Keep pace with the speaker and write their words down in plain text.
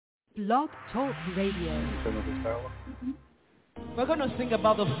Blog Talk Radio. We're going to sing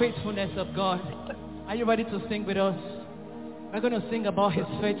about the faithfulness of God. Are you ready to sing with us? We're going to sing about his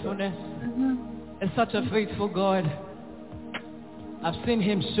faithfulness. It's such a faithful God. I've seen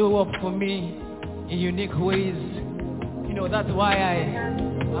him show up for me in unique ways. You know, that's why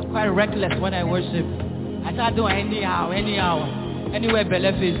I'm quite reckless when I worship. I start doing anyhow, anywhere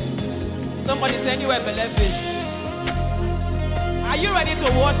belief is. Somebody say anywhere belief is. Are you ready to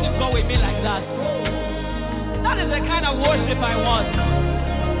worship God with me like that? That is the kind of worship I want.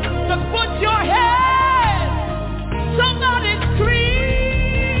 Just put your hands. Somebody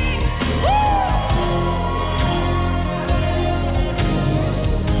scream. Woo!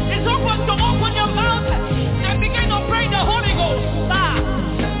 It's open to open your mouth and begin to pray the Holy Ghost.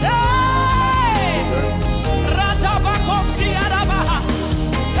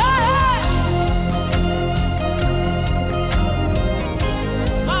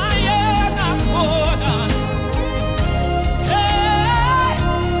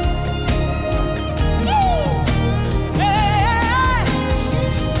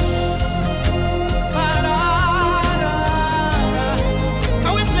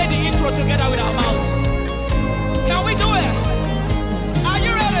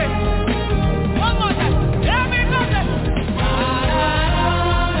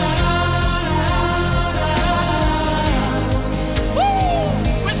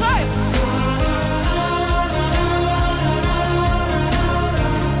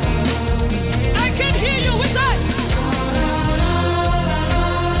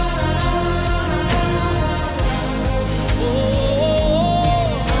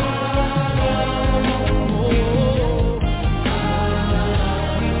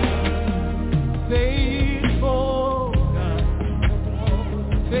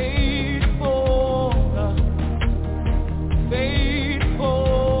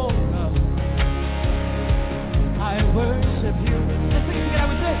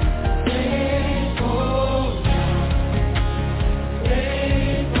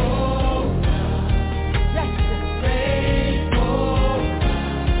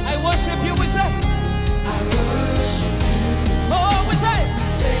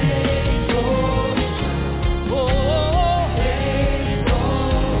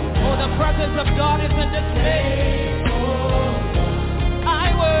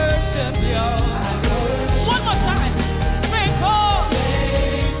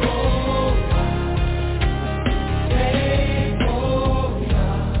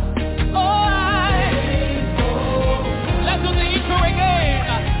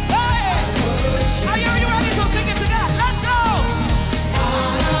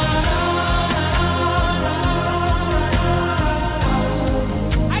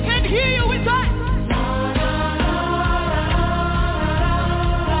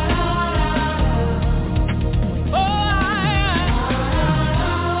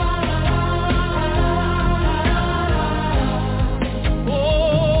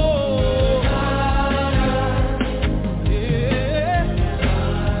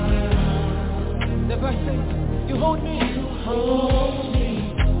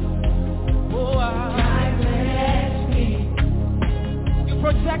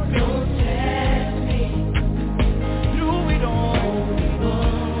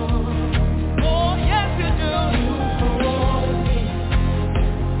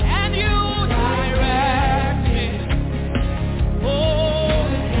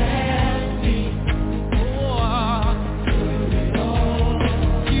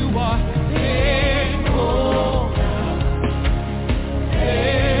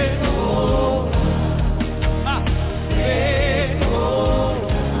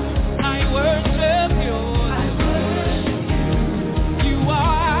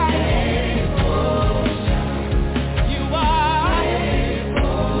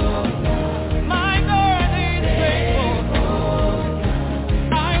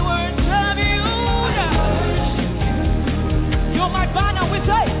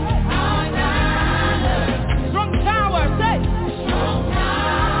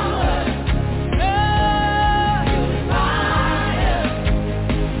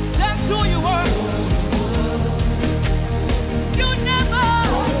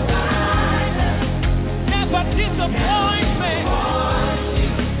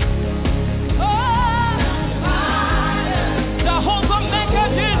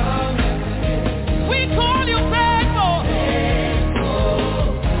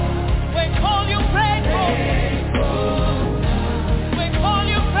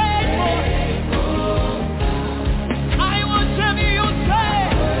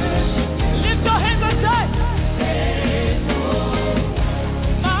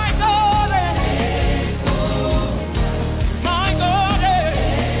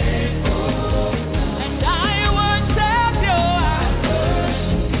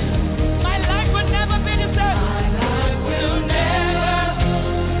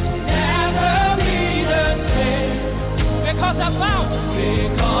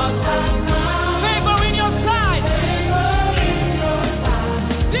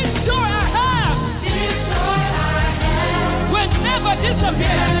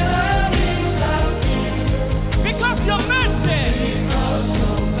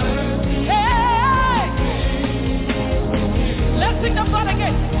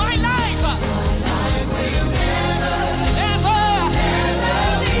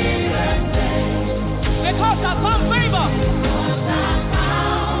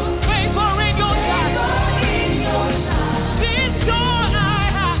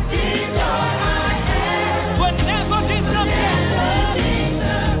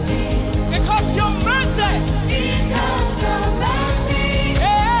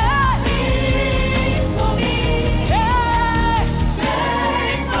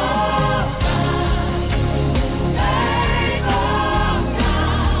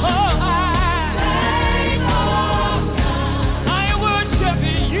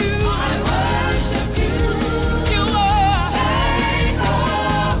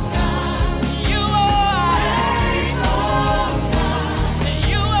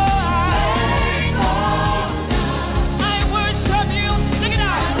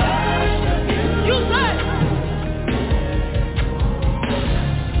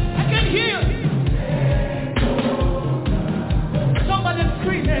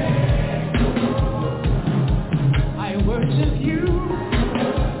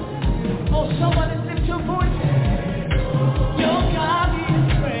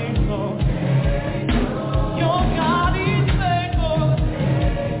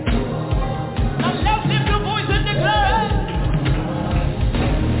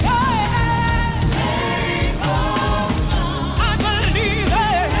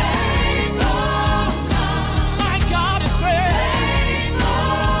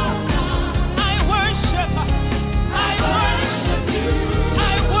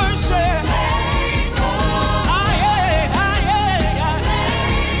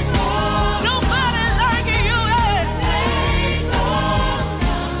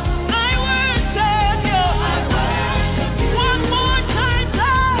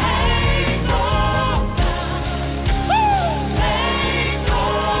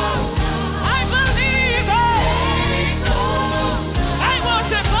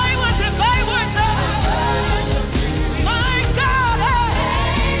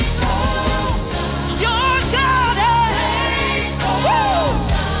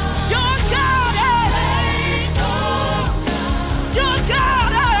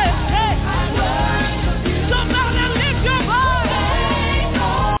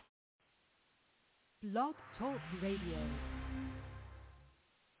 Talk Radio.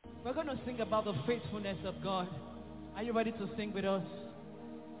 We're going to sing about the faithfulness of God. Are you ready to sing with us?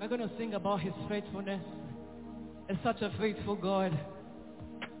 We're going to sing about his faithfulness. It's such a faithful God.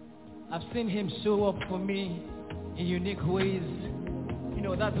 I've seen him show up for me in unique ways. You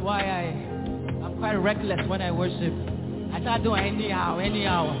know, that's why I'm quite reckless when I worship. I start doing anyhow,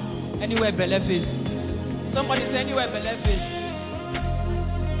 anywhere belief is. Somebody say anywhere belief is.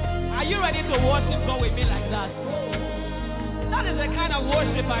 Are you ready to worship God with me like that? That is the kind of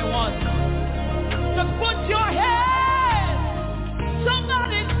worship I want. Just put your hands.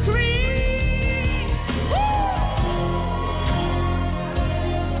 Somebody scream.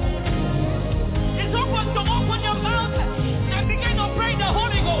 It's open to open your mouth and begin to pray the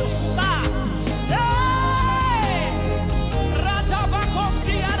Holy Ghost.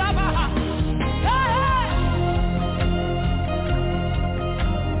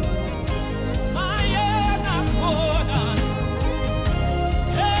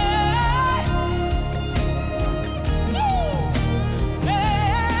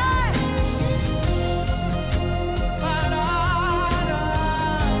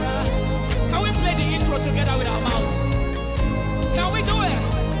 Together with our mouth. Can we do it?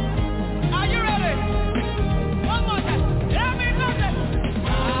 Are you ready? One more time. Everybody.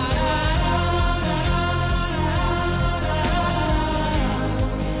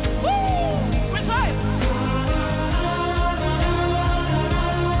 Woo! We're tight.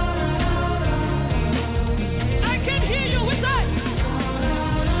 I can hear you. We're tight.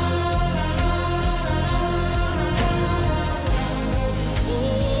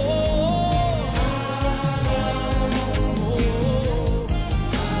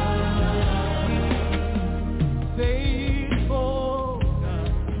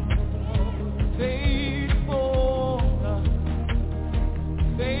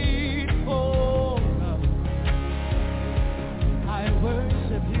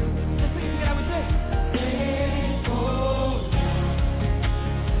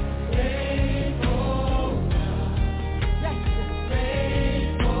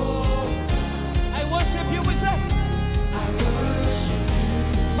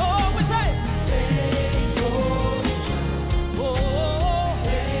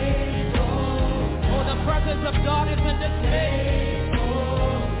 Of God is in this place.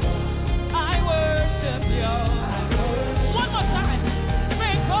 I worship you. One more time.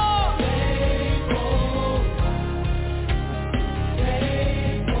 Faithful.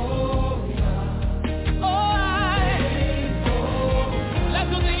 Let's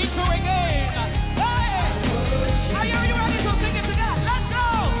do the intro again. Hey! Are you ready to sing it together? Let's go.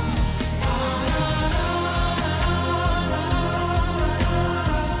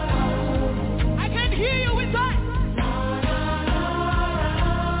 I can hear you with that.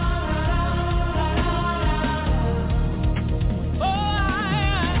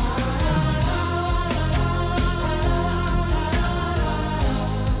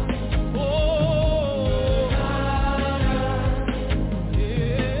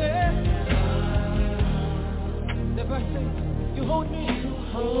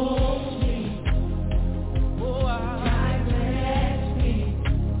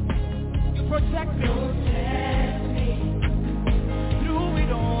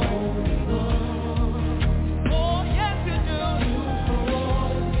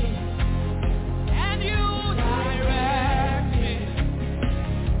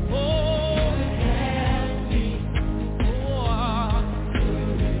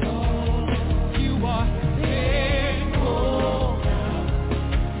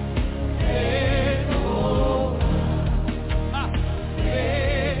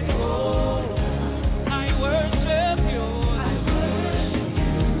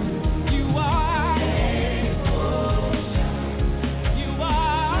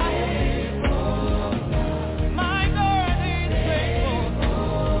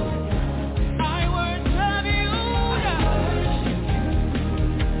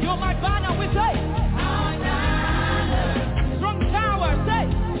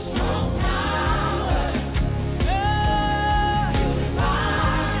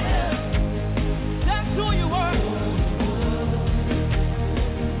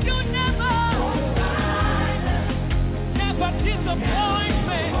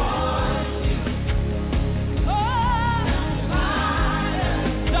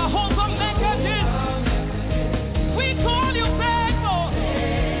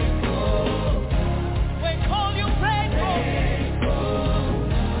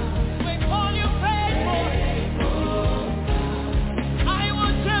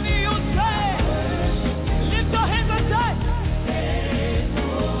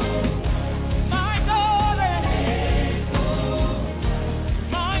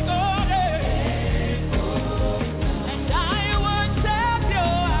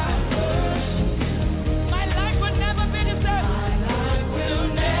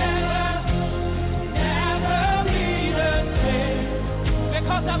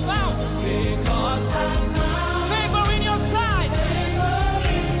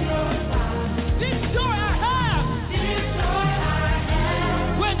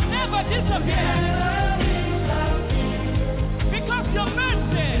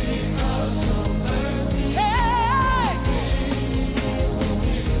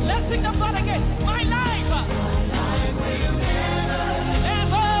 sing it. My life will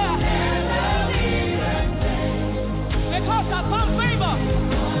never, because I found favor.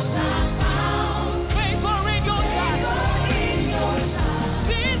 Favor in your sight.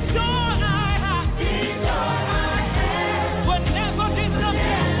 This joy I have will never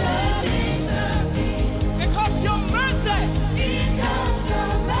disappear. Because your mercy.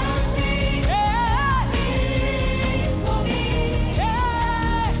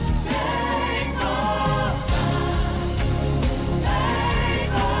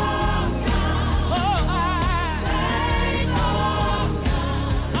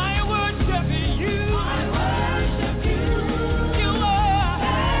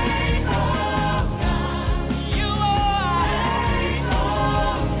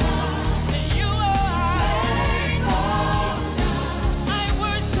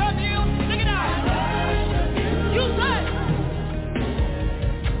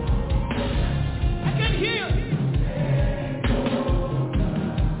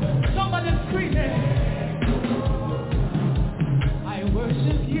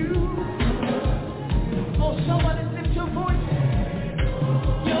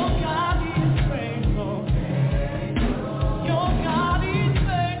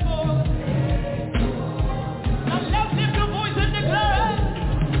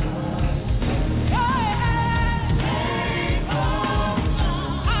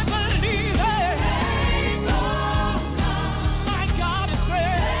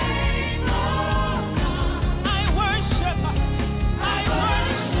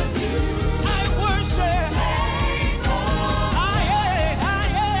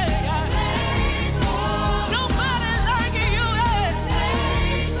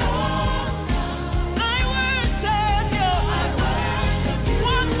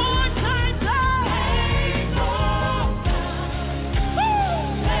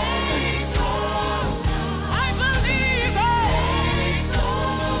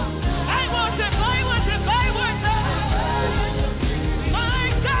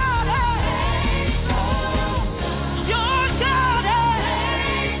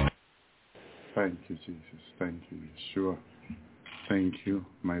 Thank you, Jesus. Thank you, Yeshua. Thank you,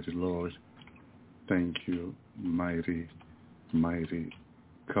 mighty Lord. Thank you, mighty, mighty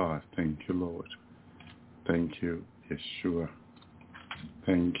God. Thank you, Lord. Thank you, Yeshua.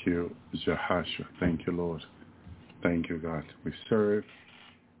 Thank you, Jehoshua. Thank you, Lord. Thank you, God. We serve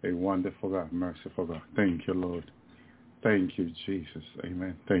a wonderful God, merciful God. Thank you, Lord. Thank you, Jesus.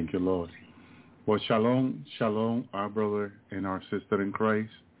 Amen. Thank you, Lord. Well, shalom, shalom, our brother and our sister in Christ.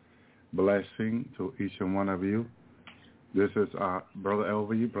 Blessing to each and one of you. This is our brother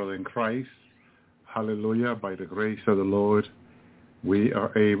LV, brother in Christ. Hallelujah. By the grace of the Lord, we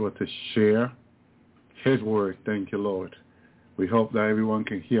are able to share his word. Thank you, Lord. We hope that everyone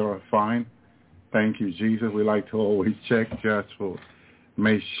can hear us fine. Thank you, Jesus. We like to always check just to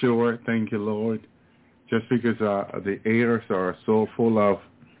make sure. Thank you, Lord. Just because the airs are so full of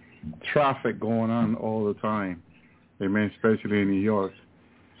traffic going on all the time. Amen, especially in New York.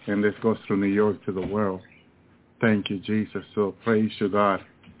 And this goes through New York to the world. Thank you, Jesus. So praise you, God.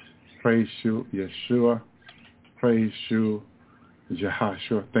 Praise you, Yeshua. Praise you,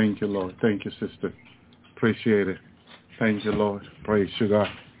 Jehoshua. Thank you, Lord. Thank you, sister. Appreciate it. Thank you, Lord. Praise you, God.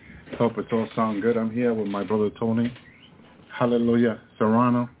 Hope it all sound good. I'm here with my brother Tony. Hallelujah.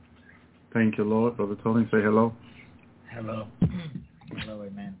 Serrano. Thank you, Lord. Brother Tony, say hello. Hello. Hello,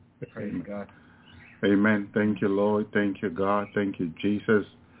 amen. Praise God. Amen. Thank you, Lord. Thank you, God. Thank you, Jesus.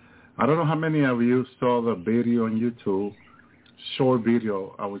 I don't know how many of you saw the video on YouTube, short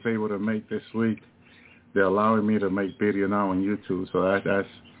video I was able to make this week. They're allowing me to make video now on YouTube, so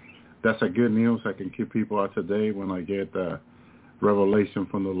that's a good news. I can keep people up to date when I get the revelation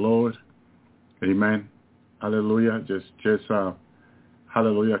from the Lord. Amen. Hallelujah. Just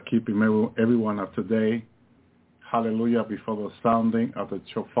hallelujah, keeping everyone up to date. Hallelujah, before the sounding of the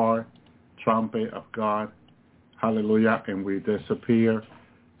shofar, trumpet of God. Hallelujah, and we disappear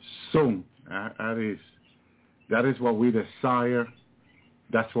soon. That is what we desire.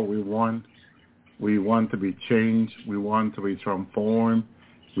 That's what we want. We want to be changed. We want to be transformed.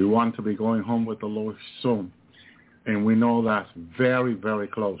 We want to be going home with the Lord soon. And we know that's very, very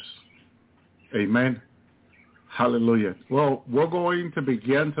close. Amen. Hallelujah. Well, we're going to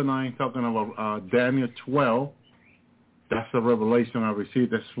begin tonight talking about Daniel 12. That's the revelation I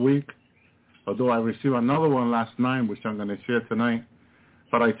received this week. Although I received another one last night, which I'm going to share tonight.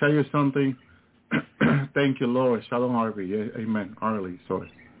 But I tell you something. Thank you, Lord. Shalom, Harvey. Amen. Arlie, sorry.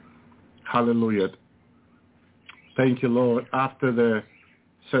 Hallelujah. Thank you, Lord. After the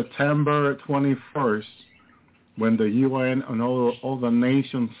September 21st, when the UN and all the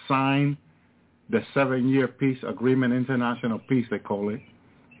nations signed the 7-year peace agreement, international peace, they call it.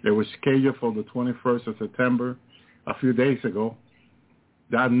 It was scheduled for the 21st of September a few days ago.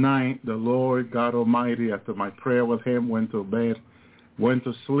 That night, the Lord God Almighty, after my prayer with him, went to bed, went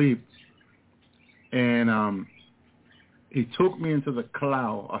to sleep, and he took me into the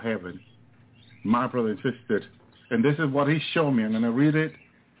cloud of heaven, my brother and sister. And this is what he showed me. I'm going to read it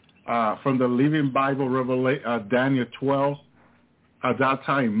from the Living Bible, Daniel 12. At that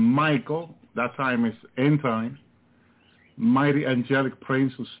time, Michael, that time is end time, mighty angelic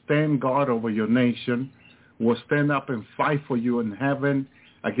prince who stand guard over your nation, will stand up and fight for you in heaven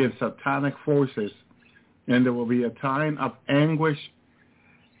against satanic forces. And there will be a time of anguish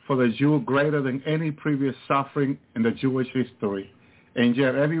for the Jew greater than any previous suffering in the Jewish history. And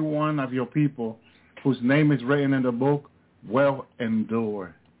yet every one of your people whose name is written in the book will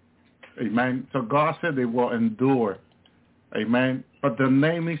endure. Amen. So God said they will endure. Amen. But the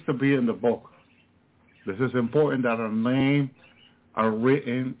name needs to be in the book. This is important that our names are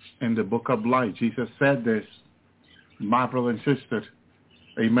written in the book of life. Jesus said this, my brother and sister.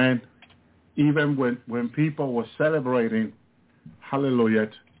 Amen. Even when people were celebrating, hallelujah,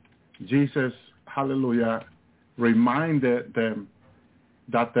 Jesus, hallelujah, reminded them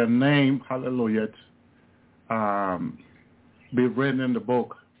that their name, hallelujah, be written in the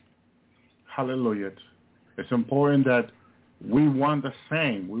book. Hallelujah. It's important that we want the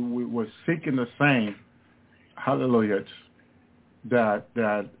same. We were seeking the same. Hallelujah. That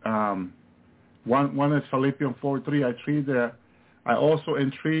one is Philippians 4:3. I also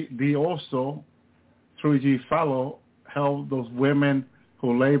entreat thee also, through ye fellow, help those women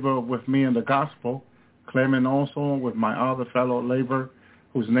who labor with me in the gospel, claiming also with my other fellow labor,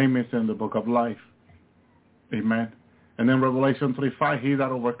 whose name is in the book of life. Amen. And then Revelation 3:5, he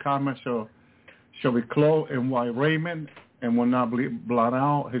that overcometh shall be clothed in white raiment, and will not blot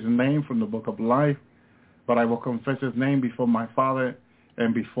out his name from the book of life, but I will confess his name before my Father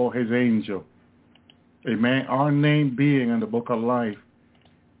and before his angel. Amen. Our name being in the book of life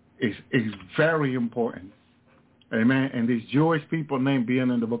is very important. Amen. And these Jewish people name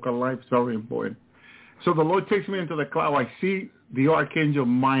being in the book of life is very important. So the Lord takes me into the cloud. I see the archangel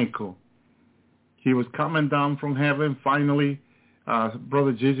Michael. He was coming down from heaven finally.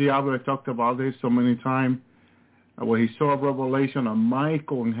 Brother Gigi Albert talked about this so many times, where he saw a revelation of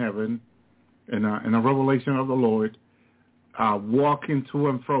Michael in heaven, in a revelation of the Lord, walking to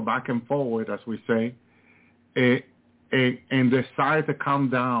and fro, back and forward, as we say, and decided to come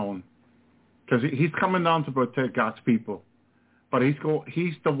down, because he's coming down to protect God's people. But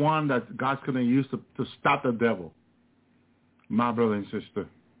he's the one that God's going to use to stop the devil, my brother and sister.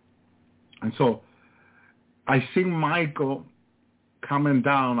 And so I see Michael coming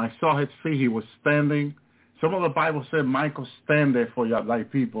down. I saw his feet. He was standing. Some of the Bible said Michael stand there for thy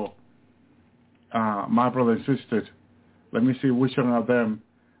people, my brother and sisters. Let me see which one of them.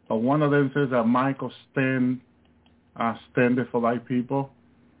 But one of them says that Michael stand there for thy people.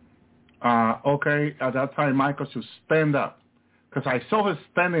 Okay, at that time Michael should stand up, because I saw him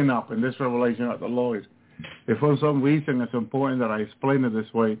standing up in this revelation of the Lord. If for some reason it's important that I explain it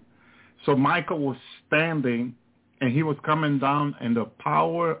this way. So Michael was standing, and he was coming down in the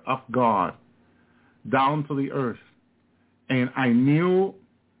power of God down to the earth. And I knew,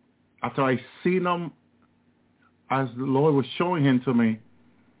 after I seen him, as the Lord was showing him to me,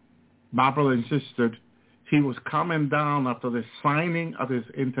 my brother and sister, he was coming down after the signing of this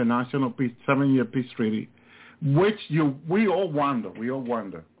international peace, 7-year peace treaty, which we all wonder.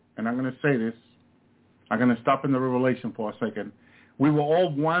 And I'm going to say this. I'm going to stop in the revelation for a second. We were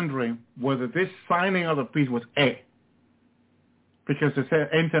all wondering whether this signing of the peace was because it said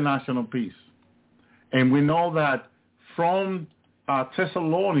international peace. And we know that from 1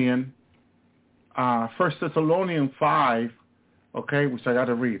 Thessalonians 5, okay, which I got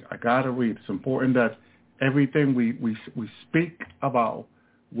to read. It's important that everything we speak about,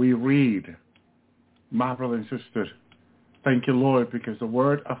 we read. My brother and sister, thank you, Lord, because the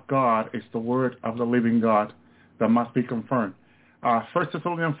word of God is the word of the living God that must be confirmed. 1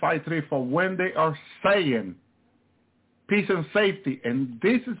 Thessalonians 5:3, for when they are saying peace and safety, and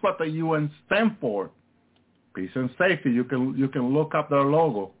this is what the UN stand for, peace and safety. You can look up their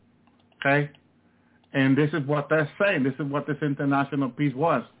logo, okay? And this is what they're saying. This is what this international peace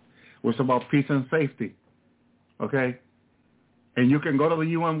was. It was about peace and safety, okay? And you can go to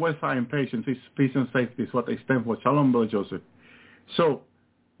the UN website and page and see peace and safety is what they stand for. Shalom, Brother Joseph. So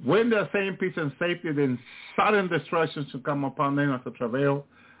when they're saying peace and safety, then sudden destruction should come upon them as a travail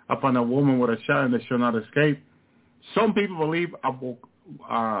upon a woman with a child, and they shall not escape. Some people believe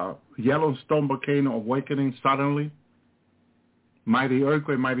Yellowstone volcano awakening suddenly. mighty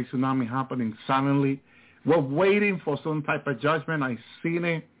earthquake, mighty tsunami happening suddenly. We're waiting for some type of judgment. I seen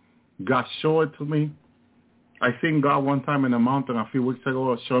it. God showed it to me. I seen God one time in a mountain a few weeks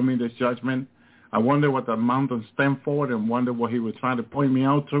ago showed me this judgment. I wonder what the mountain stand for and wonder what he was trying to point me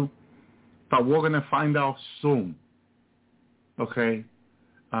out to. But we're going to find out soon. Okay?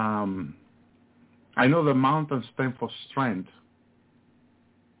 I know the mountains stand for strength.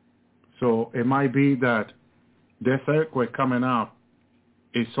 So it might be that this earthquake coming up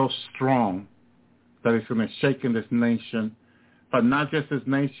is so strong that it's going to shake in this nation. But not just this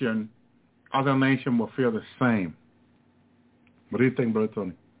nation, other nations will feel the same. What do you think, Brother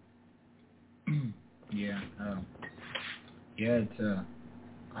Tony? Yeah, it's,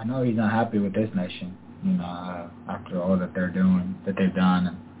 I know he's not happy with this nation, after all that they've done,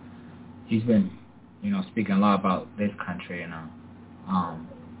 and he's been, speaking a lot about this country,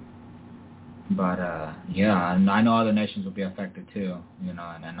 but I know other nations will be affected too, and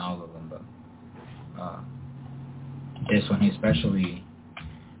all of them, but this one especially,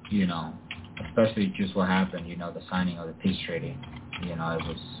 especially just what happened, the signing of the peace treaty, it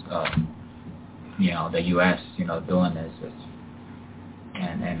was, the U.S., doing this,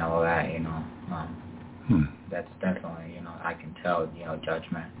 and all that, that's definitely, I can tell,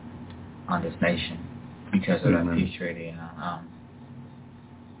 judgment on this nation because of that peace treaty,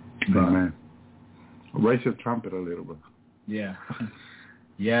 Amen. Raise your trumpet a little bit. Yeah.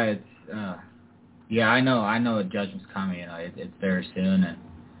 Yeah, it's, I know a judgment's coming, it's very soon,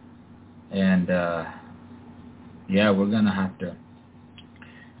 and we're going to have to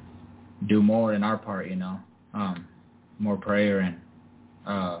do more in our part, more prayer and,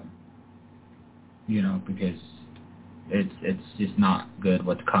 because it's just not good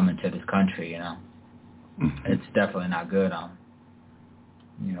what's coming to this country, It's definitely not good,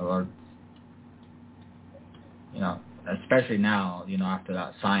 or, especially now, after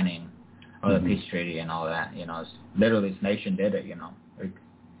that signing of the peace treaty and all that, it's literally this nation did it, Like,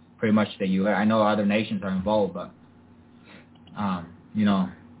 pretty much the U.S. I know other nations are involved, but,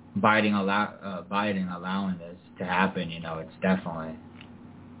 Biden allowing this to happen, it's definitely,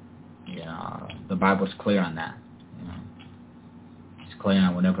 the Bible's clear on that, It's clear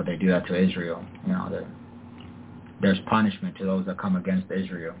on whenever they do that to Israel, there's punishment to those that come against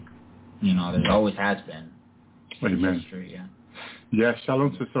Israel. There always has been. Amen. History, yeah. Yes,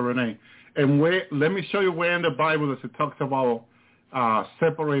 shalom, Sister Renee. And let me show you where in the Bible that it talks about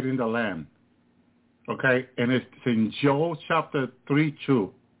separating the land. Okay? And it's in Joel chapter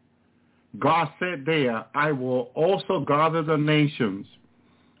 3:2. God said there, I will also gather the nations,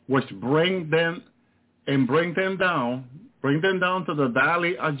 which bring them down to the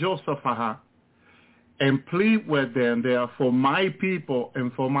valley of Josaphat, and plead with them there for my people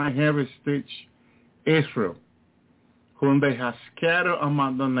and for my heritage Israel, whom they have scattered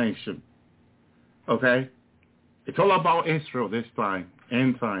among the nation. Okay? It's all about Israel this time,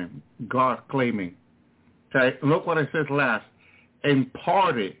 end time, God claiming. Okay? Look what it says last. And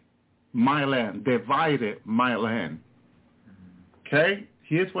parted my land, divided my land. Okay?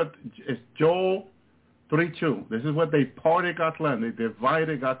 Here's what it's Joel 3:2. This is what they parted God's land. They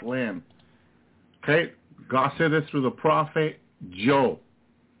divided God's land. Okay? God said this through the prophet Joel.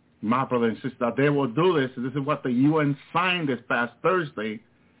 My brother and sister, they will do this. This is what the UN signed this past Thursday.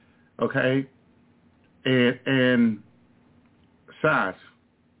 Okay? And sad.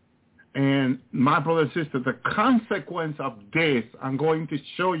 And my brother and sister, the consequence of this, I'm going to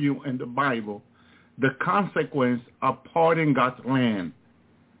show you in the Bible, the consequence of parting God's land.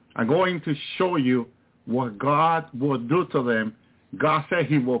 I'm going to show you what God will do to them. God said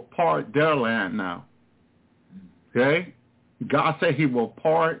he will part their land now. Okay? God said he will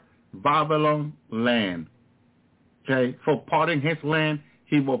part Babylon land. Okay? For parting his land,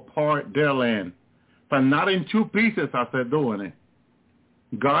 he will part their land. But not in two pieces as they're doing it.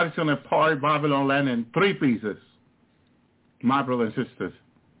 God is going to part Babylon land in 3 pieces, my brothers and sisters.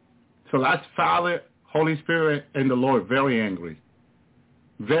 So that's Father, Holy Spirit, and the Lord very angry.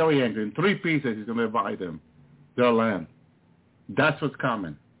 Very angry. In 3 pieces, he's going to divide them, their land. That's what's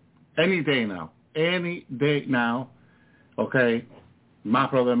coming. Any day now. Any day now. Okay? My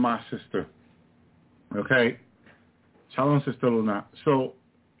brother and my sister. Okay? Shalom, Sister Luna. So,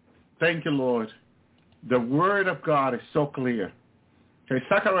 thank you, Lord. The Word of God is so clear. Okay,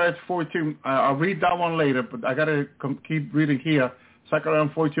 Zechariah 14, I'll read that one later, but I got to keep reading here. Zechariah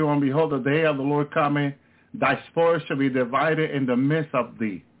 14, behold, the day of the Lord coming, thy spoil shall be divided in the midst of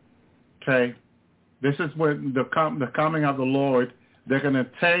thee. Okay, this is when the coming of the Lord, they're going to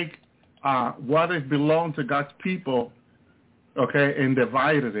take what is belong to God's people, okay, and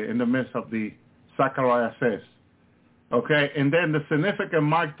divided it in the midst of thee, Zechariah says. Okay, and then the significant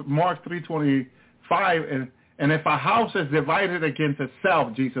Mark 3:25, and if a house is divided against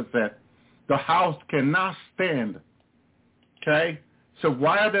itself, Jesus said, the house cannot stand. Okay, so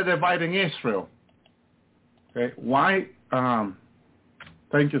why are they dividing Israel? Okay, why?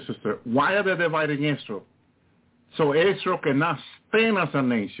 Thank you, sister. Why are they dividing Israel? So Israel cannot stand as a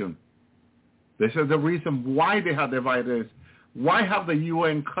nation. This is the reason why they have divided. Why have the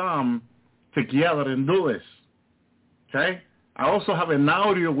UN come together and do this? Okay? I also have an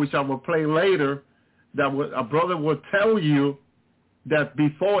audio which I will play later that a brother will tell you that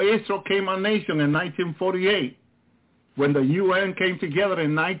before Israel came a nation in 1948, when the UN came together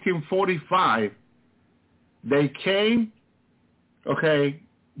in 1945, they came, okay,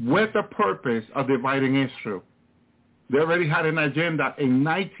 with the purpose of dividing Israel. They already had an agenda in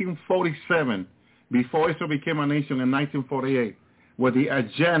 1947, before Israel became a nation in 1948, with the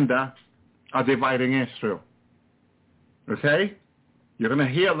agenda of dividing Israel. Okay? You're going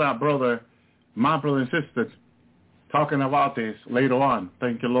to hear that, brother, my brother and sisters, talking about this later on.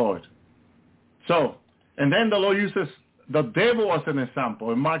 Thank you, Lord. So, and then the Lord uses the devil as an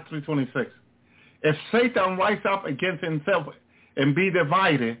example in Mark 3:26. If Satan rise up against himself and be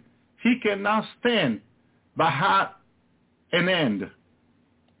divided, he cannot stand but have an end.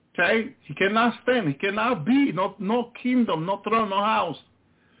 Okay? He cannot stand. He cannot be. No kingdom, no throne, no house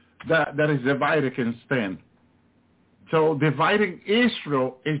that is divided can stand. So dividing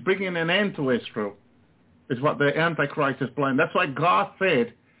Israel is bringing an end to Israel, is what the Antichrist is planning. That's why God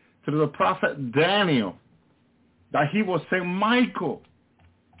said to the prophet Daniel that he will send Michael,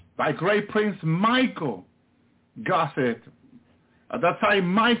 thy great prince Michael. God said, at that time,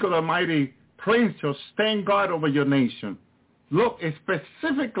 Michael, the mighty prince, shall stand guard over your nation. Look,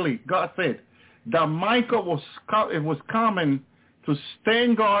 specifically, God said that Michael was coming to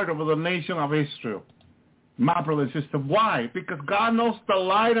stand guard over the nation of Israel. My brother and sister, why? Because God knows the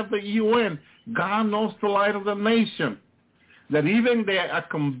light of the UN. God knows the light of the nation. That even they are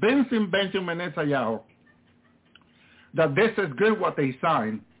convincing Benjamin Netanyahu that this is good what they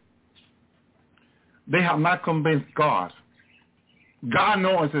signed. They have not convinced God. God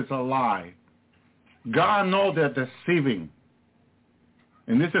knows it's a lie. God knows they're deceiving.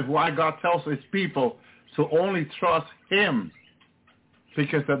 And this is why God tells his people to only trust him.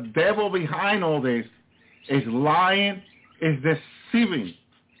 Because the devil behind all this is lying, is deceiving.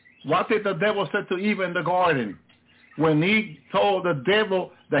 What did the devil say to Eve in the garden? When he told the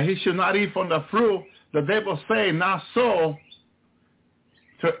devil that he should not eat from the fruit, the devil said, not so,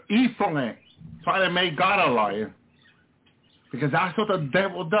 to eat from it, try to make God a liar. Because that's what the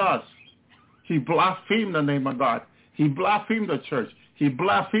devil does. He blasphemed the name of God. He blasphemed the church. He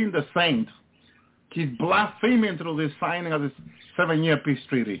blasphemed the saints. He's blaspheming through this signing of this 7-year peace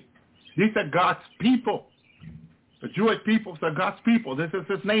treaty. These are God's people. The Jewish people are God's people. This is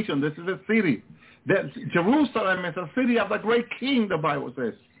his nation. This is his city. Jerusalem is a city of the great king, the Bible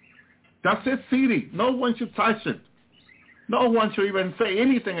says. That's his city. No one should touch it. No one should even say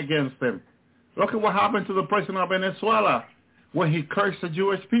anything against him. Look at what happened to the president of Venezuela when he cursed the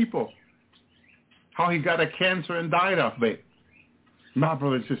Jewish people. How he got a cancer and died of it. My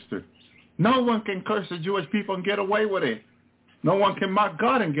brother and sister. No one can curse the Jewish people and get away with it. No one can mock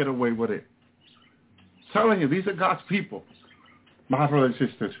God and get away with it. I'm telling you, these are God's people, my brothers and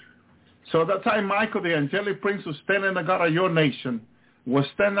sisters. So at that time, Michael, the angelic prince who stand in the God of your nation, will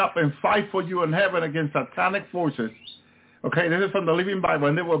stand up and fight for you in heaven against satanic forces. Okay, this is from the Living Bible.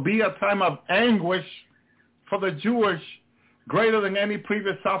 And there will be a time of anguish for the Jewish greater than any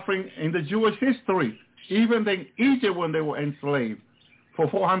previous suffering in the Jewish history, even in Egypt when they were enslaved for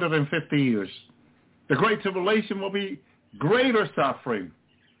 450 years. The Great Tribulation will be greater suffering.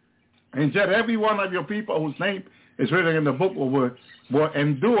 And yet every one of your people whose name is written in the book will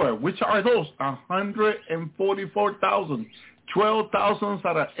endure. Which are those? 144,000. 12,000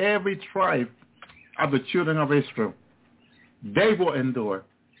 out of every tribe of the children of Israel. They will endure.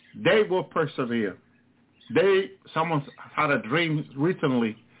 They will persevere. Someone had a dream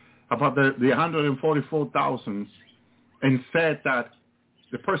recently about the 144,000 and said that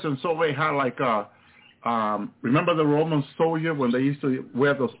the person saw they had like remember the Roman soldier when they used to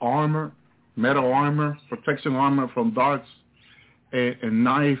wear those armor, metal armor, protection armor from darts and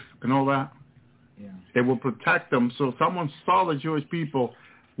knife and all that? Yeah. It will protect them. So someone saw the Jewish people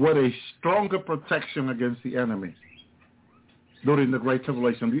with a stronger protection against the enemy during the Great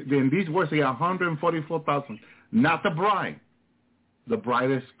Tribulation. In these words, the 144,000, not the bride. The bride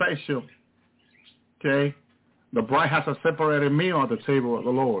is special. Okay? The bride has a separated meal at the table of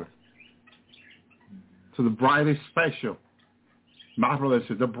the Lord. So the bride is special. My brother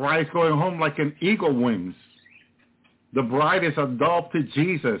says the bride is going home like an eagle wings. The bride is adopted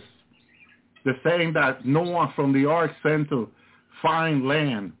Jesus. The saying that Noah from the ark sent to find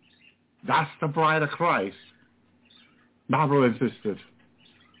land. That's the bride of Christ. My brothers and sisters.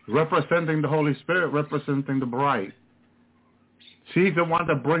 Representing the Holy Spirit, representing the bride. She's the one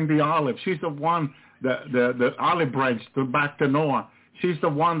that brings the olive. She's the one, the olive branch back to Noah. She's the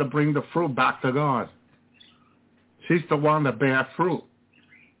one that brings the fruit back to God. She's the one that bears fruit.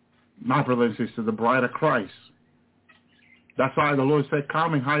 My brothers and sisters, the bride of Christ. That's why the Lord said,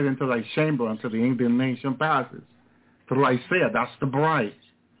 come and hide into thy chamber until the indignation passes. Through Isaiah, that's the bride.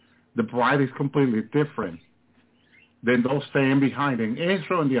 The bride is completely different than those staying behind. In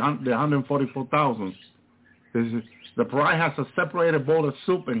Israel, the 144,000, the bride has a separated bowl of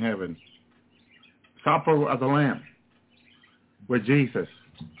soup in heaven. Supper of the Lamb with Jesus.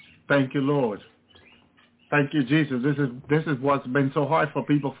 Thank you, Lord. Thank you, Jesus. This is what's been so hard for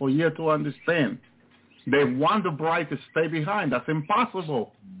people for years to understand. They want the bride to stay behind. That's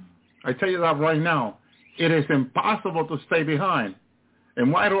impossible. I tell you that right now. It is impossible to stay behind.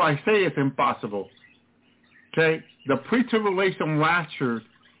 And why do I say it's impossible? Okay? The pre-tribulation rapture,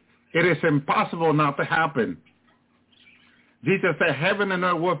 it is impossible not to happen. Jesus said, heaven and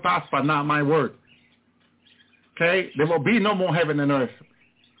earth will pass, but not my word. Okay? There will be no more heaven and earth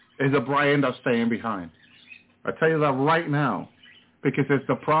if the bride ends up staying behind. I tell you that right now, because it's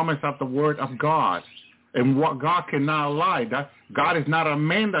the promise of the word of God. And what God cannot lie. That God is not a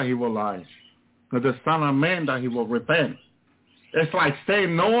man that he will lie, but the son of man that he will repent. It's like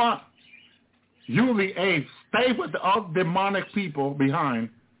saying, Noah, you be a stay with the other demonic people behind.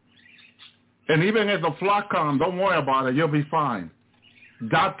 And even if the flock comes, don't worry about it. You'll be fine.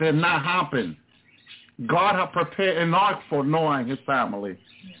 That did not happen. God had prepared an ark for Noah and his family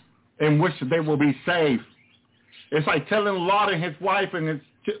in which they will be saved. It's like telling Lot and his wife and his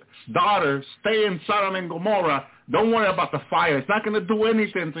daughter, stay in Sodom and Gomorrah. Don't worry about the fire. It's not going to do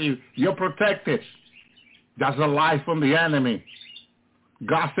anything to you. You're protected. That's a lie from the enemy.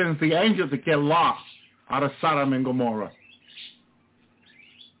 God sends the angels to get Lot out of Sodom and Gomorrah.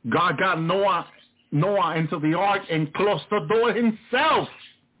 God got Noah into the ark and closed the door himself.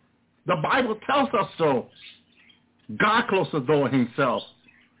 The Bible tells us so. God closed the door himself.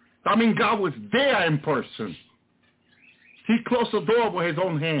 I mean, God was there in person. He closed the door with his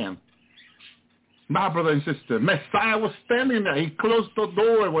own hand. My brother and sister, Messiah was standing there. He closed the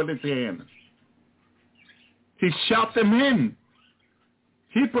door with his hand. He shut them in.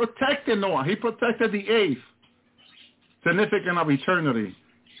 He protected Noah. He protected the eighth, significant of eternity.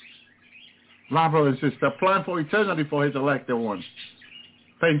 My brother and sister, plan for eternity for his elected ones.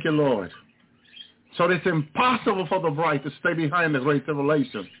 Thank you, Lord. So it's impossible for the bride to stay behind the great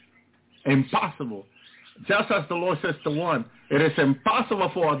tribulation. Impossible. Just as the Lord says to one, it is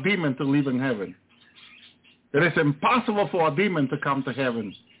impossible for a demon to live in heaven. It is impossible for a demon to come to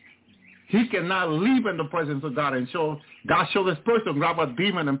heaven. He cannot live in the presence of God. And God showed this person, grab a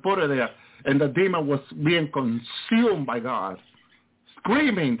demon and put it there. And the demon was being consumed by God,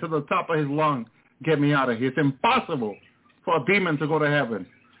 screaming to the top of his lung, get me out of here. It's impossible for a demon to go to heaven.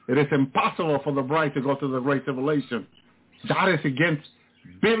 It is impossible for the bride to go to the great tribulation. That is against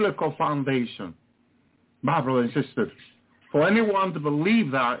biblical foundation. My brother and sister, for anyone to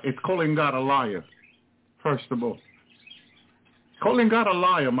believe that, it's calling God a liar, first of all. Calling God a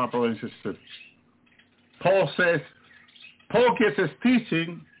liar, my brother and sister. Paul gets his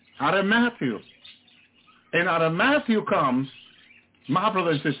teaching out of Matthew. And out of Matthew comes, my brother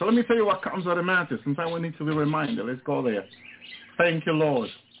and sister, let me tell you what comes out of Matthew. Sometimes we need to be reminded. Let's go there. Thank you,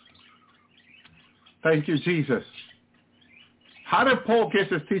 Lord. Thank you, Jesus. How did Paul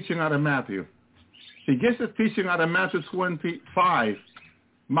get his teaching out of Matthew? He gets his teaching out of Matthew 25,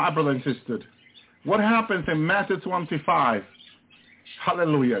 my brother and sister. What happens in Matthew 25?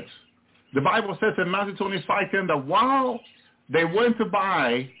 Hallelujah. The Bible says in Matthew 25:10 that while they went to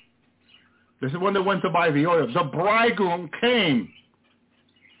buy, this is when they went to buy the oil, the bridegroom came.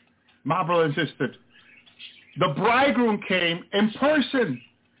 My brother and sister, the bridegroom came in person.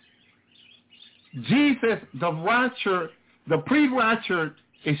 Jesus, the rapture, the pre-rapture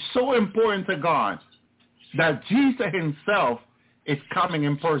is so important to God that Jesus himself is coming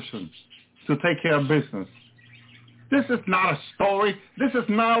in person to take care of business. This is not a story. This is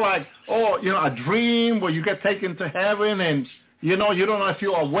not like, a dream where you get taken to heaven and, you don't know if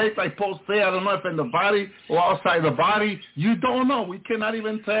you're awake like Paul said. I don't know if in the body or outside the body. You don't know. We cannot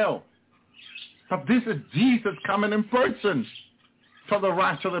even tell. But this is Jesus coming in person for the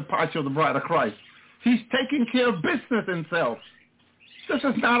rapture, the departure of the bride of Christ. He's taking care of business himself. This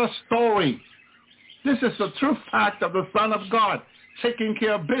is not a story. This is the true fact of the Son of God taking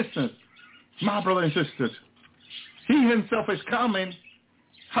care of business. My brothers and sisters, He himself is coming.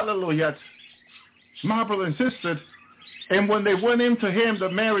 Hallelujah. My brother and sister. And when they went into him, the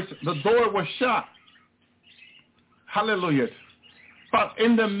marriage, the door was shut. Hallelujah. But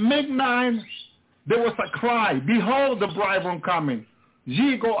in the midnight, there was a cry, behold the bridegroom coming.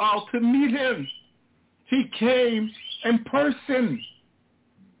 Ye go out to meet him. He came in person.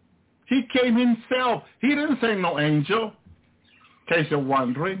 He came himself. He didn't send no angel, in case you're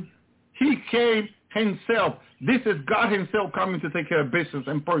wondering. He came himself. This is God himself coming to take care of business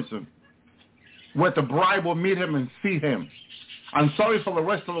in person, where the bride will meet him and see him. I'm sorry for the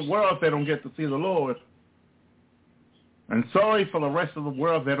rest of the world they don't get to see the Lord. And sorry for the rest of the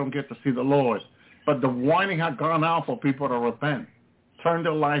world they don't get to see the Lord. But the warning had gone out for people to repent. Turn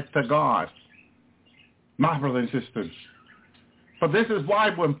their life to God. My brothers and sisters. But this is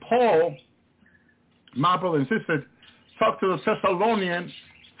why when Paul, my brother and sister, talked to the Thessalonians,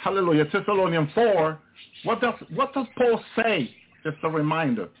 hallelujah, Thessalonians 4, what does Paul say? Just a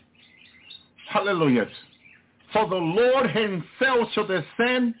reminder. Hallelujah. For the Lord himself shall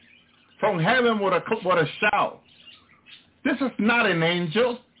descend from heaven with a shout. This is not an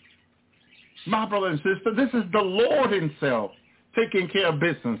angel, my brother and sister. This is the Lord himself taking care of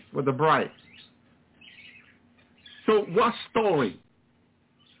business with the bride. So what story?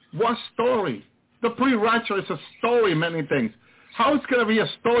 What story? The pre-rapture is a story, many things. How is it going to be a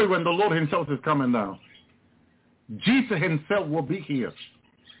story when the Lord himself is coming down? Jesus himself will be here.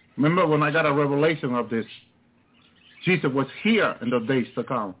 Remember when I got a revelation of this? Jesus was here in the days to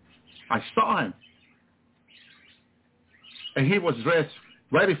come. I saw him. And he was dressed,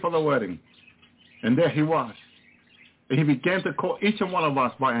 ready for the wedding. And there he was. And he began to call each and one of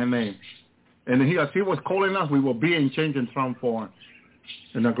us by our name. And as he was calling us, we were being changed in some form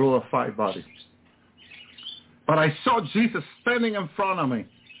in a glorified body. But I saw Jesus standing in front of me.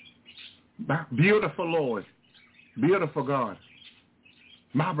 Beautiful Lord. Beautiful God.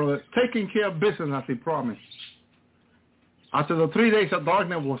 My brother, taking care of business as he promised. After the 3 days of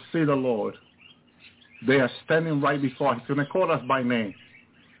darkness, we'll see the Lord. They are standing right before us. He's going to call us by name.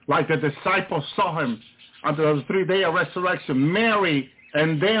 Like the disciples saw him after the 3 day of resurrection. Mary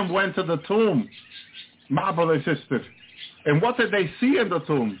and then went to the tomb. My brother and sister. And what did they see in the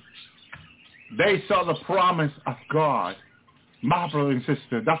tomb? They saw the promise of God. My brother and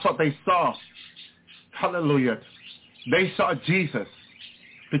sister. That's what they saw. Hallelujah. They saw Jesus.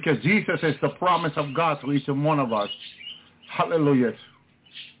 Because Jesus is the promise of God to each and one of us. Hallelujah.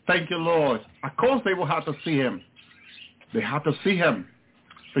 Thank you, Lord. Of course they will have to see him. They have to see him.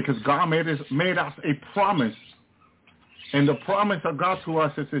 Because God made us a promise. And the promise of God to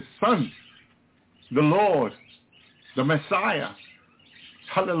us is his Son, the Lord, the Messiah.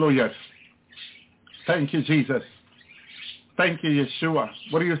 Hallelujah. Thank you, Jesus. Thank you, Yeshua.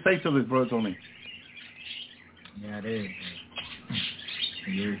 What do you say to this, Brother Tony? Yeah, it is.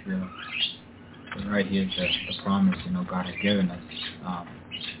 Here's right here's the promise, God has given us.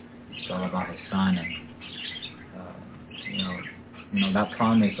 It's all about his Son, and that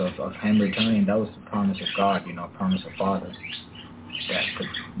promise of him returning, that was the promise of God, promise of Father. That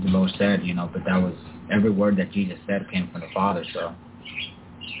the Lord said, but that was every word that Jesus said came from the Father. So,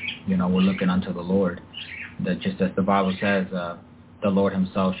 we're looking unto the Lord. That just as the Bible says, the Lord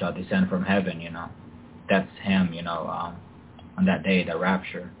himself shall descend from heaven. That's him. On that day, the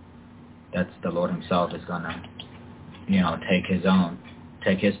rapture. That's the Lord himself is gonna,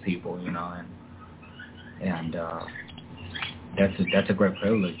 take his people, and that's a great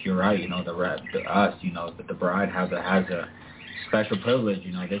privilege. You're right, the bride has a special privilege.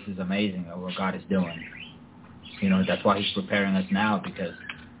 This is amazing what God is doing. That's why he's preparing us now, because,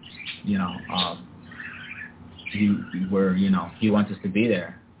 he wants us to be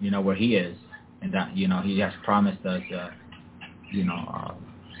there, where he is, and that, he has promised us,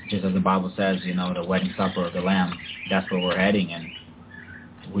 just as the Bible says, the wedding supper of the Lamb. That's where we're heading, and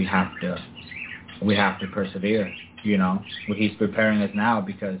we have to persevere. He's preparing us now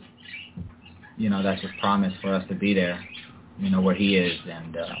because, that's his promise for us to be there, where he is,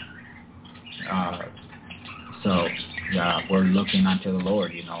 and so we're looking unto the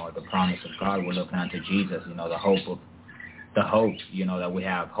Lord, the promise of God. We're looking unto Jesus, the hope, that we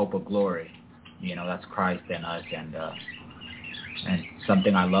have, hope of glory. That's Christ in us, and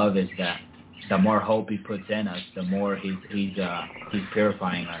something I love is that the more hope he puts in us, the more he's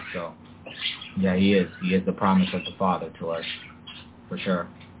purifying us. So, yeah, he is the promise of the Father to us, for sure.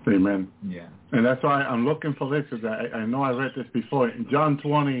 Amen. Yeah. And that's why I'm looking for this, because I know I read this before. In John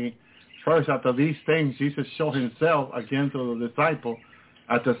 20, first, after these things, Jesus showed himself again to the disciple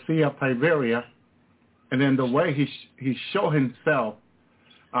at the Sea of Tiberias. And then the way he showed himself,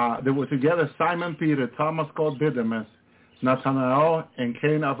 They were together Simon Peter, Thomas called Didymus, Nathanael and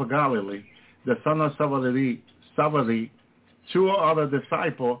Cana of Galilee, the son of Zebedee, two other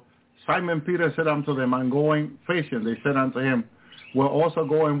disciples. Simon Peter said unto them, I'm going fishing. They said unto him, we're also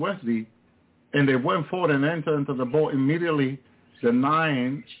going with thee. And they went forward and entered into the boat. Immediately the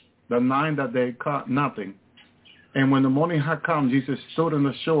nine that they caught nothing. And when the morning had come, Jesus stood on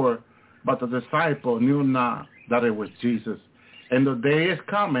the shore, but the disciple knew not that it was Jesus. And the day is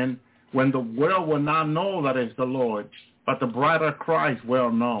coming when the world will not know that it's the Lord, but the bride of Christ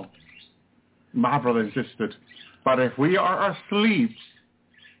will know. My brother and sister. But if we are asleep,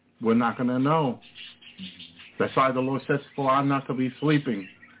 we're not going to know. That's why the Lord says, for I'm not to be sleeping.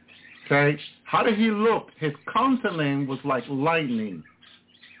 Okay? How did he look? His countenance was like lightning.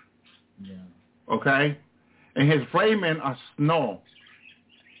 Yeah. Okay? And his raiment as snow.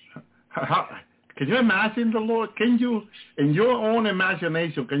 Can you imagine the Lord? Can you, in your own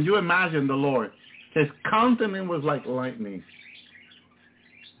imagination, can you imagine the Lord? His countenance was like lightning.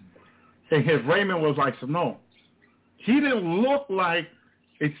 And his raiment was like snow. He didn't look like,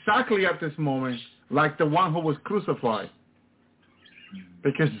 exactly at this moment, like the one who was crucified.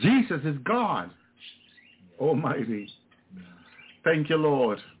 Because Jesus is God. Almighty. Thank you,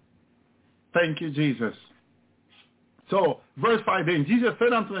 Lord. Thank you, Jesus. So, verse 5, then Jesus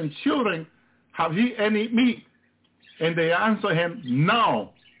said unto them, children, have ye any meat? And they answered him,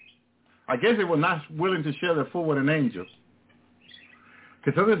 no. I guess they were not willing to share their food with an angel.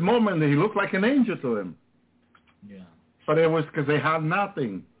 Because at this moment, he looked like an angel to them. Yeah. But it was because they had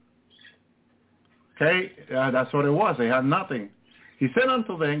nothing. Okay? That's what it was. They had nothing. He said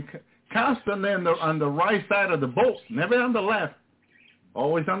unto them, cast them on the right side of the boat, never on the left,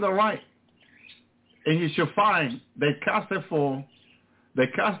 always on the right. And you shall find they cast therefore,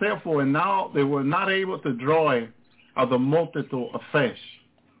 and now they were not able to draw it of the multitude of fish.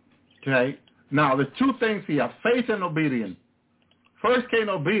 Okay? Now, the two things here, faith and obedience. First came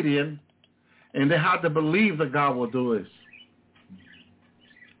obedience, and they had to believe that God will do this.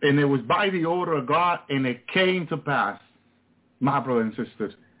 And it was by the order of God, and it came to pass. My brother and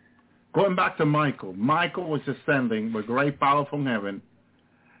sisters. Going back to Michael. Michael was descending with great power from heaven.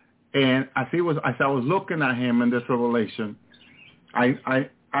 And as I was looking at him in this revelation, it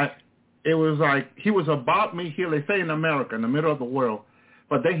was like he was about me here, they say in America, in the middle of the world,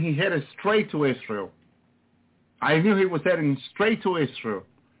 but then he headed straight to Israel. I knew he was heading straight to Israel.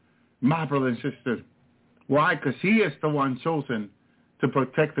 My brother and sister. Why? Because he is the one chosen to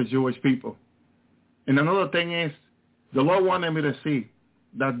protect the Jewish people. And another thing is, the Lord wanted me to see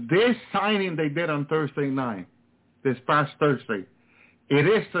that this signing they did on Thursday night, this past Thursday, it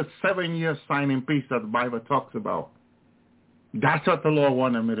is the 7-year signing piece that the Bible talks about. That's what the Lord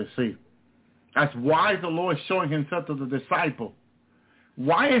wanted me to see. That's why the Lord is showing himself to the disciple.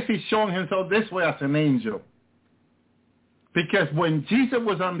 Why is he showing himself this way as an angel? Because when Jesus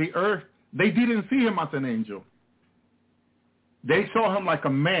was on the earth, they didn't see him as an angel. They saw him like a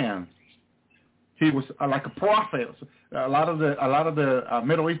man. He was like a prophet. A lot of the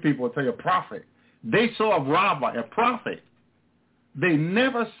Middle East people will tell you a prophet. They saw a rabbi, a prophet. They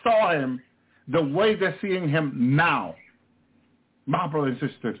never saw him the way they're seeing him now. My brother and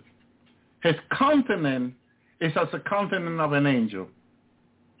sister, his countenance is as the countenance of an angel.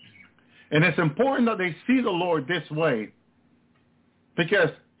 And it's important that they see the Lord this way because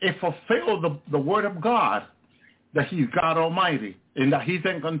it fulfills the word of God that he's God Almighty and that he's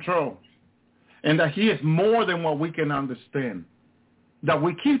in control and that he is more than what we can understand. That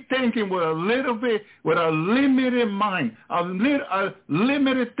we keep thinking with a little bit, with a limited mind, a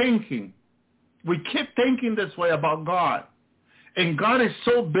limited thinking. We keep thinking this way about God. And God is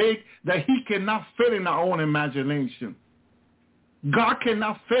so big that he cannot fit in our own imagination. God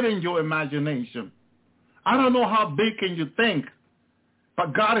cannot fit in your imagination. I don't know how big can you think,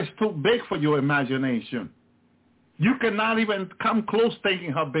 but God is too big for your imagination. You cannot even come close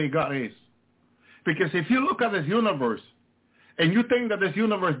thinking how big God is. Because if you look at this universe, and you think that this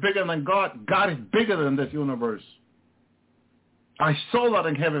universe is bigger than God, God is bigger than this universe. I saw that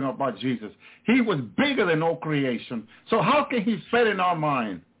in heaven about Jesus. He was bigger than all creation. So how can he fit in our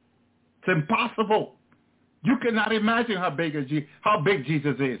mind? It's impossible. You cannot imagine how big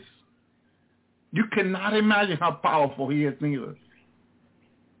Jesus is. You cannot imagine how powerful he is neither.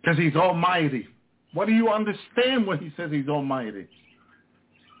 Because he's almighty. What do you understand when he says he's almighty?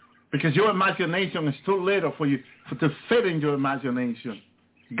 Because your imagination is too little for you to fit in your imagination.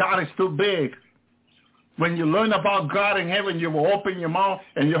 God is too big. When you learn about God in heaven, you will open your mouth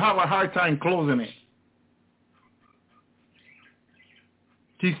and you have a hard time closing it.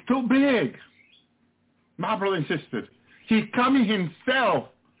 He's too big. My brother and sister, he's coming himself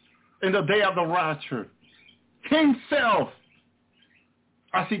in the day of the rapture. Himself,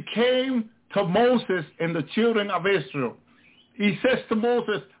 as he came to Moses and the children of Israel, he says to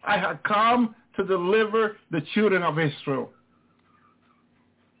Moses, I have come to deliver the children of Israel.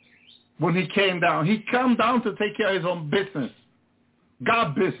 When he came down down to take care of his own business,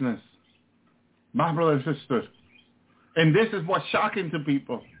 God business, my brothers and sisters. And this is what's shocking to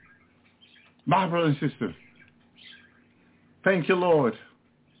people, my brothers and sisters. Thank you, Lord.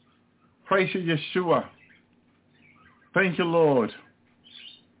 Praise you, Yeshua. Thank you, Lord.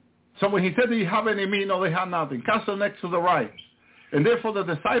 So when he said, do you have any meat? No, they have nothing. Cast them next to the right. And therefore the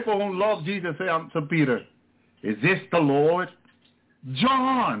disciple who loved Jesus said unto Peter, is this the Lord?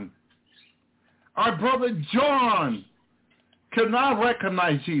 John, our brother John, could not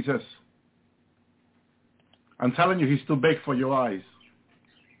recognize Jesus. I'm telling you, he's too big for your eyes.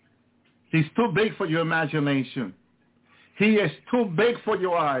 He's too big for your imagination. He is too big for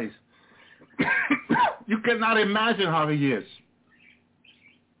your eyes. You cannot imagine how he is.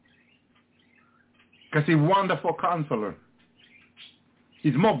 Because he's a wonderful counselor.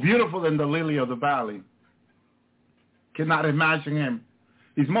 He's more beautiful than the lily of the valley. Cannot imagine him.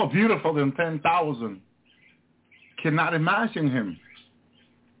 He's more beautiful than 10,000. Cannot imagine him.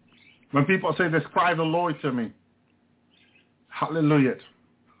 When people say, describe the Lord to me. Hallelujah.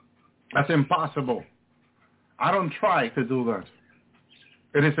 That's impossible. I don't try to do that.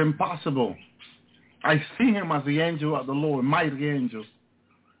 It is impossible. I see him as the angel of the Lord, mighty angel.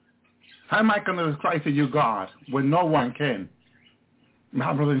 How am I going to describe to you God when no one can?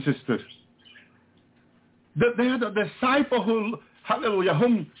 My brothers and sisters. They're the disciple who, hallelujah,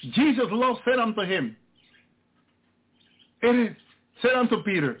 whom Jesus loved said unto him. It is, said unto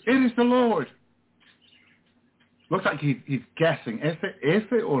Peter, it is the Lord. Looks like he's guessing, ese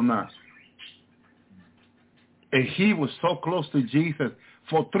or not? And he was so close to Jesus.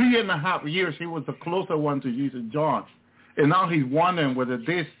 For 3.5 years, he was the closer one to Jesus, John. And now he's wondering whether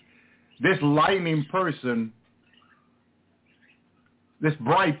this lightning person, this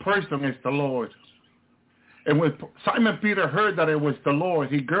bright person is the Lord. And when Simon Peter heard that it was the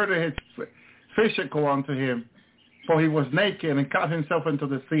Lord, he girded his fishercoat unto him, for he was naked, and cast himself into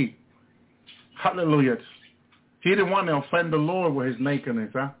the sea. Hallelujah. He didn't want to offend the Lord with his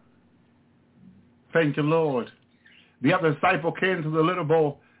nakedness, huh? Thank you, Lord. The other disciple came to the little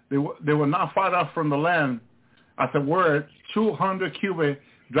boat. They were not far off from the land. As it were, 200 cubits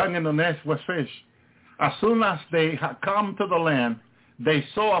dragging in the nest with fish. As soon as they had come to the land, they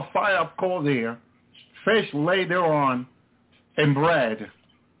saw a fire of coal there, fish lay thereon, and bread.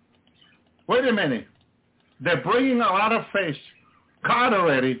 Wait a minute. They're bringing a lot of fish, caught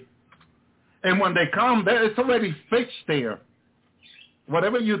already, and when they come, it's already fish there.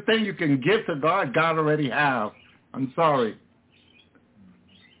 Whatever you think you can give to God, God already has. I'm sorry.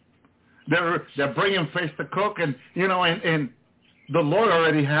 They're bringing fish to cook, and and the Lord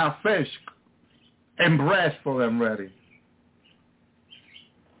already has fish and bread for them ready.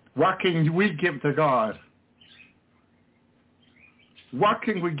 What can we give to God? What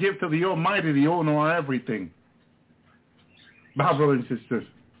can we give to the Almighty, the owner of everything? My brothers and sisters,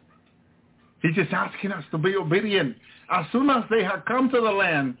 he's just asking us to be obedient. As soon as they had come to the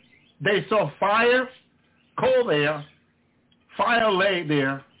land, they saw fire, coal there, fire lay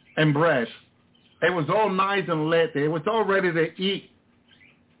there, and bread. It was all nice and lit there. It was all ready to eat.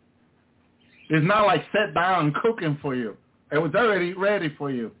 It's not like set down and cooking for you. It was already ready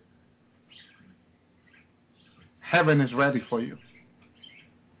for you. Heaven is ready for you.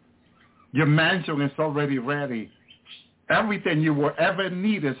 Your mansion is already ready. Everything you will ever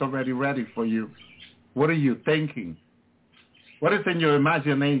need is already ready for you. What are you thinking? What is in your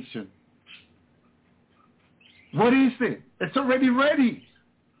imagination? What is it? It's already ready.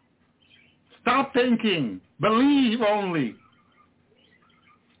 Stop thinking. Believe only.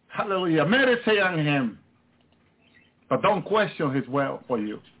 Hallelujah. Meditate on him. But don't question his will for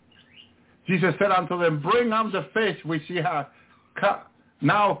you. Jesus said unto them, bring up the fish which ye have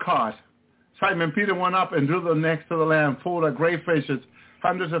now caught. Simon Peter went up and drew the nets to the land full of great fishes,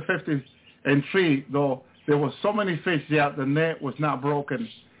 153, though there were so many fish yet the net was not broken.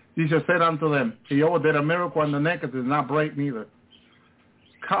 Jesus said unto them, he overdid a miracle, and the net did not break neither.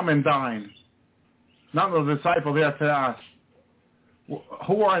 Come and dine. None of the disciples there to ask,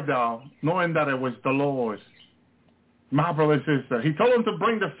 who art thou? Knowing that it was the Lord. My brother and sister. He told them to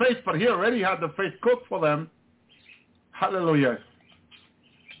bring the fish, but he already had the fish cooked for them. Hallelujah.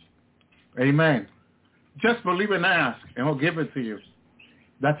 Amen. Just believe and ask, and he'll give it to you.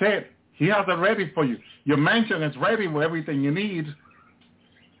 That's it. He has it ready for you. Your mansion is ready with everything you need.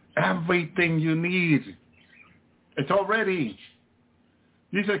 Everything you need. It's all ready.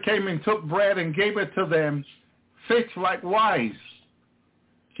 Jesus came and took bread and gave it to them. Fish likewise.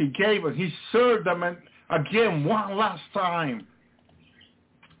 He gave it. He served them again one last time.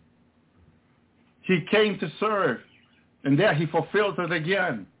 He came to serve. And there he fulfilled it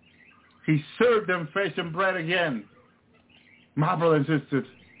again. He served them fish and bread again. My brothers and sisters.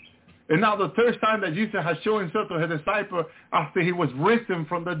 And now the third time that Jesus has shown himself to his disciple after he was risen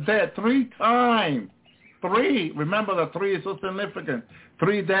from the dead. 3 times. 3. Remember that 3 is so significant.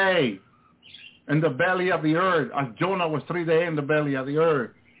 3 days in the belly of the earth. As Jonah was 3 days in the belly of the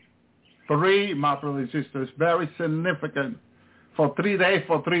earth. 3, my brothers and sisters. Very significant. For 3 days,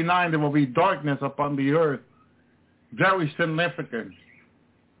 for 3 nights, there will be darkness upon the earth. Very significant.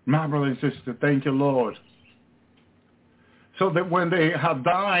 My brothers and sisters, thank you, Lord. So that when they had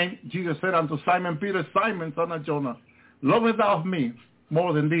dined, Jesus said unto Simon Peter, Simon, son of Jonah, lovest thou me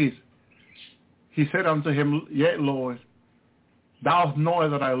more than these? He said unto him, Yea, Lord, thou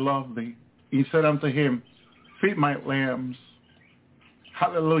knowest that I love thee. He said unto him, feed my lambs.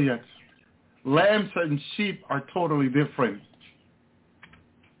 Hallelujah. Lambs and sheep are totally different.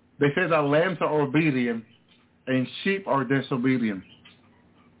 They say that lambs are obedient and sheep are disobedient.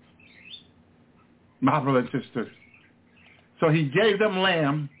 My brother and sister. So he gave them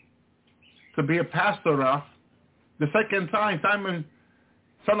lamb to be a pastor of. The second time, Simon,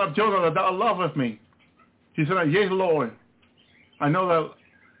 son of Jonah, that thou lovest me. He said, Yes, Lord. I know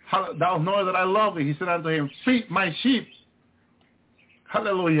that thou knowest that I love thee. He said unto him, feed my sheep.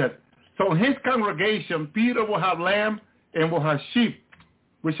 Hallelujah. So in his congregation, Peter will have lamb and will have sheep,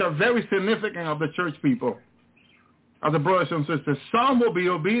 which are very significant of the church people, of the brothers and sisters. Some will be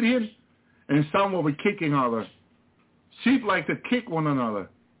obedient and some will be kicking others. Sheep like to kick one another.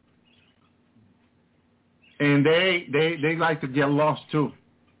 And they like to get lost too.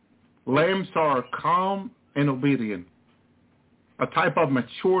 Lambs are calm and obedient. A type of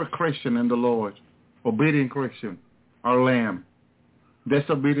mature Christian in the Lord. Obedient Christian are lamb.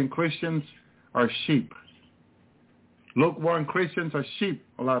 Disobedient Christians are sheep. Lukewarm Christians are sheep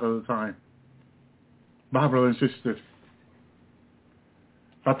a lot of the time. My brothers and sisters.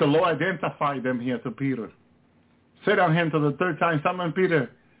 But the Lord identified them here to Peter. Said on him to the third time, Simon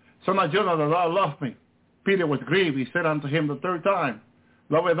Peter, son of Jonah, that thou lovest me. Peter was grieved. He said unto him the third time,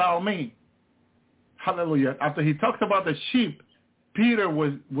 lovest thou me? Hallelujah. After he talked about the sheep, Peter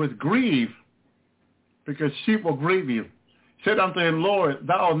was grieved because sheep will grieve you. Said unto him, Lord,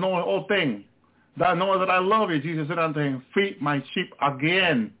 thou knowest all things. Thou knowest that I love you. Jesus said unto him, feed my sheep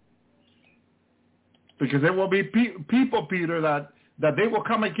again. Because there will be people, Peter, that they will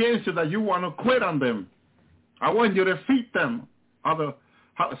come against you, that you want to quit on them. I want you to feed them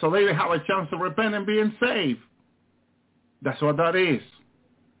so they have a chance to repent and being saved. That's what that is.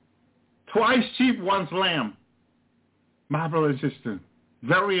 Twice sheep, once lamb. My brother and sister,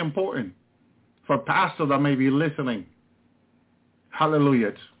 very important for pastors that may be listening.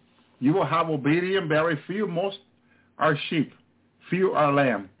 Hallelujah. You will have obedient, very few. Most are sheep. Few are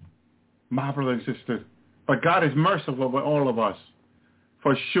lamb. My brother and sister. But God is merciful with all of us.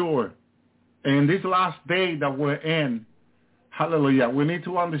 For sure. And in this last day that we're in, hallelujah, we need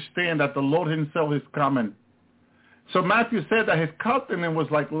to understand that the Lord himself is coming. So Matthew said that his countenance was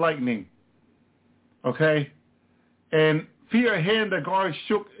like lightning. Okay? And fear him, the guard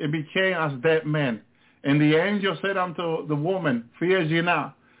shook and became as dead men. And the angel said unto the woman, fear ye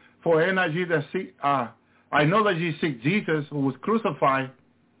not, for I know that ye seek Jesus who was crucified.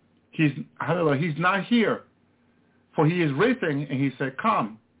 He's not here, for he is risen. And he said,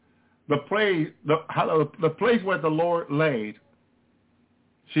 come. The place where the Lord laid.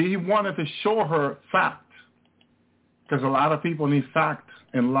 He wanted to show her fact. Because a lot of people need fact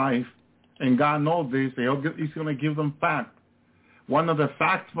in life. And God knows this. He's going to give them fact. One of the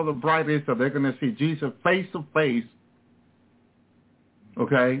facts for the bride is that they're going to see Jesus face to face.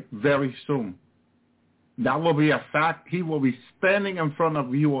 Okay? Very soon. That will be a fact. He will be standing in front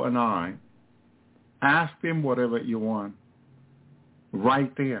of you and I. Ask him whatever you want.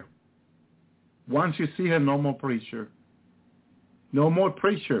 Right there. Once you see him, no more preacher. No more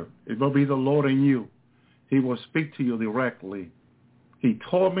preacher. It will be the Lord in you. He will speak to you directly. He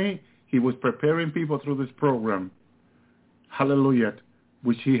told me he was preparing people through this program. Hallelujah.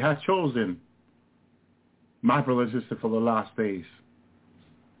 Which he has chosen. My brother and sister, for the last days.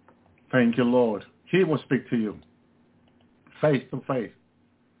 Thank you, Lord. He will speak to you. Face to face.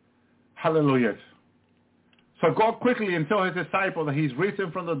 Hallelujah. So go quickly and tell his disciples that he's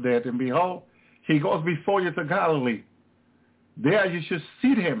risen from the dead. And behold, he goes before you to Galilee. There you should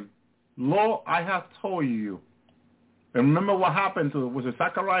see him. Lo, I have told you. And remember what happened to, was it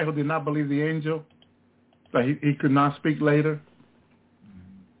Zachariah who did not believe the angel? That he could not speak later?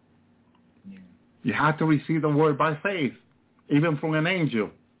 You have to receive the word by faith, even from an angel.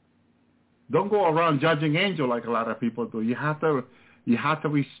 Don't go around judging angel like a lot of people do. You have to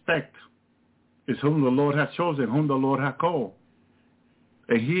respect. It's whom the Lord has chosen, whom the Lord has called.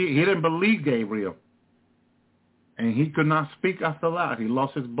 And he didn't believe Gabriel. And he could not speak after that. He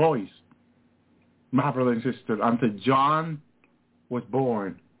lost his voice. My brother and sister, until John was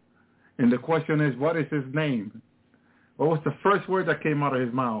born. And the question is, what is his name? What was the first word that came out of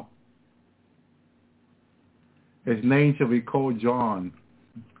his mouth? His name shall be called John.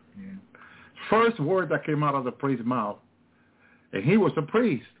 Yeah. First word that came out of the priest's mouth. And he was a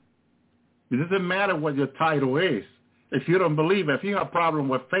priest. It doesn't matter what your title is. If you don't believe, if you have a problem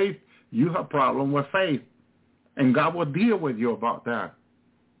with faith, you have a problem with faith. And God will deal with you about that.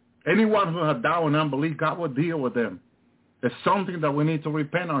 Anyone who has doubt and unbelief, God will deal with them. It's something that we need to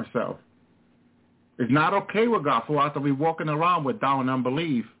repent ourselves. It's not okay with God for us to be walking around with doubt and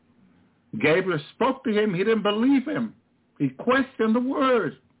unbelief. Gabriel spoke to him. He didn't believe him. He questioned the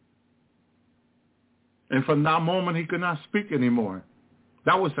word. And from that moment, he could not speak anymore.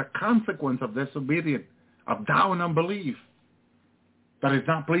 That was a consequence of disobedience, of doubt and unbelief. That is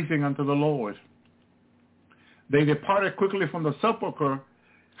not pleasing unto the Lord. They departed quickly from the sepulchre,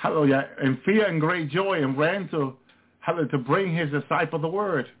 hallelujah, in fear and great joy, and ran to bring his disciple the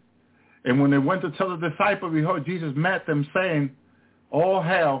word. And when they went to tell the disciple, behold, Jesus met them, saying, all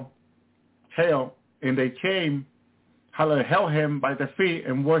hail, hail. And they came, hallelujah, held him by the feet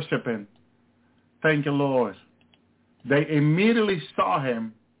and worshiped him. Thank you, Lord. They immediately saw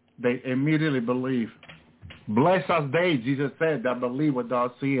him. They immediately believed. Blessed are they, Jesus said, that believe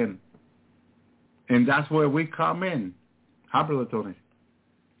without seeing. And that's where we come in. How, Brother Tony?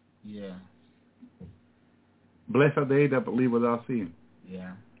 Yeah. Blessed are they that believe without seeing.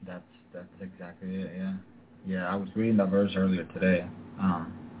 Yeah, that's exactly it, yeah. Yeah, I was reading that verse earlier today.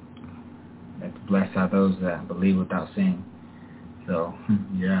 That's blessed are those that believe without seeing. So,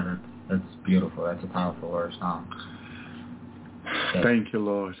 yeah, that's beautiful. That's a powerful verse. Thank you,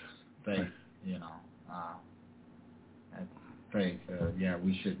 Lord. Faith, that's faith. Yeah,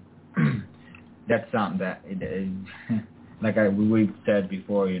 we should. That's something that, like we've said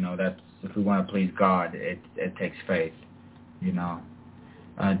before, that's if we want to please God, it takes faith.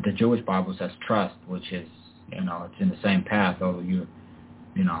 The Jewish Bible says trust, which is, it's in the same path.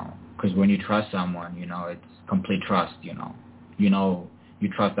 Because when you trust someone, it's complete trust. You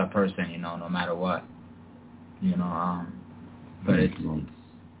trust that person, no matter what. But it's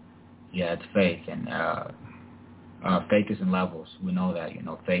faith, and faith is in levels. We know that,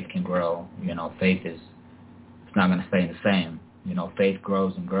 faith can grow. Faith it's not going to stay the same. Faith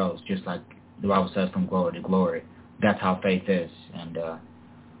grows and grows, just like the Bible says, from glory to glory. That's how faith is, and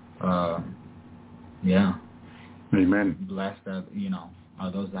yeah. Amen. Blessed are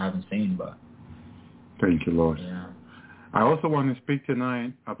those that haven't seen, but. Thank you, Lord. Yeah. I also want to speak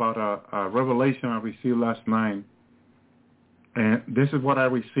tonight about a revelation I received last night. And this is what I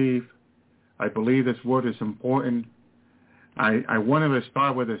received. I believe this word is important. I wanted to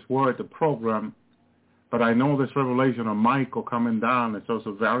start with this word, the program, but I know this revelation of Michael coming down is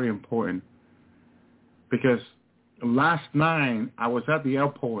also very important. Because last night I was at the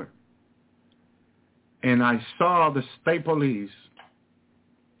airport and I saw the state police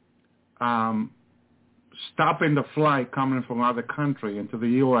stopping the flight coming from out of the country into the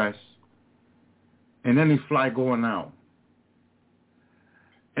U.S. and any flight going out.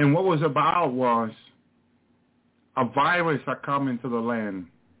 And what was about was a virus that come into the land.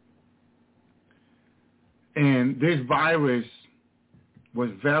 And this virus was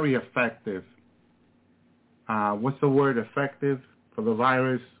very effective. What's the word effective for the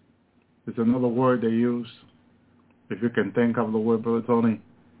virus? There's another word they use, if you can think of the word, Brother Tony.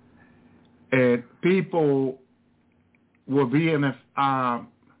 And people were being, I'm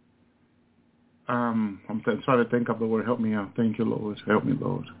trying to think of the word. Help me out. Thank you, Lord. Help me,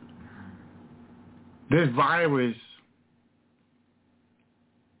 Lord. This virus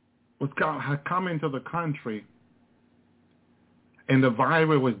had come into the country, and the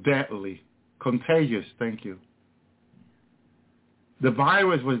virus was deadly, contagious. Thank you. The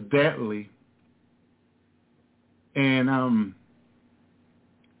virus was deadly, and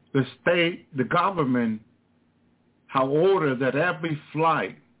the government had ordered that every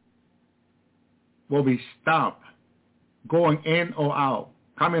flight will be stopped, going in or out,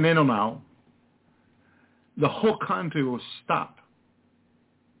 coming in or out. The whole country will stop,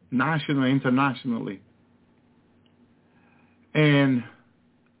 nationally, internationally. And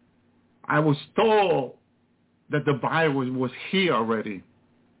I was told that the virus was here already.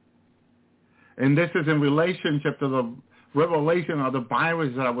 And this is in relationship to the revelation of the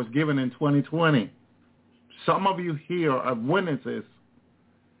virus that I was given in 2020. Some of you here are witnesses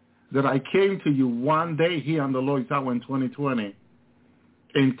that I came to you one day here on the Lord's Hour in 2020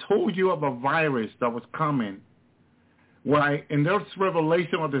 and told you of a virus that was coming. In this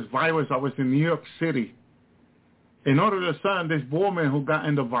revelation of this virus, I was in New York City. In order to understand, this woman who got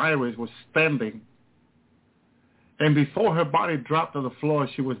in the virus was standing. And before her body dropped to the floor,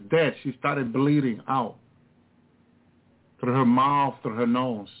 she was dead. She started bleeding out through her mouth, through her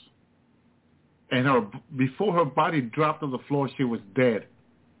nose. And before her body dropped to the floor, she was dead.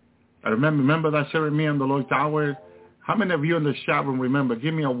 I remember that sharing me on the Lord's Hour. How many of you in the chat room remember?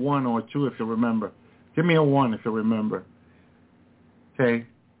 Give me a 1 or a 2 if you remember. Give me a 1 if you remember. Okay?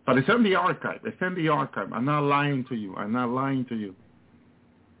 But it's in the archive. It's in the archive. I'm not lying to you. I'm not lying to you.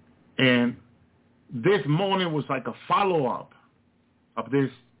 And this morning was like a follow-up of this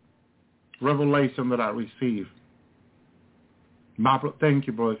revelation that I received. Thank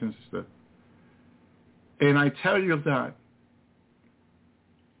you, brothers and sisters. And I tell you that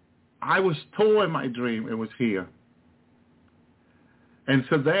I was told in my dream it was here. And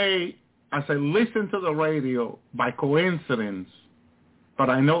today, as I listened to the radio by coincidence, but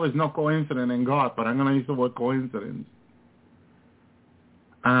I know there's no coincidence in God, but I'm going to use the word coincidence.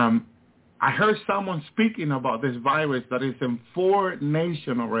 I heard someone speaking about this virus that is in 4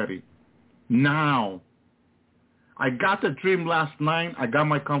 nations already. Now, I got the dream last night. I got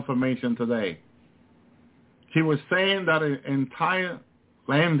my confirmation today. He was saying that in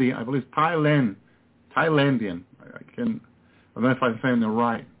Thailandian, I believe Thailandian, I don't know if I'm saying it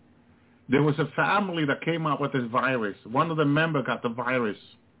right. There was a family that came up with this virus. One of the members got the virus.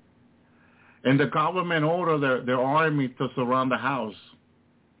 And the government ordered their army to surround the house.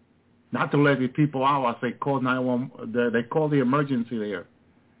 Not to let the people out as they called 911. They called the emergency there.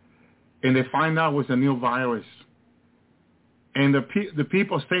 And they find out it was a new virus. And the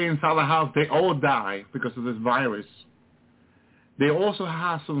people stay inside the house, they all die because of this virus. They also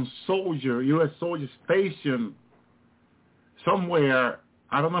have some U.S. soldiers stationed somewhere.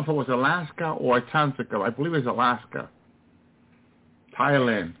 I don't know if it was Alaska or Antarctica. I believe it's Alaska,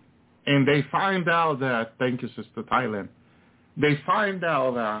 Thailand. And they find out that, thank you, Sister Thailand. They find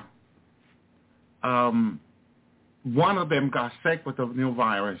out that one of them got sick with the new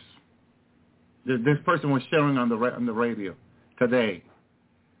virus. This person was sharing on the radio today.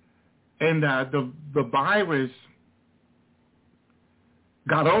 And the virus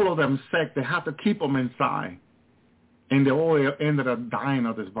got all of them sick. They had to keep them inside. And they all ended up dying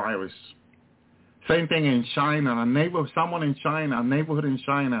of this virus. Same thing in China. A neighborhood in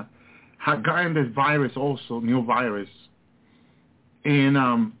China had gotten this virus also, new virus. And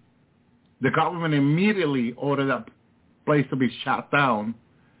the government immediately ordered that place to be shut down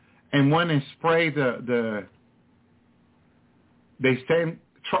and went and sprayed they sent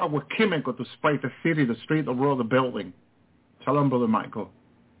truck with chemical to spray the city, the street, the road, the building. Tell them, Brother Michael.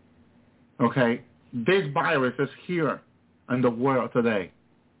 Okay? This virus is here in the world today.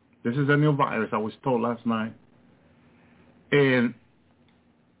 This is a new virus, I was told last night. And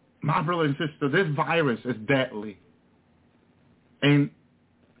my brother and sister, this virus is deadly. And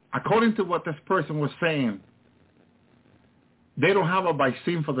according to what this person was saying, they don't have a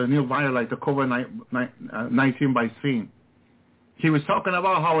vaccine for the new virus like the COVID-19 vaccine. He was talking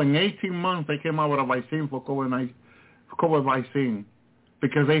about how in 18 months they came out with a vaccine for COVID vaccine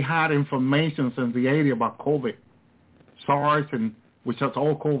because they had information since the 80s about COVID, SARS, and which is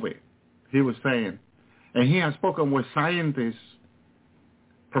all COVID, he was saying. And he has spoken with scientists,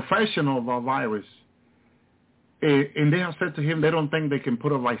 professionals about virus, and they have said to him they don't think they can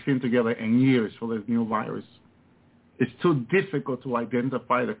put a vaccine together in years for this new virus. It's too difficult to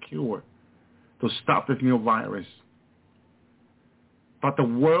identify the cure to stop this new virus. But the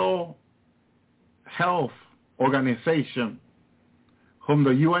World Health Organization, whom the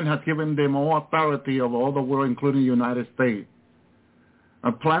UN has given them all authority of all the world, including the United States,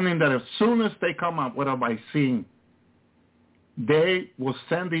 are planning that as soon as they come up with a vaccine, they will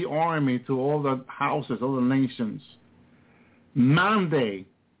send the army to all the houses, all the nations, mandate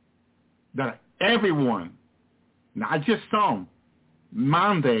that everyone, not just some,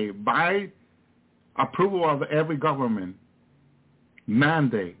 mandate by approval of every government,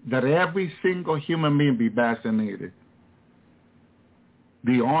 mandate that every single human being be vaccinated.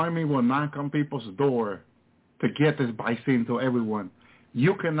 The army will knock on people's door to get this vaccine to everyone.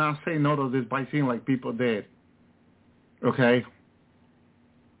 You cannot say no to this vaccine like people did. Okay?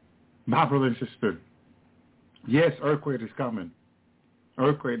 My brother and sister, yes, earthquake is coming.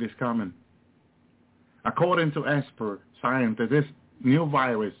 Earthquake is coming. According to expert scientists, this new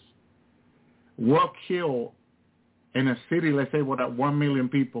virus will kill in a city, let's say, with 1 million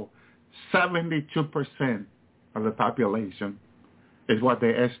people, 72% of the population is what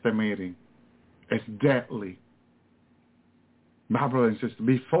they're estimating. It's deadly. My brother and sister,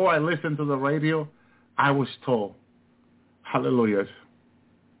 before I listened to the radio, I was told, hallelujah,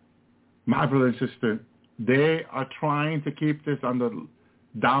 my brother and sister, they are trying to keep this on the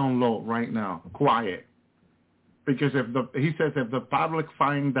down low right now, quiet. Because he says if the public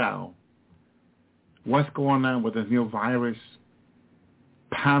find out what's going on with the new virus,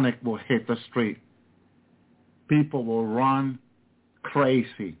 panic will hit the street. People will run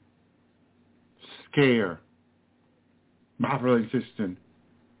crazy, scared. My brother and sister,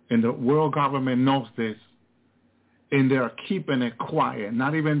 and the world government knows this, and they're keeping it quiet.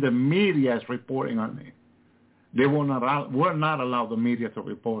 Not even the media is reporting on it. They will not allow the media to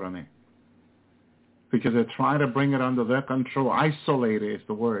report on it because they're trying to bring it under their control. Isolate it is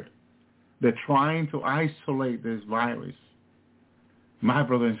the word. They're trying to isolate this virus, my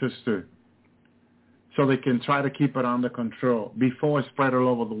brother and sister, so they can try to keep it under control before it spread all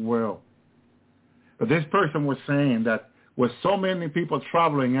over the world. But this person was saying that with so many people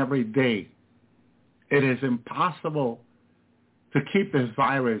traveling every day, it is impossible to keep this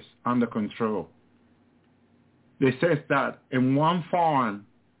virus under control. They said that in one farm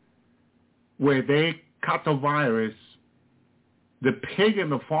where they caught the virus, the pig in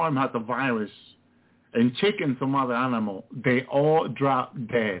the farm had the virus, and chicken, some other animal, they all dropped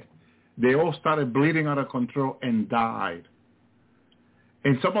dead. They all started bleeding out of control and died.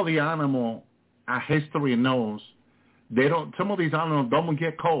 And some of the animal, our history knows, some of these animals don't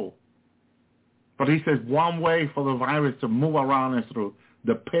get cold. But he says one way for the virus to move around is through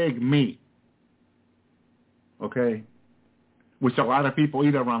the pig meat. Okay? Which a lot of people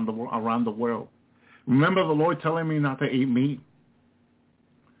eat around the world. Remember the Lord telling me not to eat meat?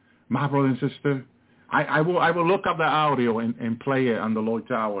 My brother and sister, I will look up the audio and play it on the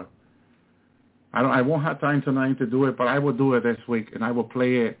Lord's Hour. I won't have time tonight to do it, but I will do it this week, and I will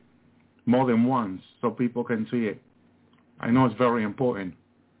play it more than once so people can see it. I know it's very important,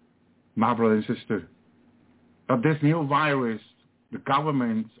 my brother and sister. But this new virus, the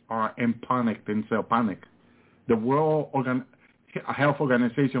governments are in panic, themselves panic. The World Health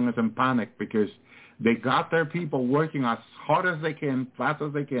Organization is in panic because they got their people working as hard as they can, fast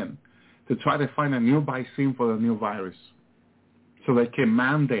as they can, to try to find a new vaccine for the new virus so they can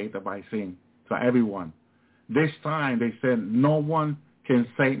mandate the vaccine to everyone. This time they said no one can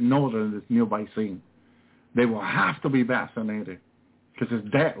say no to this new vaccine. They will have to be vaccinated because it's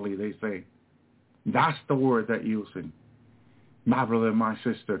deadly, they say. That's the word they're using. My brother and my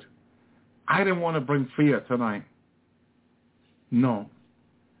sister, I didn't want to bring fear tonight. No.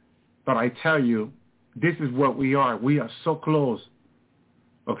 But I tell you, this is what we are. We are so close.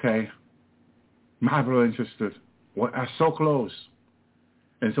 Okay? My brother and sister, we are so close.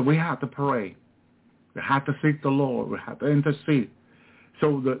 And so we have to pray. We have to seek the Lord. We have to intercede.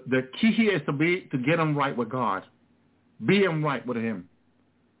 So the key here is to get them right with God. Be them right with him.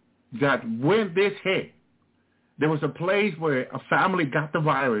 That when this hit, there was a place where a family got the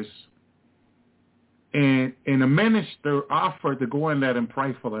virus, and a minister offered to go in there and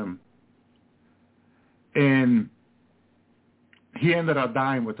pray for them. And he ended up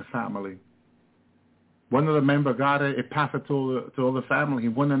dying with the family. One of the members got it. It passed it to the family. He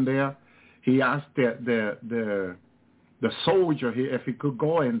went in there. He asked the soldier if he could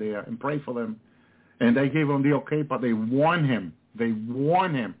go in there and pray for them. And they gave him the okay, but they warned him.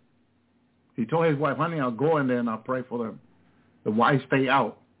 He told his wife, honey, I'll go in there and I'll pray for them. The wife stayed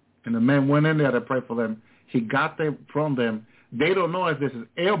out. And the man went in there to pray for them. He got them from them. They don't know if this is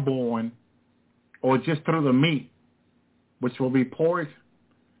airborne or just through the meat, which will be pork,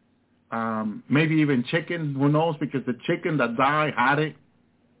 maybe even chicken. Who knows? Because the chicken that died had it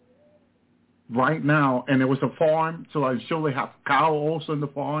right now. And it was a farm, so I'm sure they have cow also in the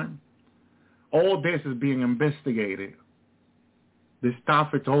farm. All this is being investigated. This stuff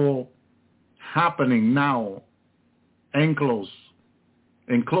is all happening now, enclosed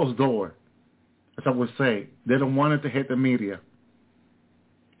door, as I would say. They don't want it to hit the media.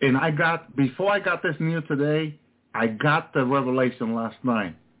 And before I got this news today, I got the revelation last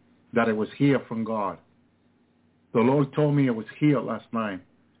night that it was here from God. The Lord told me it was here last night.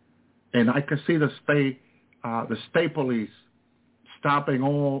 And I could see the state police stopping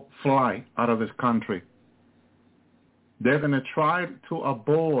all flight out of this country. They're going to try to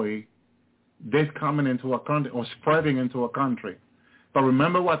avoid this coming into a country or spreading into a country. But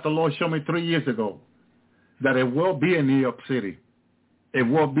remember what the Lord showed me 3 years ago, that it will be in New York City. It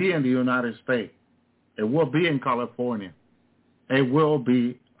will be in the United States. It will be in California. It will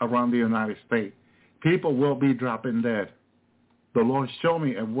be around the United States. People will be dropping dead. The Lord showed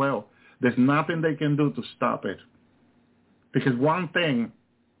me as well. There's nothing they can do to stop it. Because one thing,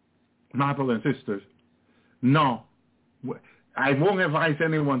 my brothers and sisters, no, I won't advise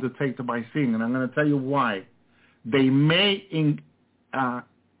anyone to take the vaccine, and I'm going to tell you why. They may introduce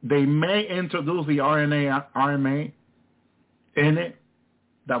the RNA in it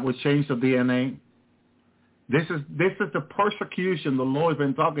that will change the DNA. This is the persecution the Lord's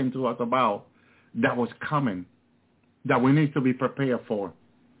been talking to us about that was coming, that we need to be prepared for.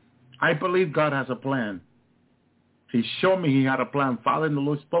 I believe God has a plan. He showed me he had a plan. Father in the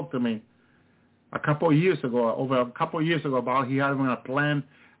Lord spoke to me over a couple of years ago about he having a plan,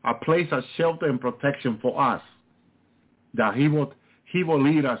 a place of shelter and protection for us, that he will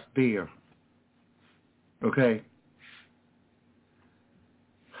lead us there. Okay?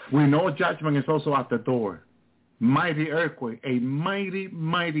 We know judgment is also at the door. Mighty earthquake, a mighty,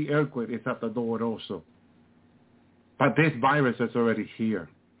 mighty earthquake is at the door also. But this virus is already here.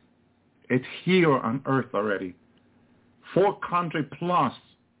 It's here on earth already. 4 countries plus,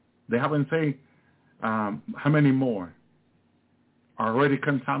 they haven't said how many more are already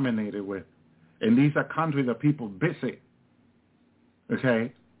contaminated with. And these are countries that people visit.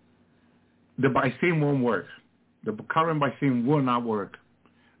 Okay? The vaccine won't work. The current vaccine will not work.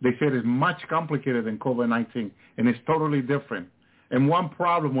 They said it's much complicated than COVID-19, and it's totally different. And one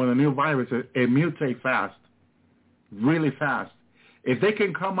problem with a new virus is it mutates fast, really fast. If they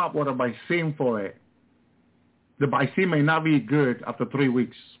can come up with a vaccine for it, the vaccine may not be good after 3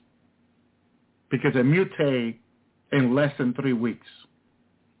 weeks because it mutates in less than 3 weeks.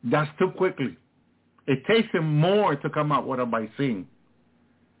 That's too quickly. It takes them more to come up with a vaccine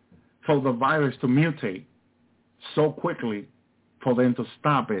for the virus to mutate so quickly for them to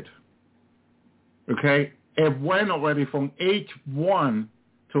stop it. Okay? It went already from H1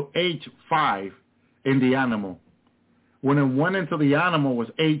 to H5 in the animal. When it went into the animal, it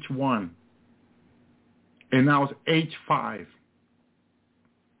was H1. And now it's H5.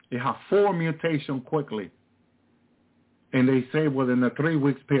 It had 4 mutations quickly. And they say within a 3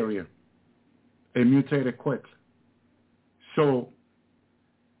 weeks period, it mutated quickly. So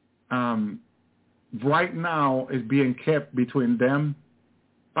right now it's being kept between them,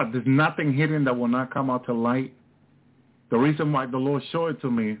 but there's nothing hidden that will not come out to light. The reason why the Lord showed it to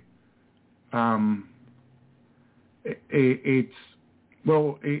me, it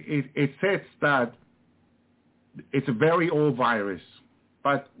says that it's a very old virus,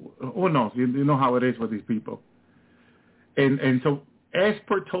 but who knows? You know how it is with these people. And so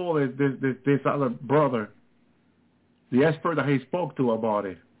expert told us this other brother, the expert that he spoke to about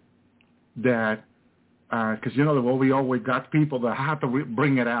it, that because we always got people that have to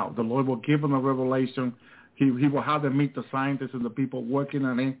bring it out. The Lord will give them a revelation. He will have them meet the scientists and the people working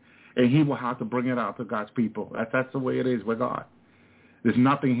on it, and he will have to bring it out to God's people. That's the way it is with God. There's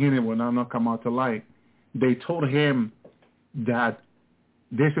nothing hidden will not come out to light. They told him that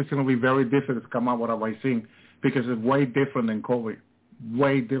this is going to be very difficult to come out with a vaccine because it's way different than COVID,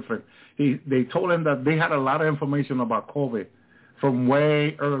 way different. They told him that they had a lot of information about COVID from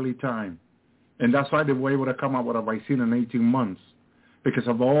way early time. And that's why they were able to come out with a vaccine in 18 months because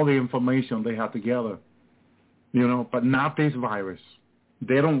of all the information they had together, but not this virus.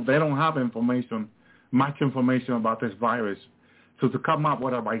 They don't have much information about this virus. So to come up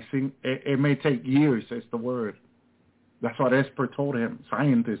with a vaccine, it may take years, is the word. That's what expert told him,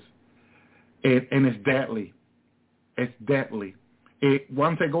 scientists. And it's deadly. It's deadly.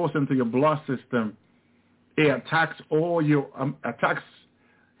 Once it goes into your blood system, it attacks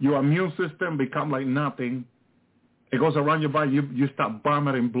your immune system, become like nothing. It goes around your body. You start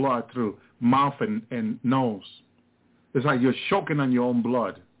vomiting blood through mouth and nose. It's like you're choking on your own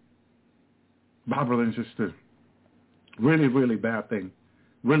blood. My brother and sister, really, really bad thing.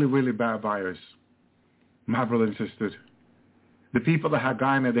 Really, really bad virus. My brother and sister, the people that had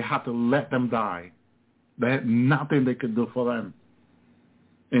gotten it, they had to let them die. They had nothing they could do for them.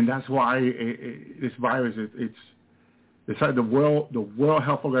 And that's why this virus, it's like the World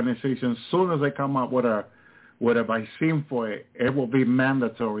Health Organization, as soon as they come up with a vaccine for it, it will be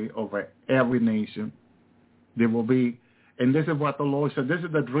mandatory over every nation. There will be, and this is what the Lord said. This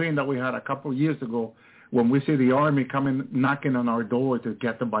is the dream that we had a couple of years ago when we see the army coming, knocking on our door to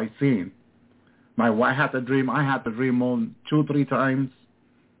get the vaccine. My wife had the dream. I had the dream on 2-3 times.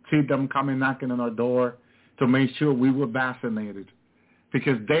 See them coming, knocking on our door to make sure we were vaccinated.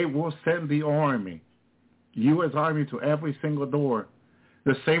 Because they will send the army, U.S. Army, to every single door.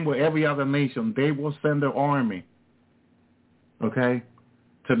 The same with every other nation. They will send their army, okay,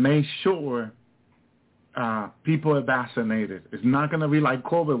 to make sure people are vaccinated. It's not going to be like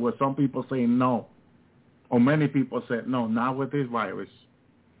COVID where some people say no. or many people said, no, not with this virus.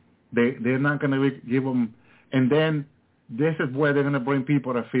 They're not going to give them. And then this is where they're going to bring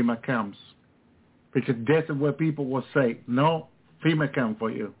people to FEMA camps. Because this is where people will say, no, FEMA camp for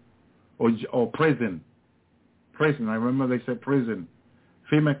you. Or prison. Prison. I remember they said prison.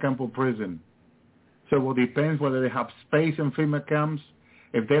 FEMA camp or prison. So it depends whether they have space in FEMA camps.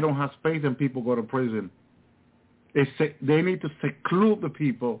 If they don't have space, then people go to prison. They need to seclude the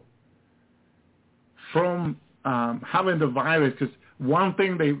people from having the virus. Because one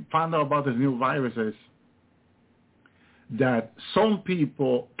thing they found out about this new virus is that some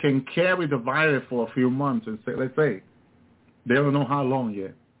people can carry the virus for a few months, and say, let's say, they don't know how long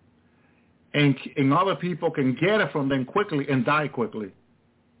yet. And other people can get it from them quickly and die quickly.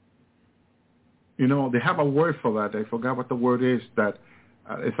 You know, they have a word for that. I forgot what the word is. That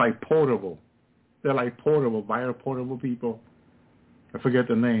it's like portable. They're like portable, bioportable people. I forget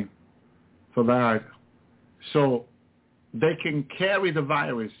the name for that. So they can carry the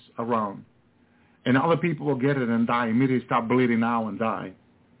virus around. And other people will get it and die, immediately start bleeding out and die.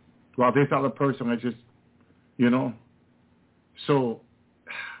 While this other person is just, you know. So,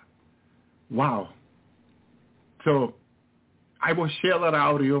 wow. So I will share that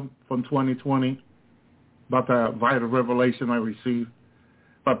audio from 2020 about the vital revelation I received.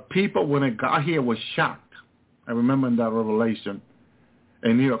 But people, when it got here, were shocked. I remember in that revelation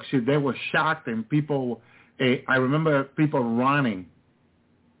in New York City, they were shocked, and people, I remember people running,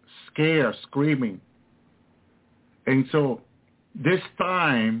 scared, screaming. And so this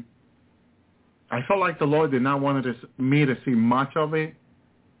time, I felt like the Lord did not want me to see much of it.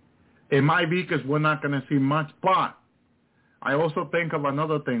 It might be because we're not going to see much, but I also think of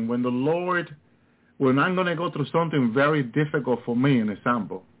another thing. When I'm going to go through something very difficult for me, an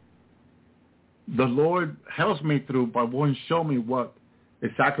example, the Lord helps me through, but won't show me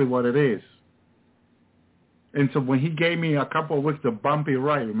exactly what it is. And so when he gave me a couple of weeks, the bumpy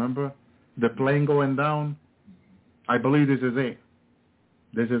ride, remember? The plane going down? I believe this is it.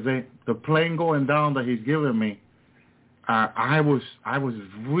 This is it. The plane going down that he's given me, I was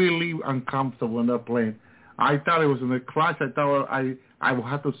really uncomfortable in that plane. I thought it was in the crash. I thought I would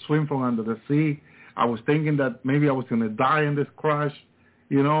have to swim from under the sea. I was thinking that maybe I was going to die in this crash.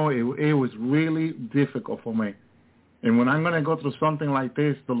 You know, it was really difficult for me. And when I'm going to go through something like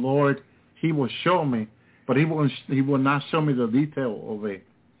this, the Lord, he will show me, but he will not show me the detail of it.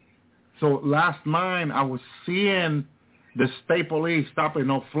 So last night I was seeing the state police stopping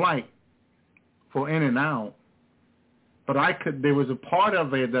no flight for in and out. But there was a part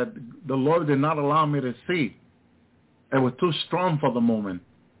of it that the Lord did not allow me to see. It was too strong for the moment.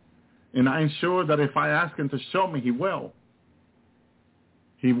 And I'm sure that if I ask him to show me, he will.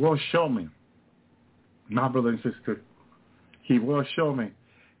 He will show me. My brother and sister, he will show me.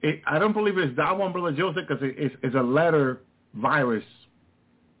 I don't believe it's that one, Brother Joseph, because it's a letter virus.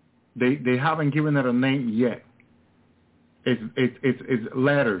 They haven't given it a name yet. It's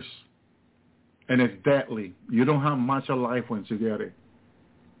letters, and it's deadly. You don't have much of life once you get it.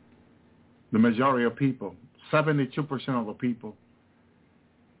 The majority of people, 72% of the people,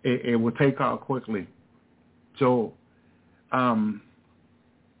 it will take out quickly. So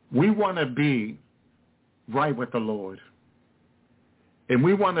we want to be right with the Lord. And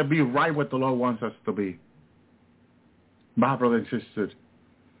we want to be right what the Lord wants us to be. My brothers and sisters,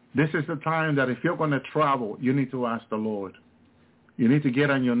 this is the time that if you're going to travel, you need to ask the Lord. You need to get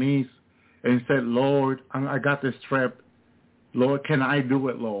on your knees and say, Lord, I got this trip. Lord, can I do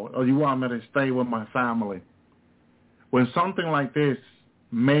it, Lord? Or you want me to stay with my family? When something like this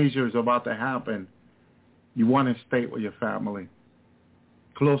major is about to happen, you want to stay with your family,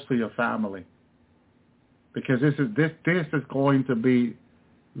 close to your family. Because this is going to be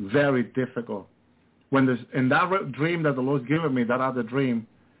very difficult. In that dream that the Lord's given me, that other dream,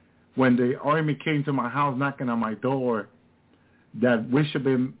 when the army came to my house knocking on my door, that we should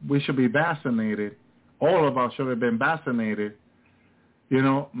be vaccinated. All of us should have been vaccinated. You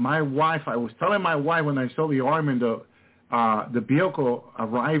know, my wife, I was telling my wife when I saw the army, the vehicle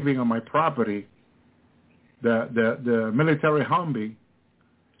arriving on my property, the military Humvee,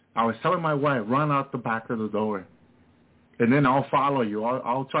 I was telling my wife, run out the back of the door, and then I'll follow you.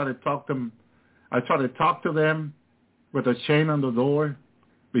 I'll try to talk to them. I try to talk to them with a chain on the door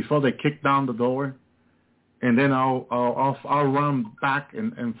before they kick down the door, and then I'll run back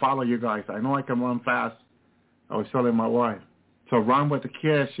and follow you guys. I know I can run fast. I was telling my wife. So run with the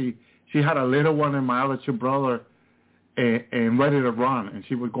kids. She had a little one and my other two brother, and ready to run, and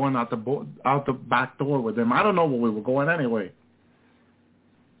she was going out the back door with them. I don't know where we were going anyway.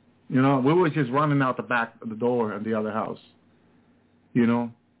 You know, we were just running out the back of the door in the other house, you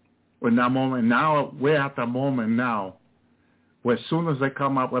know. in that moment. Now we're at the moment now where as soon as they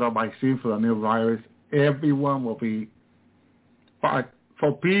come up with a vaccine for the new virus, everyone will be,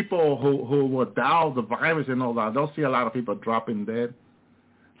 for people who will doubt the virus and all that, they'll see a lot of people dropping dead.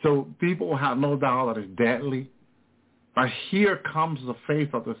 So people will have no doubt that it's deadly. But here comes the faith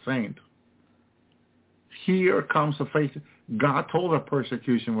of the saint. Here comes the faith. God told us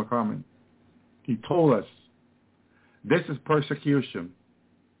persecution was coming. He told us. This is persecution.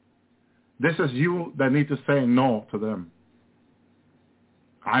 This is you that need to say no to them.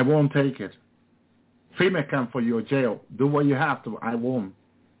 I won't take it. FEMA camp for your jail. Do what you have to. I won't.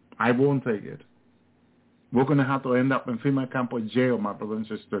 I won't take it. We're going to have to end up in FEMA camp or jail, my brother and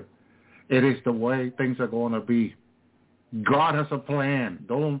sister. It is the way things are going to be. God has a plan.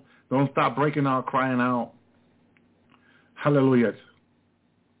 Don't stop breaking out, crying out. Hallelujah.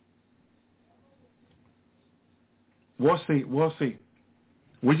 We'll see. We'll see.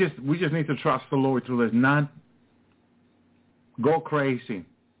 We just need to trust the Lord through this. Not go crazy.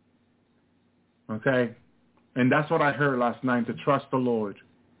 Okay? And that's what I heard last night, to trust the Lord.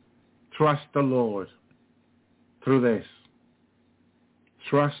 Trust the Lord through this.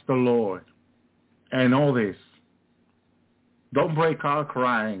 Trust the Lord. And all this. Don't break out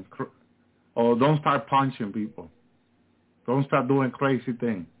crying, or don't start punching people. Don't start doing crazy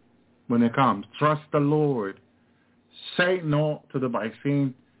things when it comes. Trust the Lord. Say no to the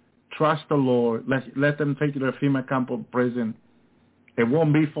vaccine. Trust the Lord. Let them take you to a FEMA camp or prison. It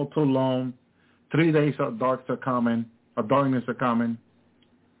won't be for too long. 3 days of darkness are coming.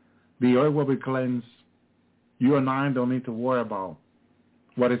 The earth will be cleansed. You and I don't need to worry about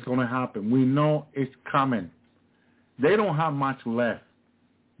what is going to happen. We know it's coming. They don't have much left.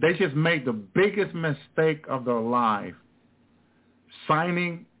 They just made the biggest mistake of their life.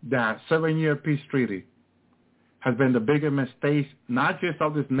 Signing that 7-year peace treaty has been the biggest mistake, not just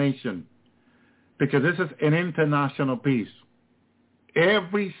of this nation, because this is an international peace.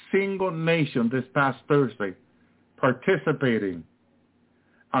 Every single nation this past Thursday participating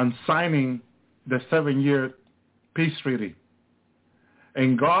on signing the 7-year peace treaty.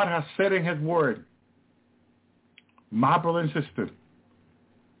 And God has said in his word, my brother and sister,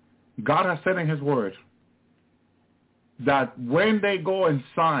 God has said in his word that when they go and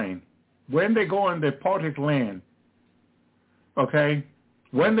sign, when they go in the party's land, okay,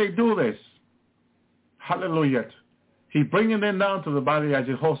 when they do this, hallelujah, he's bringing them down to the valley of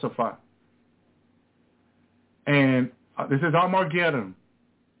Jehoshaphat. And this is Armageddon.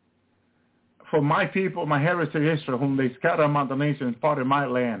 For my people, my heritage Israel, whom they scatter among the nations, part of my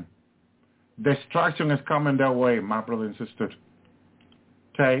land. Destruction is coming their way, my brother and sister.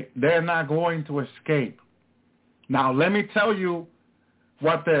 Okay? They're not going to escape. Now, let me tell you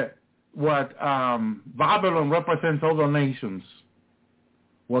what Babylon represents other nations.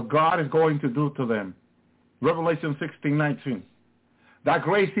 What God is going to do to them. Revelation 16:19. That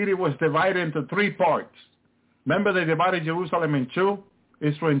great city was divided into 3 parts. Remember they divided Jerusalem in 2,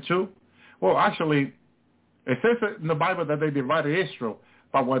 Israel in 2? Well, actually, it says in the Bible that they divided Israel,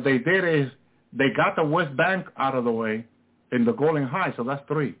 but what they did is they got the West Bank out of the way in the Golan Heights, so that's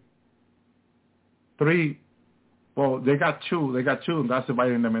 3. 3, well, they got 2, and that's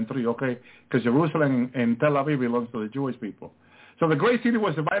dividing them in 3, okay? Because Jerusalem and Tel Aviv belongs to the Jewish people. So the great city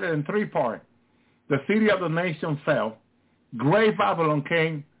was divided in 3 parts. The city of the nation fell. Great Babylon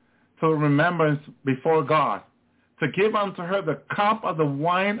came to remembrance before God, to give unto her the cup of the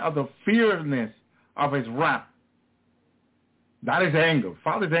wine of the fierceness of his wrath. That is anger.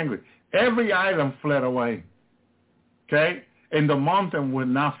 Father's angry. Every item fled away. Okay? And the mountain was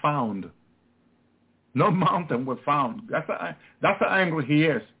not found. No mountain was found. That's how angry he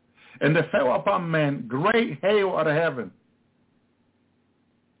is. And there fell upon men great hail out of heaven.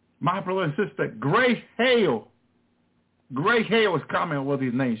 My brother and sister, great hail is coming over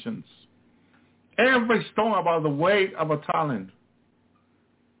these nations. Every stone about the weight of a talent.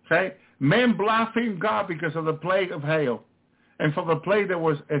 Okay? Men blasphemed God because of the plague of hail. And for the plague that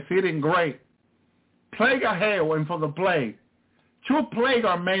was exceeding great. Plague of hail and for the plague. 2 plagues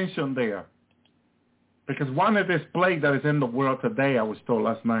are mentioned there. Because one is this plague that is in the world today, I was told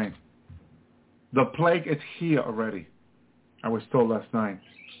last night. The plague is here already, I was told last night.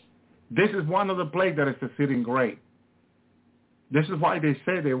 This is one of the plagues that is exceeding great. This is why they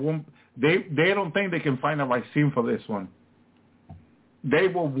say they don't think they can find a vaccine for this one. They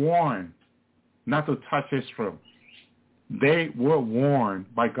were warned not to touch Israel. They were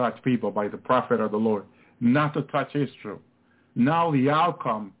warned by God's people, by the prophet of the Lord, not to touch Israel. Now the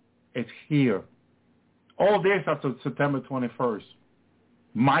outcome is here. All this after September 21st.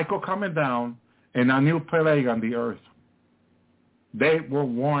 Michael coming down and a new plague on the earth. They were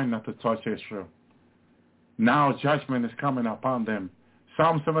warned not to touch Israel. Now judgment is coming upon them.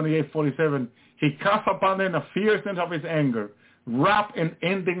 Psalm 78:47, he cast upon them the fierceness of his anger, wrath and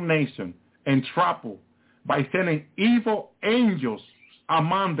indignation, and trouble, by sending evil angels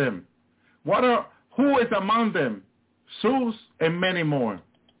among them. Who is among them? Zeus and many more.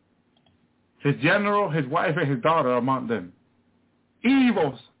 His general, his wife, and his daughter among them.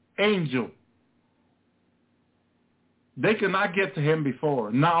 Evil angel. They could not get to him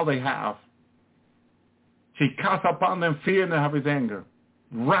before. Now they have. He cast upon them fear and of his anger,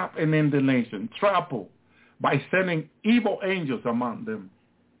 wrath and indignation, trouble, by sending evil angels among them.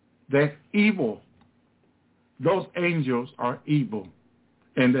 They're evil. Those angels are evil.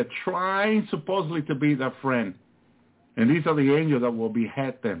 And they're trying supposedly to be their friend. And these are the angels that will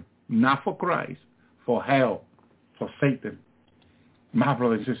behead them. Not for Christ, for hell, for Satan. My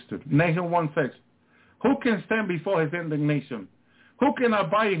brother and sister. Nahum 1:6. Who can stand before his indignation? Who can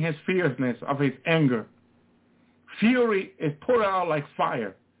abide in his fierceness of his anger? Fury is poured out like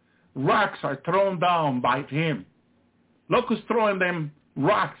fire. Rocks are thrown down by him. Look who's throwing them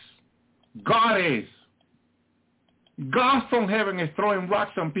rocks. God is. God from heaven is throwing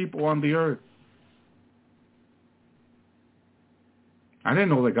rocks on people on the earth. I didn't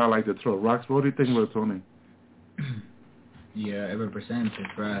know that God liked to throw rocks. What do you think about Tony? Yeah, it represents his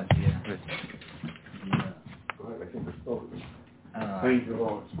wrath, yeah. Go ahead, I think it's over. Thank you,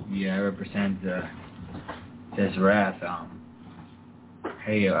 Lord. Yeah, it represents his wrath.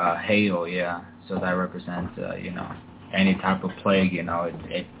 Hail, yeah. So that represents, any type of plague, it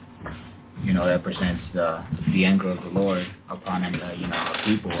represents the anger of the Lord upon a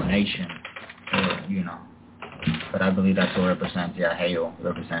people, a nation, But I believe that's what represents, hail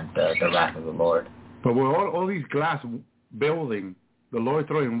represents the wrath of the Lord. But with all these glass buildings, the Lord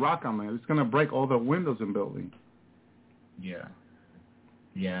throwing rock on it, it's going to break all the windows in buildings. Yeah,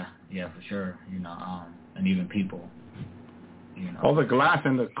 for sure. And even people. All the glass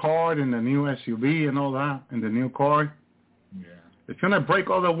in the car, in the new SUV and all that, in the new car. Yeah. It's going to break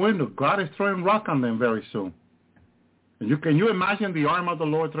all the windows. God is throwing rock on them very soon. And can you imagine the arm of the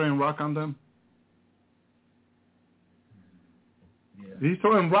Lord throwing rock on them? Yeah. He's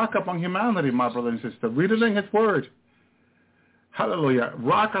throwing rock upon humanity, my brother and sister. Read it in his word. Hallelujah.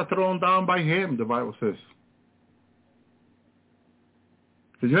 Rock are thrown down by him, the Bible says.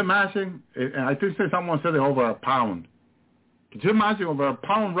 Could you imagine? And I think someone said it over a pound. Could you imagine over a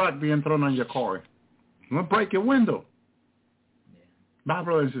pound rock being thrown on your car? It's going to break your window. Yeah. My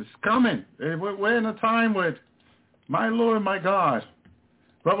brother and sister, it's coming. We're in a time with, my Lord, my God.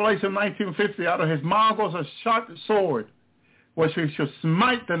 Revelation 19:50, out of his mouth goes a sharp sword, which he shall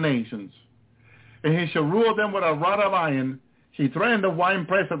smite the nations. And he shall rule them with a rod of iron. He threatened the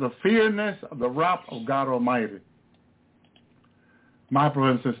winepress of the fierceness of the wrath of God Almighty. My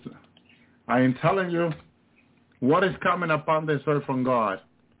brother and sister, I am telling you, what is coming upon this earth from God,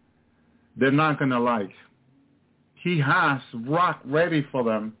 they're not going to like. He has rock ready for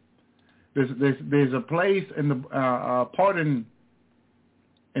them. There's a place in the part in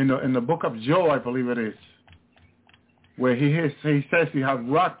the book of Job, I believe it is, where he says he has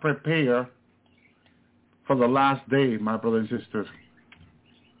rock prepared for the last day, my brother and sister.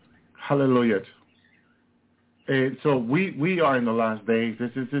 Hallelujah. And so we are in the last days.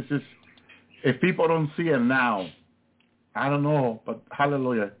 This is if people don't see it now, I don't know, but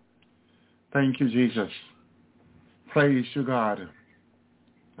hallelujah. Thank you, Jesus. Praise you, God.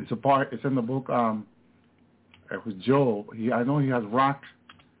 It's in the book with Job. I know he has rock.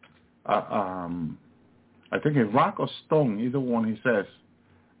 I think it's rock or stone, either one. He says,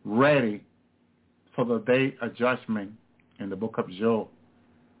 ready for the day of judgment in the book of Job.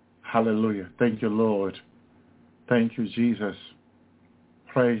 Hallelujah. Thank you, Lord. Thank you, Jesus.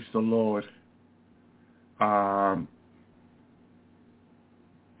 Praise the Lord.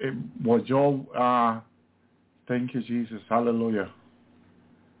 Job, thank you, Jesus. Hallelujah.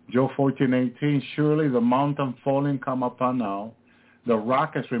 Job 14:18, surely the mountain falling come upon now. The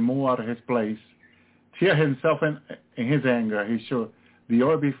rock is removed out of his place. Tear himself in his anger. The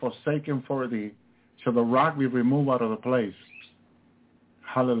earth be forsaken for thee. Shall the rock be removed out of the place?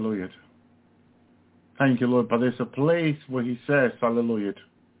 Hallelujah. Thank you, Lord. But there's a place where he says, hallelujah,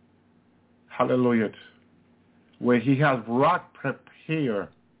 hallelujah, where he has rock prepared.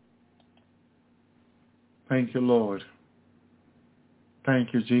 Thank you, Lord.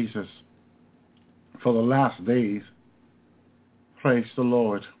 Thank you, Jesus, for the last days. Praise the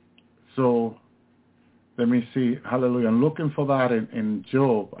Lord. So let me see. Hallelujah. I'm looking for that in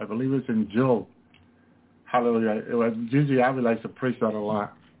Job. I believe it's in Job. Hallelujah. Gigi Avi likes to preach that a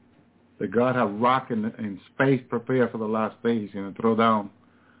lot. that God have rock in space prepared for the last days, throw down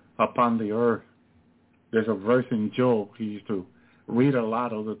upon the earth. There's a verse in Job he used to read a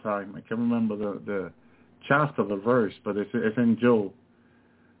lot all the time. I can't remember the chapter of the verse, but it's in Job.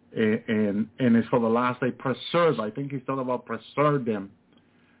 And it's for the last day. Preserve. I think he's talking about preserve them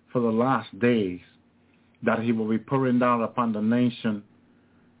for the last days, that he will be pouring down upon the nation.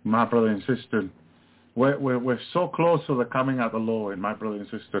 My brother and sister, we're so close to the coming of the Lord, my brother and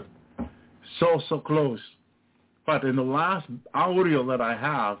sister. So close. But in the last audio that I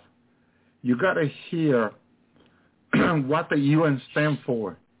have, you got to hear what the UN stand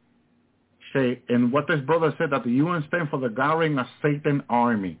for. Okay, and what this brother said, that the UN stand for the gathering of Satan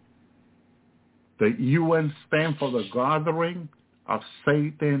army. The UN stand for the gathering of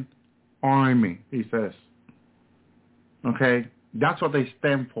Satan army, he says. Okay, that's what they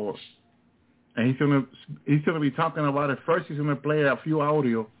stand for. And he's gonna be talking about it. First, he's gonna play a few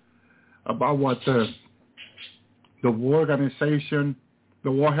audio about what the World Organization,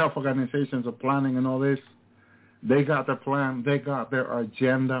 the World Health Organizations are planning and all this. They got the plan. They got their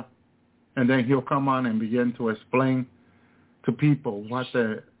agenda. And then he'll come on and begin to explain to people what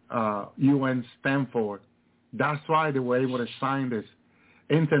the UN stand for. That's why they were able to sign this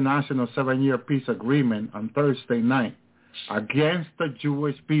international 7-year peace agreement on Thursday night against the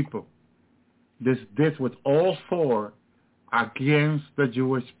Jewish people. This with all four against the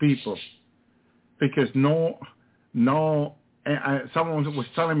Jewish people. Because someone was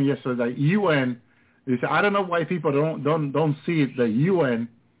telling me yesterday that UN, they said, I don't know why people don't see it, the UN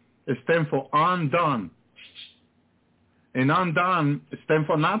stands for undone. And undone stands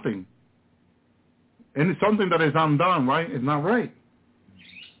for nothing. And it's something that is undone, right? It's not right.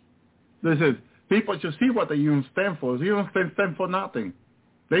 This is, people should see what the UN stand for. The UN stand for nothing.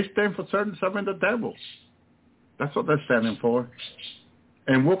 They stand for serving the devil. That's what they're standing for.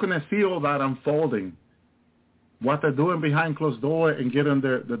 And we're going to see all that unfolding. What they're doing behind closed doors and getting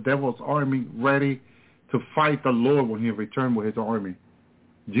the devil's army ready to fight the Lord when he returns with his army.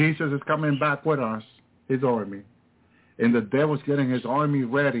 Jesus is coming back with us, his army. And the devil's getting his army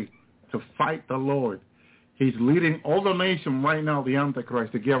ready to fight the Lord. He's leading all the nation right now, the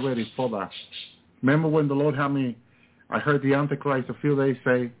Antichrist, to get ready for that. Remember when the Lord had me, I heard the Antichrist a few days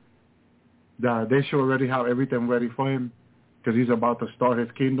say that they should already have everything ready for him because he's about to start his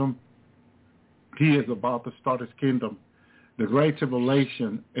kingdom. He is about to start his kingdom. The Great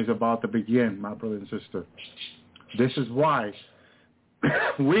Tribulation is about to begin, my brother and sister. This is why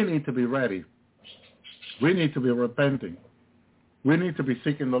we need to be ready. We need to be repenting. We need to be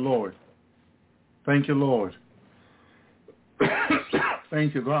seeking the Lord. Thank you, Lord.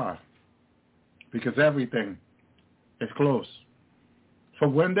 Thank you, God. Because everything is close. So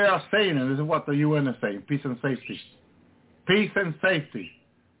when they are saying, and this is what the UN is saying, peace and safety. Peace and safety.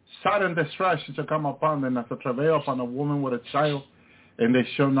 Sudden destruction shall come upon them as a travail upon a woman with a child, and they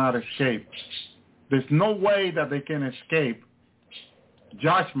shall not escape. There's no way that they can escape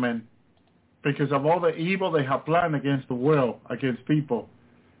judgment because of all the evil they have planned against the world, against people.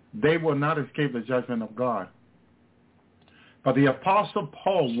 They will not escape the judgment of God. But the Apostle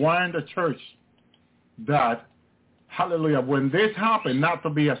Paul warned the church that, hallelujah, when this happened, not to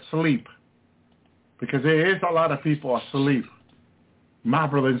be asleep, because there is a lot of people asleep. My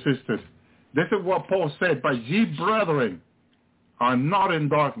brothers and sisters, this is what Paul said, but ye brethren are not in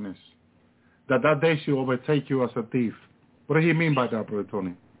darkness, that day should overtake you as a thief. What do he mean by that, Brother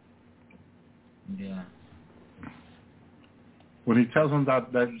Tony? Yeah. When he tells them that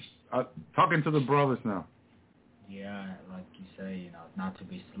talking to the brothers now. Yeah, like you say, not to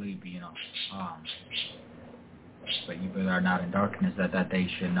be asleep, but you are not in darkness, that they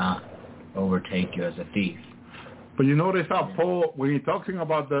should not overtake you as a thief. But you notice how Paul, when he's talking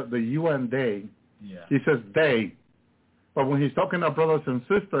about the UN day, he says they. But when he's talking to brothers and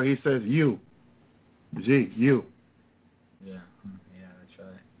sisters, he says you. You. Yeah, that's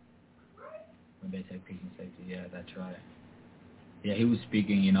right. When they say peace and safety, yeah, that's right. Yeah, he was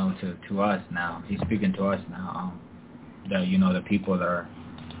speaking, to us now. He's speaking to us now. That the people that are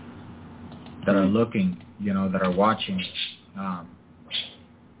looking, that are watching, that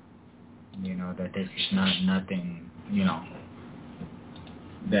this is not nothing,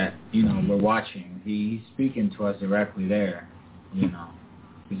 that we're watching. He's speaking to us directly there,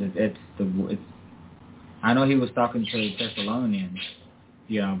 because it's I know he was talking to the Thessalonians,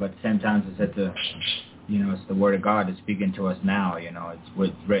 but at the same time it's it's the Word of God that's speaking to us now. It's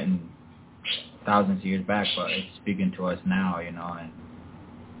what's written thousands of years back, but it's speaking to us now. And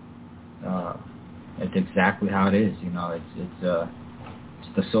it's exactly how it is. It's the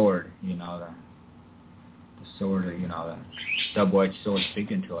sword. The sword, double-edged sword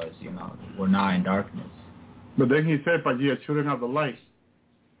speaking to us. We're not in darkness. But then he said, but ye are children of the light,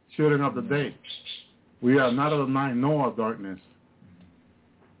 children of the day. We are not of the night nor of darkness.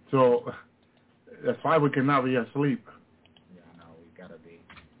 So that's why we cannot be asleep. Yeah, no, we've got to be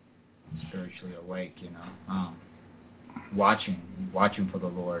spiritually awake, watching for the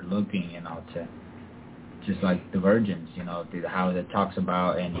Lord, looking, to just like the virgins, how it talks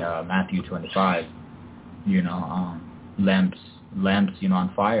about in Matthew 25, lamps,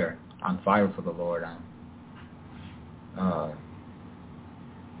 on fire for the Lord.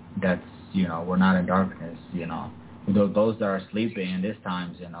 That's, we're not in darkness, those that are sleeping in these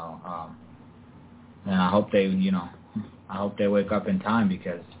times, and I hope they wake up in time,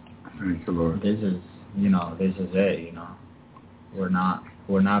 because thank you, Lord. This is it, We're not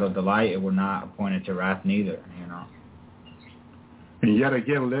of the light, and we're not appointed to wrath neither, And yet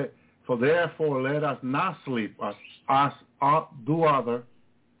again, therefore let us not sleep as do other,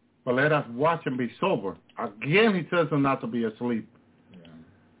 but let us watch and be sober. Again, he tells them not to be asleep. Yeah.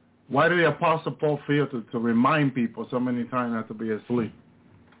 Why did the Apostle Paul feel to remind people so many times not to be asleep?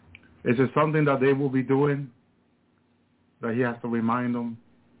 Is it something that they will be doing that he has to remind them?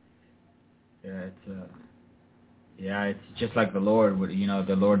 Yeah, it's just like the Lord would,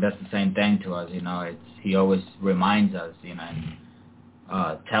 the Lord does the same thing to us, he always reminds us, and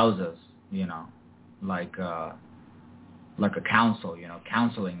tells us, like a counsel,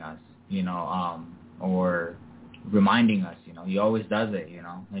 counseling us, or reminding us, he always does it,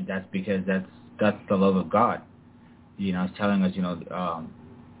 and that's because that's the love of God, it's telling us,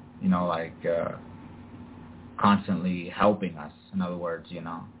 constantly helping us, in other words,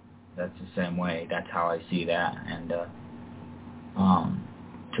 that's the same way. That's how I see that, and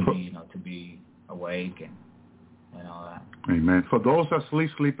to be awake and all that. Amen. For those that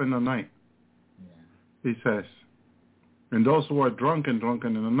sleep in the night, he says, and those who are drunken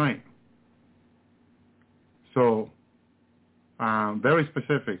in the night. So, very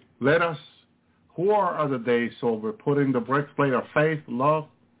specific. Let us, who are of the day, sober, putting the breastplate of faith, love,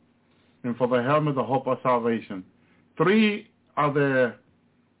 and for the helmet, the hope of salvation. 3 are the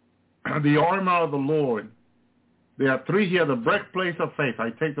armor of the Lord. There are 3 here, the breastplate of faith.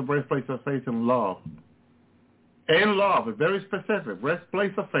 I take the breastplate of faith and love. And love, it's very specific.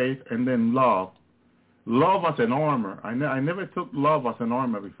 Breastplate of faith and then love. Love as an armor. I never took love as an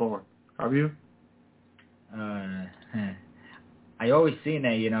armor before. Have you? I always seen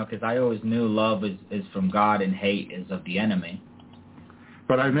that, because I always knew love is from God and hate is of the enemy.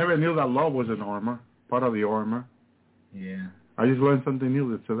 But I never knew that love was an armor, part of the armor. Yeah. I just learned something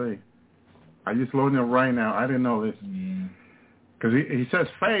new today. I just learned it right now. I didn't know this. Because he says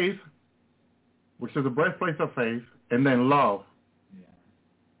faith, which is the breastplate of faith, and then love.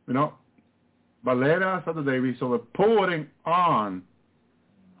 Yeah. But let us of the day be so we're putting on.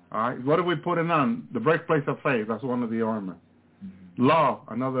 All right. What are we putting on? The breastplate of faith. That's one of the armor. Mm-hmm. Love,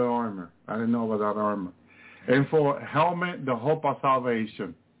 another armor. I didn't know about that armor. And for helmet, the hope of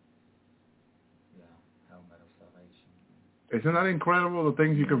salvation. Yeah, helmet of salvation. Isn't that incredible, the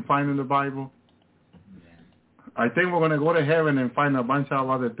things you can find in the Bible? Yeah. I think we're going to go to heaven and find a bunch of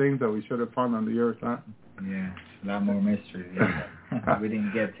other things that we should have found on the earth, huh? Yeah, a lot more mystery. Yeah. We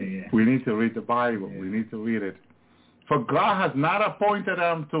didn't get to yet. We need to read the Bible. Yeah. We need to read it. For God has not appointed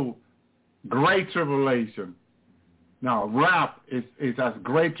them to great tribulation. Now, wrath is as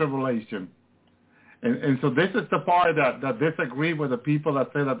great tribulation. And so this is the part that disagree with the people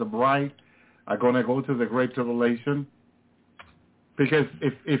that say that the bride are going to go to the great tribulation. Because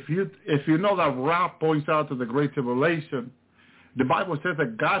if you know that wrath points out to the great tribulation, the Bible says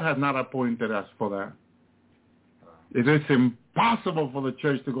that God has not appointed us for that. It is impossible for the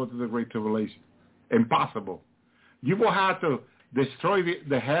church to go to the great tribulation. Impossible. You will have to destroy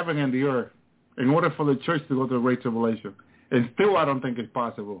the heaven and the earth in order for the church to go to the great tribulation. And still I don't think it's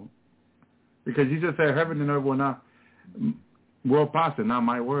possible. Because Jesus said heaven and earth will pass it, not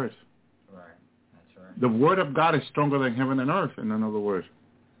my words. Right. That's right. The word of God is stronger than heaven and earth, in other words.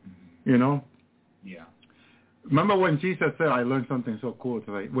 Mm-hmm. Yeah. Remember when Jesus said, I learned something so cool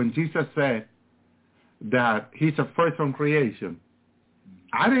today. When Jesus said that he's the first from creation,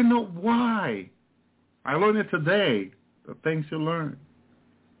 I didn't know why. I learned it today, the things you learn.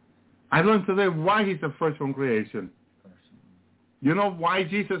 I learned today why he's the first from creation. You know why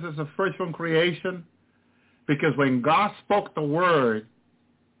Jesus is the first from creation? Because when God spoke the word,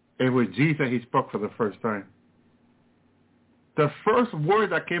 it was Jesus he spoke for the first time. The first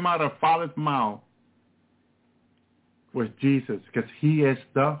word that came out of Father's mouth was Jesus, because he is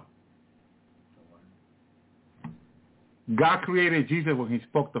the... God created Jesus when he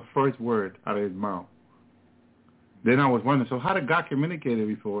spoke the first word out of his mouth. Then I was wondering, so how did God communicate it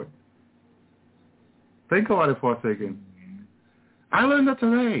before? Think about it for a second. I learned that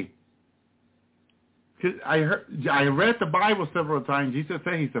today. I read the Bible several times. Jesus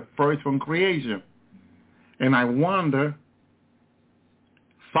said he's the first from creation. And I wonder,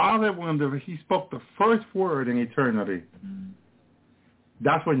 Father, when he spoke the first word in eternity,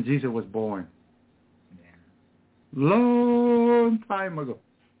 that's when Jesus was born. Yeah. Long time ago.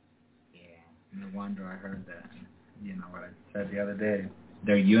 Yeah. No wonder I heard that. You know what I said the other day.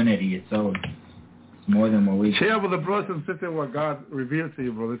 Their unity is so... It's more than what we... Share with the brothers and sisters what God revealed to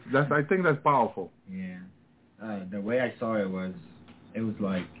you, brothers. I think that's powerful. Yeah. The way I saw it was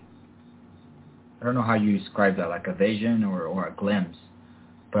like... I don't know how you describe that, like a vision or a glimpse.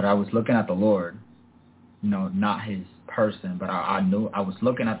 But I was looking at the Lord, you know, not his person, but I knew I was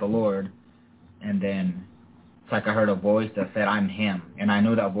looking at the Lord, and then it's like I heard a voice that said, I'm him, and I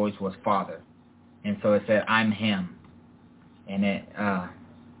knew that voice was Father. And so it said, I'm him. And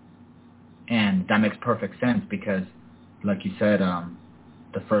and that makes perfect sense because, like you said,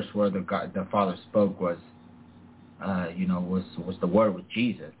 the first word that God, the Father spoke was the word with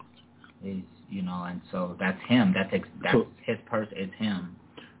Jesus. And so that's him. That's his person. It's him.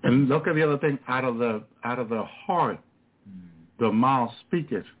 And look at the other thing. Out of the heart, the mouth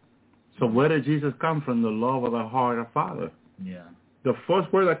speaketh. So where did Jesus come from? The love of the heart of Father. Yeah. The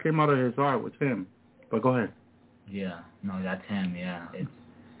first word that came out of his heart was him. But go ahead. Yeah. No, that's him. Yeah. It's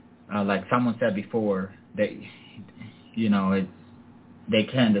like someone said before. They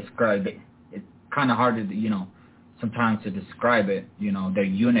can't describe it. It's kind of hard to sometimes to describe it. Their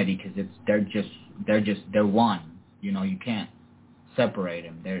unity because they're one. You can't separate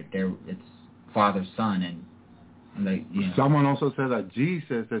them. It's Father, Son, and like Someone also said that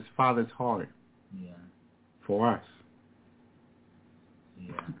Jesus is Father's heart. Yeah. For us.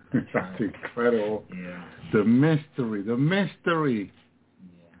 Yeah. That's incredible. Yeah. The mystery.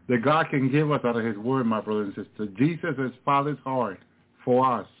 Yeah. That God can give us out of his word, my brother and sister. Jesus is Father's heart for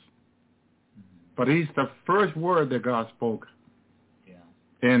us. But he's the first word that God spoke. Yeah.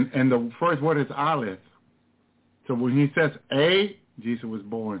 And the first word is Aleph. So when he says A, Jesus was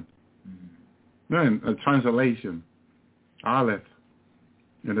born. Then a translation, Aleph,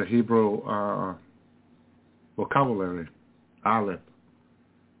 in the Hebrew vocabulary, Aleph.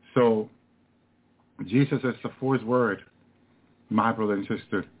 So Jesus is the first word, my brother and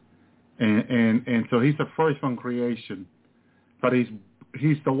sister. And so he's the first from creation. But he's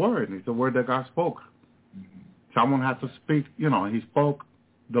the word. He's the word that God spoke. Someone had to speak, he spoke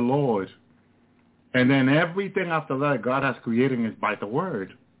the Lord. And then everything after that God has created is by the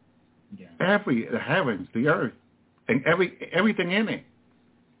word. Yeah. The heavens, the earth, and everything in it.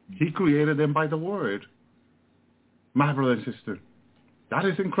 He created them by the word. My brother and sister. That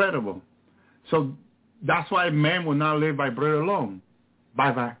is incredible. So that's why man will not live by bread alone.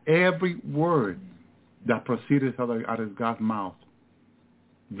 By every word that proceeded out of God's mouth.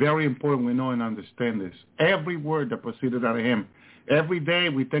 Very important we know and understand this. Every word that proceeded out of him. Every day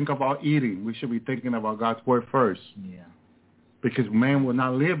we think about eating. We should be thinking about God's word first. Yeah. Because man will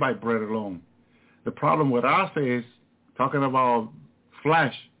not live by bread alone. The problem with us is, talking about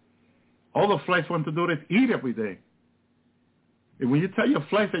flesh, all the flesh wants to do is eat every day. And when you tell your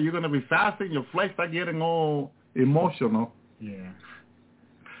flesh that you're going to be fasting, your flesh start getting all emotional. Yeah.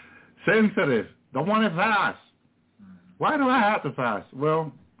 Sensitive. Don't want to fast. Why do I have to fast?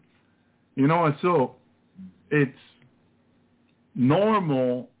 Well, and so it's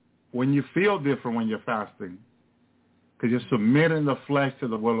normal when you feel different when you're fasting. Because you're submitting the flesh to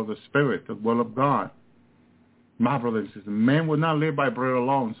the will of the Spirit, the will of God. My brothers and sisters, man will not live by bread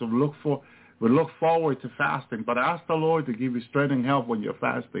alone. So we look forward to fasting. But ask the Lord to give you strength and help when you're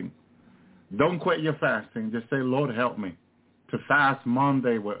fasting. Don't quit your fasting. Just say, Lord, help me to fast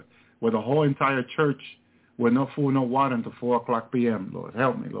Monday with the whole entire church with no food, no water until 4 o'clock p.m. Lord,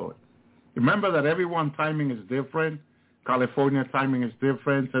 help me, Lord. Remember that everyone's timing is different. California timing is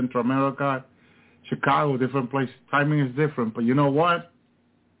different. Central America, Chicago, different place. Timing is different. But you know what?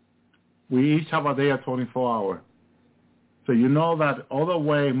 We each have a day of 24 hours. So you know that all the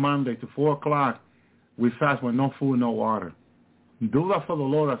way Monday to 4 o'clock, we fast with no food, no water. Do that for the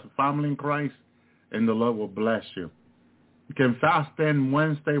Lord as a family in Christ, and the Lord will bless you. You can fast then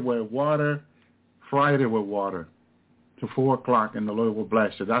Wednesday with water, Friday with water to 4 o'clock, and the Lord will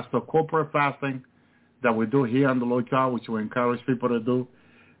bless you. That's the corporate fasting that we do here on the Lord's Hour, which we encourage people to do.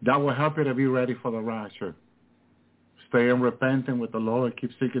 That will help you to be ready for the rapture. Stay in repenting with the Lord.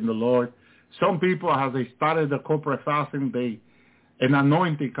 Keep seeking the Lord. Some people, as they started the corporate fasting, an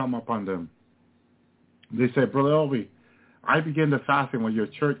anointing come upon them. They say, Brother Obi, I began the fasting with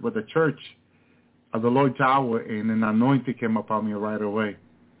the church, at the Lord's hour, and an anointing came upon me right away.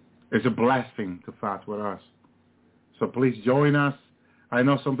 It's a blessing to fast with us. So please join us. I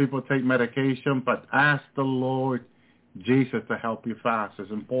know some people take medication, but ask the Lord Jesus to help you fast.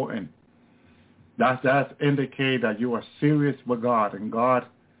 It's important. That's indicate that you are serious with God, and God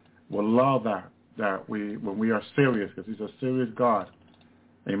will love that when we are serious, because He's a serious God.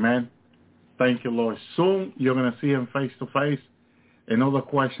 Amen. Thank you, Lord. Soon you're going to see Him face to face. Another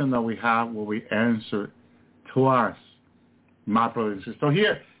question that we have will be answered to us, my brothers and sisters.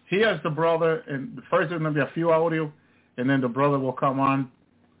 So here's the brother, and first there's going to be a few audio, and then the brother will come on.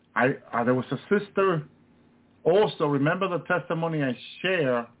 There was a sister also. Remember the testimony I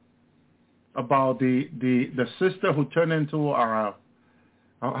share about the sister who turned into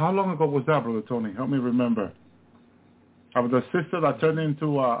how long ago was that, Brother Tony? Help me remember. Of the sister that turned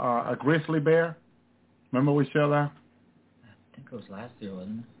into a grizzly bear. Remember we shared that? I think it was last year,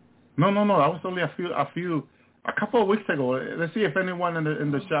 wasn't it? No. That was only a couple of weeks ago. Let's see if anyone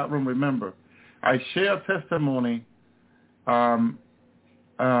in the chat room remember. I shared testimony. I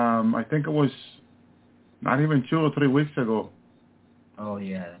think it was not even 2 or 3 weeks ago. Oh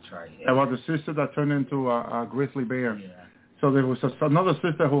yeah, that's right. Yeah. About the sister that turned into a grizzly bear. Yeah. So there was another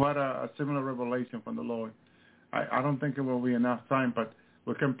sister who had a similar revelation from the Lord. I don't think it will be enough time, but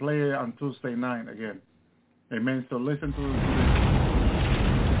we can play it on Tuesday night again. Amen. So listen to this.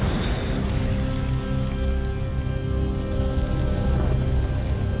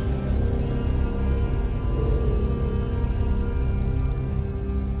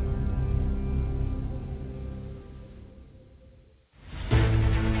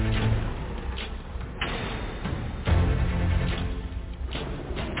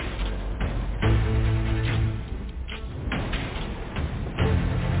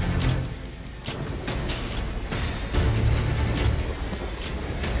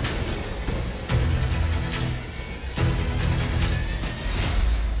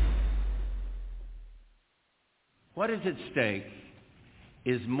 What is at stake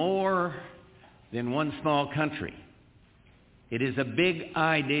is more than one small country. It is a big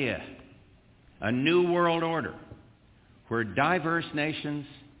idea, a new world order, where diverse nations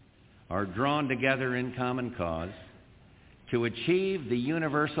are drawn together in common cause to achieve the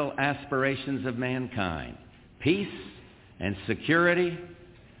universal aspirations of mankind: peace and security,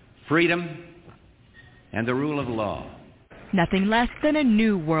 freedom, and the rule of law. Nothing less than a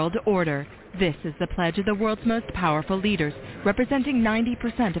new world order. This is the pledge of the world's most powerful leaders, representing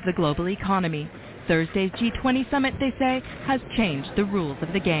 90% of the global economy. Thursday's G20 summit, they say, has changed the rules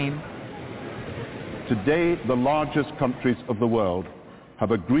of the game. Today, the largest countries of the world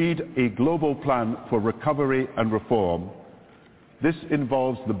have agreed a global plan for recovery and reform. This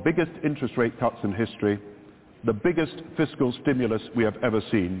involves the biggest interest rate cuts in history, the biggest fiscal stimulus we have ever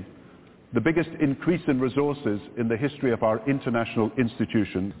seen, the biggest increase in resources in the history of our international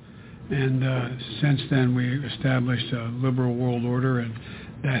institutions. And since then, we established a liberal world order, and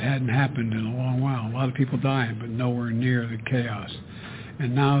that hadn't happened in a long while. A lot of people dying, but nowhere near the chaos.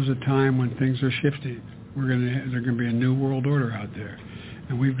 And now is a time when things are shifting. There's going to be a new world order out there,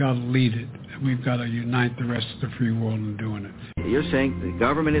 and we've got to lead it. We've got to unite the rest of the free world in doing it. You're saying the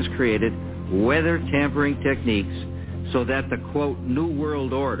government has created weather tampering techniques so that the, quote, new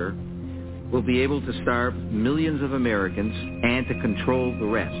world order will be able to starve millions of Americans and to control the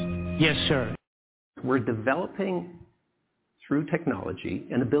rest. Yes, sir. We're developing, through technology,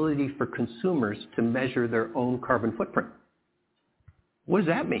 an ability for consumers to measure their own carbon footprint. What does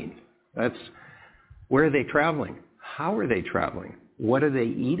that mean? That's where are they traveling? How are they traveling? What are they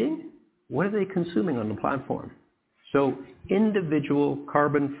eating? What are they consuming on the platform? So, individual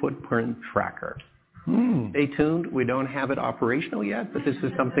carbon footprint tracker. Stay tuned. We don't have it operational yet, but this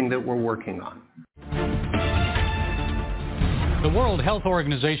is something that we're working on. The World Health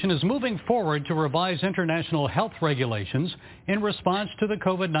Organization is moving forward to revise international health regulations in response to the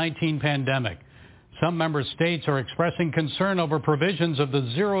COVID-19 pandemic. Some member states are expressing concern over provisions of the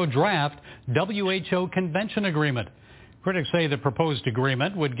zero-draft WHO Convention Agreement. Critics say the proposed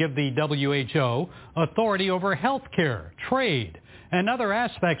agreement would give the WHO authority over health care, trade, and other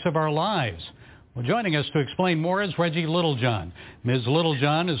aspects of our lives. Well, joining us to explain more is Reggie Littlejohn. Ms.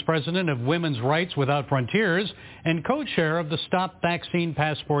 Littlejohn is president of Women's Rights Without Frontiers and co-chair of the Stop Vaccine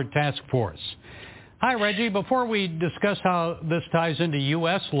Passport Task Force. Hi, Reggie. Before we discuss how this ties into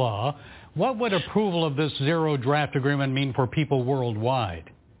U.S. law, what would approval of this zero-draft agreement mean for people worldwide?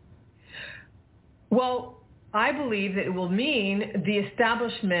 Well, I believe that it will mean the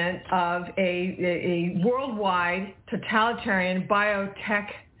establishment of a worldwide totalitarian biotech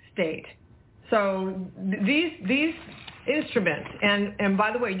state. So these instruments, and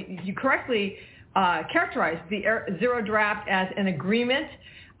by the way, you correctly characterized the Zero Draft as an agreement.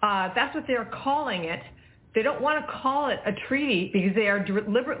 That's what they're calling it. They don't want to call it a treaty because they are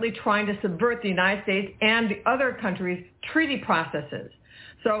deliberately trying to subvert the United States and the other countries' treaty processes.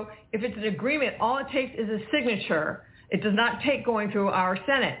 So if it's an agreement, all it takes is a signature. It does not take going through our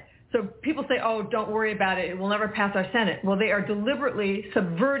Senate. So people say, oh, don't worry about it. It will never pass our Senate. Well, they are deliberately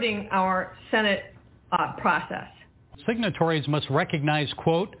subverting our Senate process. Signatories must recognize,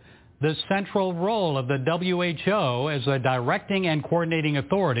 quote, the central role of the WHO as a directing and coordinating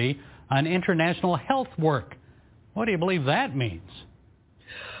authority on international health work. What do you believe that means?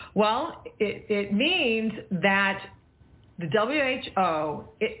 Well, it means that the WHO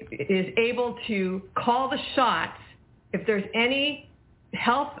is able to call the shots if there's any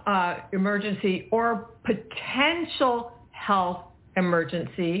health emergency or potential health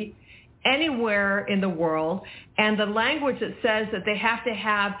emergency anywhere in the world, and the language that says that they have to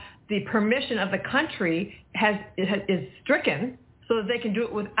have the permission of the country is stricken so that they can do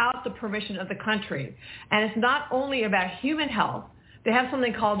it without the permission of the country. And it's not only about human health. They have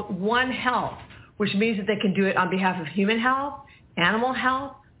something called One Health, which means that they can do it on behalf of human health, animal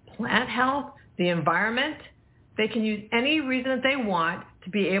health, plant health, the environment. They can use any reason that they want to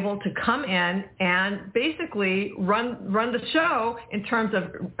be able to come in and basically run the show in terms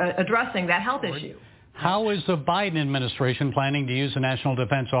of addressing that health issue. How is the Biden administration planning to use the National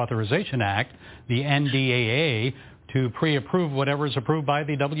Defense Authorization Act, the NDAA, to pre-approve whatever is approved by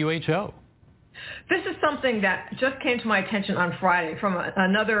the WHO? This is something that just came to my attention on Friday from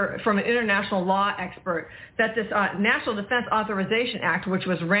an international law expert, that this National Defense Authorization Act, which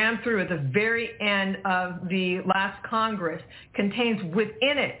was rammed through at the very end of the last Congress, contains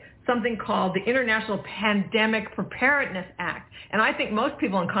within it something called the International Pandemic Preparedness Act. And I think most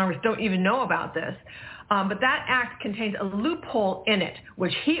people in Congress don't even know about this. But that act contains a loophole in it,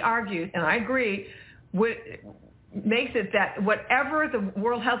 which he argues, and I agree, makes it that whatever the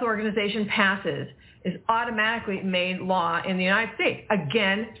World Health Organization passes is automatically made law in the United States,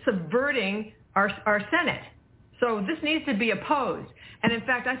 again, subverting our Senate. So this needs to be opposed. And in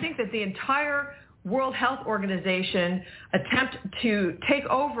fact, I think that the entire World Health Organization attempt to take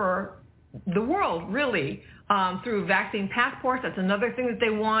over the world, really, through vaccine passports. That's another thing that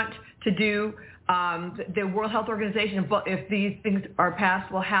they want to do. The World Health Organization, if these things are passed,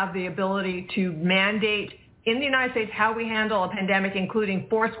 will have the ability to mandate in the United States how we handle a pandemic, including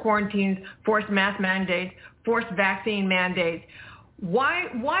forced quarantines, forced mask mandates, forced vaccine mandates.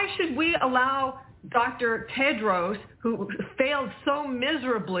 Why should we allow Dr. Tedros, who failed so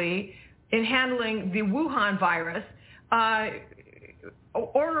miserably in handling the Wuhan virus,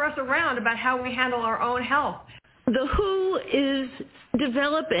 order us around about how we handle our own health? The WHO is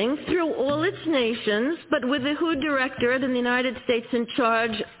developing through all its nations, but with the WHO Directorate in the United States in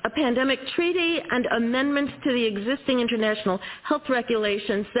charge, a pandemic treaty and amendments to the existing international health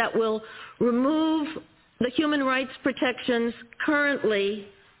regulations that will remove the human rights protections currently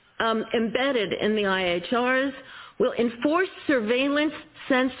embedded in the IHRs, will enforce surveillance,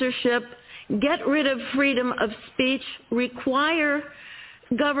 censorship, get rid of freedom of speech, require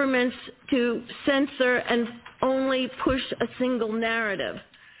governments to censor and only push a single narrative.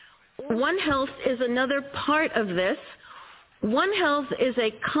 One Health is another part of this. One Health is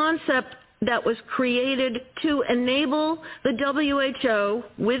a concept that was created to enable the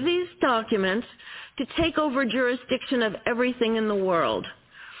WHO, with these documents, to take over jurisdiction of everything in the world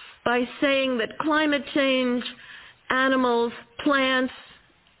by saying that climate change, animals, plants,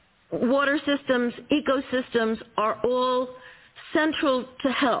 water systems, ecosystems are all central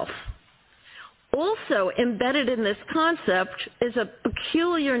to health. Also embedded in this concept is a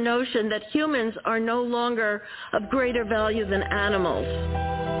peculiar notion that humans are no longer of greater value than animals.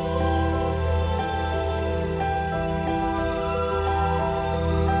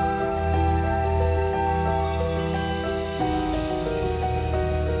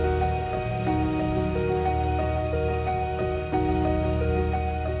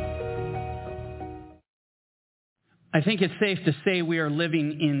 I think it's safe to say we are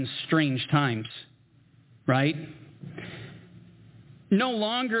living in strange times, right? No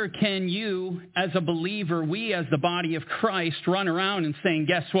longer can you, as a believer, we as the body of Christ, run around and saying,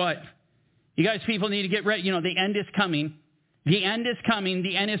 guess what? You guys people need to get ready. You know, the end is coming. The end is coming.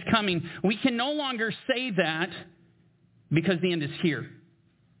 The end is coming. We can no longer say that because the end is here.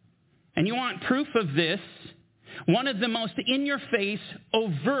 And you want proof of this? One of the most in-your-face,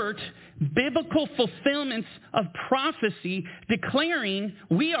 overt, biblical fulfillments of prophecy declaring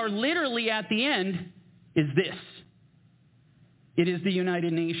we are literally at the end is this. It is the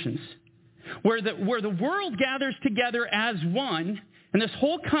United Nations, where the world gathers together as one And this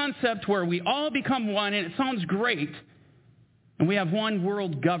whole concept where we all become one, and it sounds great, and we have one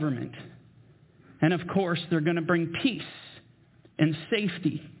world government. And of course, they're going to bring peace and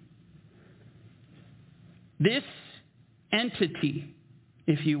safety. This entity,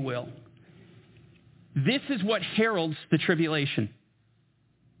 if you will, this is what heralds the tribulation.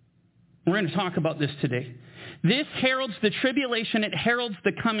 We're going to talk about this today. This heralds the tribulation. It heralds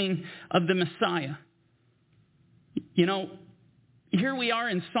the coming of the Messiah. You know, here we are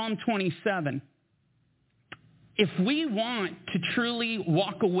in Psalm 27. If we want to truly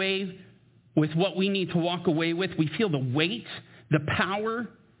walk away with what we need to walk away with, we feel the weight, the power,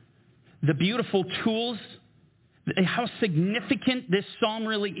 the beautiful tools, how significant this psalm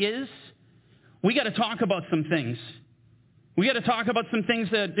really is, we got to talk about some things. We got to talk about some things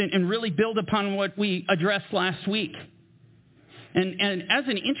that and really build upon what we addressed last week. And as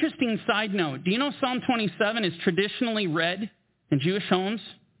an interesting side note, do you know Psalm 27 is traditionally read in Jewish homes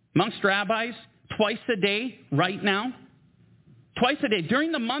amongst rabbis twice a day right now? Twice a day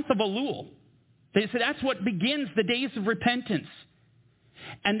during the month of Elul. They say that's what begins the days of repentance.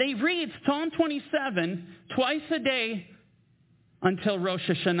 And they read Psalm 27 twice a day until Rosh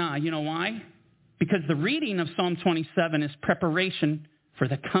Hashanah. You know why? Because the reading of Psalm 27 is preparation for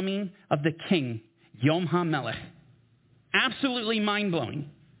the coming of the King, Yom HaMelech. Absolutely mind-blowing.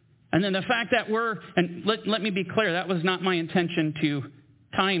 And then the fact that and let me be clear, that was not my intention to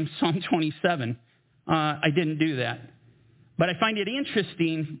time Psalm 27. I didn't do that. But I find it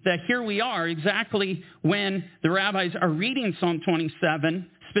interesting that here we are exactly when the rabbis are reading Psalm 27,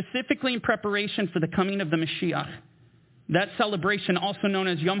 specifically in preparation for the coming of the Mashiach. That celebration, also known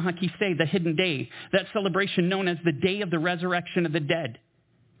as Yom HaKisei, the hidden day. That celebration known as the day of the resurrection of the dead.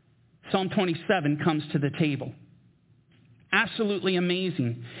 Psalm 27 comes to the table. Absolutely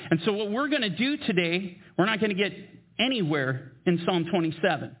amazing. And so what we're going to do today, we're not going to get anywhere in Psalm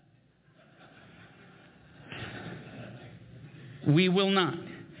 27. We will not.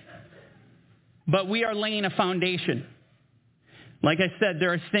 But we are laying a foundation. Like I said,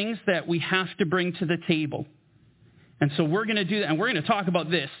 there are things that we have to bring to the table. And so we're going to do that. And we're going to talk about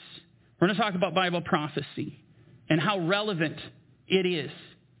this. We're going to talk about Bible prophecy and how relevant it is.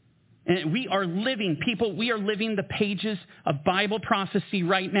 And we are living the pages of Bible prophecy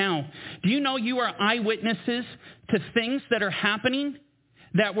right now. Do you know you are eyewitnesses to things that are happening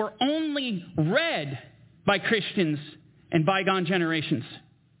that were only read by Christians in bygone generations?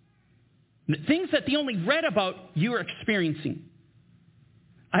 Things that they only read about, you are experiencing.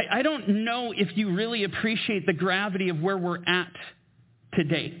 I don't know if you really appreciate the gravity of where we're at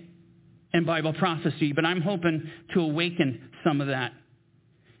today in Bible prophecy, but I'm hoping to awaken some of that.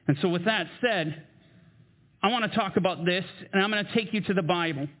 And so with that said, I want to talk about this, and I'm going to take you to the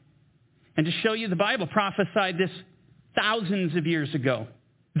Bible and to show you the Bible prophesied this thousands of years ago,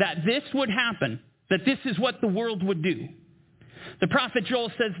 that this would happen, that this is what the world would do. The prophet Joel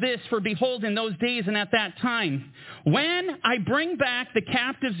says this, "For behold, in those days and at that time, when I bring back the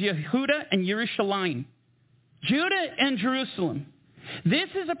captives Yehuda and Yerushalayim, Judah and Jerusalem." This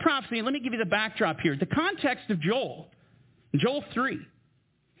is a prophecy. Let me give you the backdrop here. The context of Joel 3.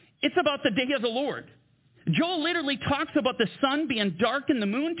 It's about the day of the Lord. Joel literally talks about the sun being dark and the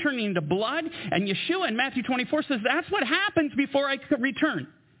moon turning into blood. And Yeshua in Matthew 24 says, that's what happens before I return.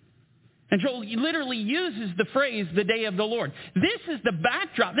 And Joel literally uses the phrase, the day of the Lord. This is the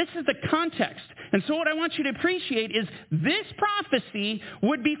backdrop. This is the context. And so what I want you to appreciate is this prophecy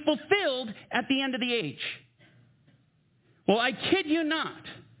would be fulfilled at the end of the age. Well, I kid you not.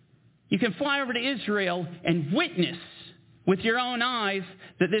 You can fly over to Israel and witness with your own eyes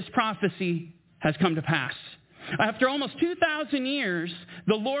that this prophecy has come to pass. After almost 2,000 years,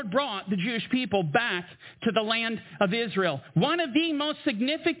 the Lord brought the Jewish people back to the land of Israel. One of the most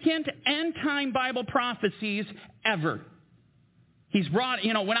significant end-time Bible prophecies ever. He's brought,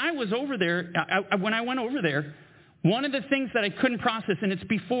 when I was over there, when I went over there, one of the things that I couldn't process, and it's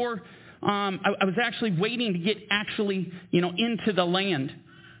before I was actually waiting to get into the land.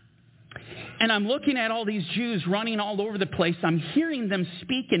 And I'm looking at all these Jews running all over the place. I'm hearing them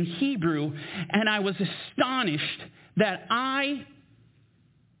speak in Hebrew, and I was astonished that I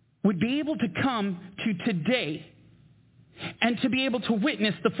would be able to come to today and to be able to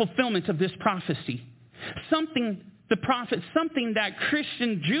witness the fulfillment of this prophecy. Something that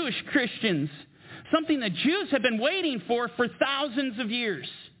Jewish Christians, something that Jews have been waiting for thousands of years,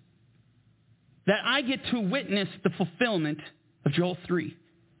 that I get to witness the fulfillment of Joel 3.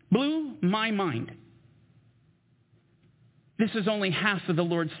 Blew my mind. This is only half of the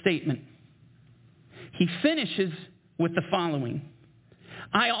Lord's statement. He finishes with the following.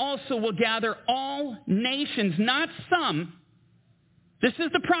 I also will gather all nations, not some, This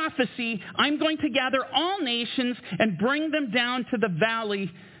is the prophecy. I'm going to gather all nations and bring them down to the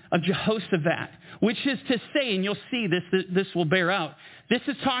valley of Jehoshaphat, which is to say, and you'll see this will bear out, this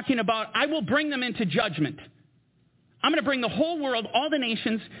is talking about, I will bring them into judgment. I'm going to bring the whole world, all the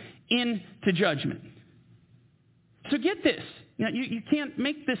nations, into judgment. So get this. You can't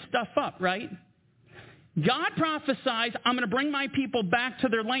make this stuff up, right? God prophesies, I'm going to bring my people back to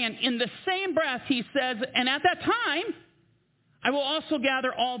their land. In the same breath, he says, and at that time, I will also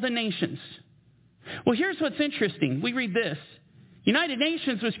gather all the nations. Well, here's what's interesting. We read this. United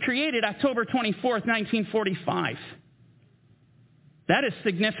Nations was created October 24th, 1945. That is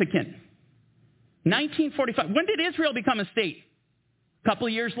significant. 1945. When did Israel become a state? A couple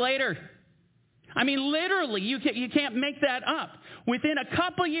of years later. I mean, literally, you can't make that up. Within a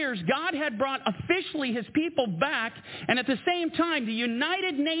couple of years, God had brought officially his people back, and at the same time, the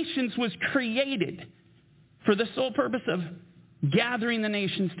United Nations was created for the sole purpose of gathering the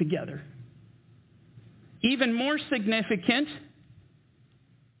nations together. Even more significant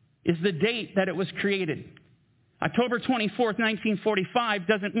is the date that it was created. October 24th, 1945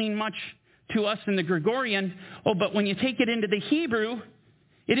 doesn't mean much to us in the Gregorian. Oh, but when you take it into the Hebrew,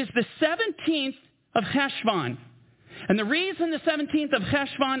 it is the 17th of Cheshvan. And the reason the 17th of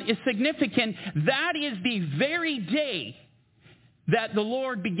Cheshvan is significant, that is the very day that the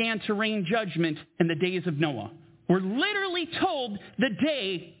Lord began to rain judgment in the days of Noah. We're literally told the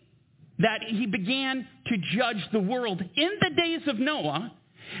day that he began to judge the world in the days of Noah.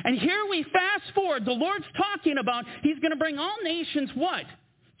 And here we fast forward. The Lord's talking about he's going to bring all nations what?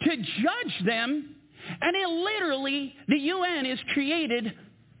 To judge them. And it literally, the UN is created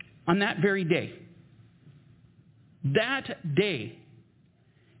on that very day. That day.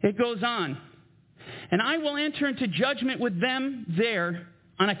 It goes on. And I will enter into judgment with them there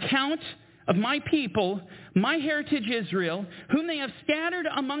on account of my people, my heritage Israel, whom they have scattered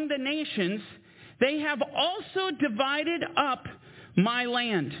among the nations. They have also divided up my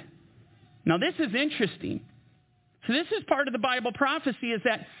land. Now this is interesting. So this is part of the Bible prophecy, is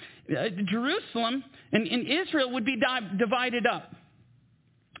that Jerusalem and Israel would be divided up.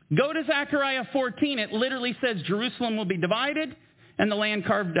 Go to Zechariah 14. It literally says Jerusalem will be divided and the land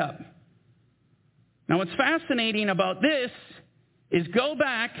carved up. Now what's fascinating about this is go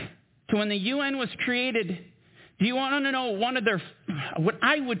back to when the UN was created. Do you want to know one of their, what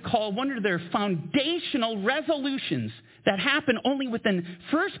I would call one of their foundational resolutions that happened only within the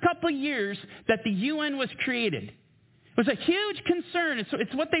first couple of years that the UN was created? It was a huge concern.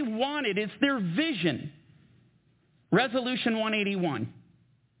 It's what they wanted. It's their vision. Resolution 181.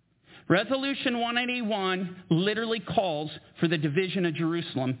 Resolution 181 literally calls for the division of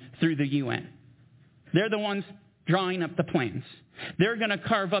Jerusalem through the UN. They're the ones drawing up the plans. They're going to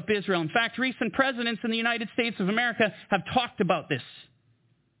carve up Israel. In fact, recent presidents in the United States of America have talked about this.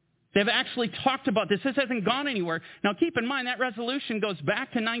 They've actually talked about this. This hasn't gone anywhere. Now, keep in mind, that resolution goes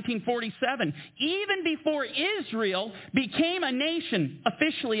back to 1947, even before Israel became a nation,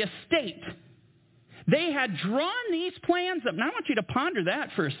 officially a state. They had drawn these plans up. Now, I want you to ponder that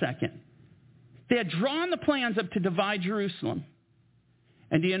for a second. They had drawn the plans up to divide Jerusalem.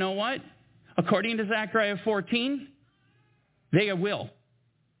 And do you know what? According to Zechariah 14, they will.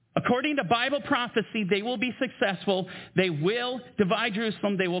 According to Bible prophecy, they will be successful. They will divide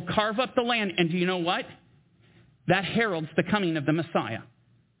Jerusalem. They will carve up the land. And do you know what? That heralds the coming of the Messiah.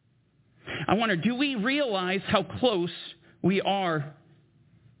 I wonder, do we realize how close we are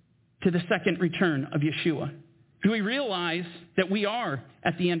to the second return of Yeshua? Do we realize that we are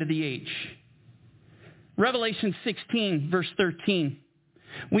at the end of the age? Revelation 16, verse 13.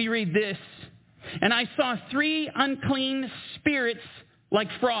 We read this, and I saw 3 unclean spirits like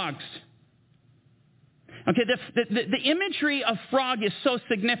frogs. Okay, the imagery of frog is so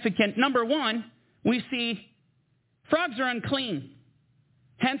significant. Number one, we see frogs are unclean.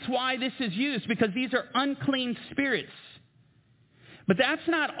 Hence why this is used, because these are unclean spirits. But that's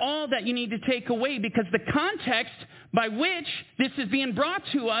not all that you need to take away, because the context by which this is being brought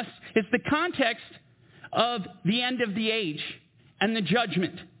to us is the context of the end of the age and the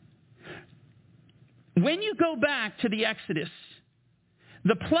judgment. When you go back to the Exodus,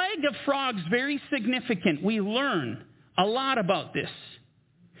 the plague of frogs is very significant. We learn a lot about this.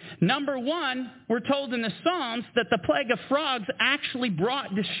 Number one, we're told in the Psalms that the plague of frogs actually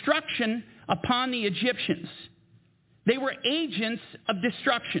brought destruction upon the Egyptians. They were agents of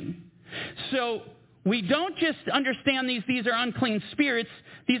destruction. So we don't just understand these are unclean spirits.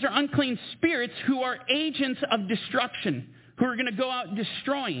 These are unclean spirits who are agents of destruction, who are going to go out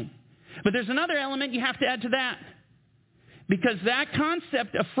destroying. But there's another element you have to add to that. Because that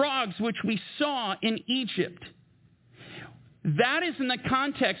concept of frogs, which we saw in Egypt, that is in the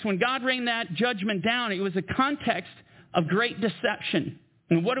context, when God rained that judgment down, it was a context of great deception.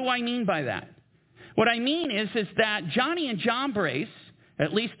 And what do I mean by that? What I mean is that Johnny and Jambres,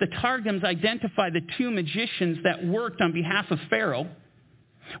 at least the Targums identify the two magicians that worked on behalf of Pharaoh,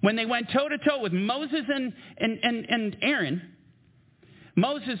 when they went toe-to-toe with Moses and Aaron,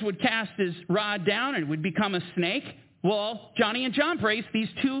 Moses would cast his rod down and it would become a snake. Well, Johnny and Jambres, these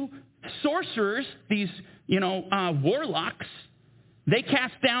two sorcerers, these warlocks, they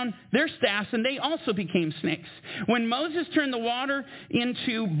cast down their staffs and they also became snakes. When Moses turned the water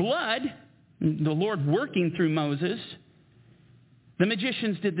into blood, the Lord working through Moses, the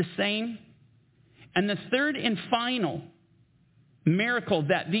magicians did the same. And the third and final miracle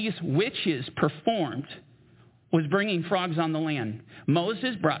that these witches performed was bringing frogs on the land.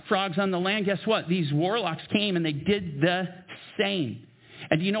 Moses brought frogs on the land. Guess what? These warlocks came and they did the same.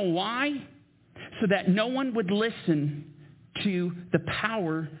 And do you know why? So that no one would listen to the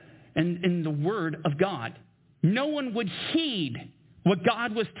power and the word of God. No one would heed what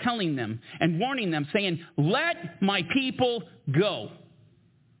God was telling them and warning them, saying, let my people go.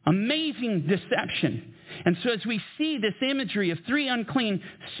 Amazing deception. And so as we see this imagery of three unclean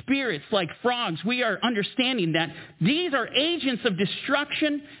spirits like frogs, we are understanding that these are agents of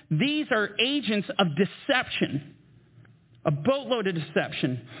destruction. These are agents of deception. A boatload of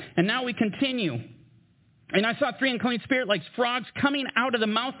deception. And now we continue. And I saw three unclean spirits like frogs coming out of the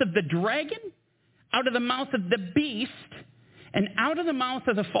mouth of the dragon, out of the mouth of the beast, and out of the mouth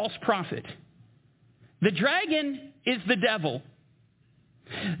of the false prophet. The dragon is the devil.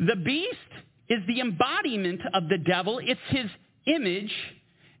 The beast is the embodiment of the devil. It's his image.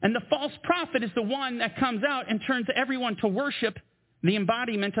 And the false prophet is the one that comes out and turns everyone to worship the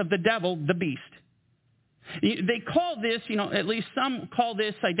embodiment of the devil, the beast. They call this, at least some call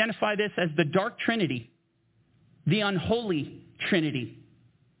this, identify this as the dark trinity, the unholy trinity.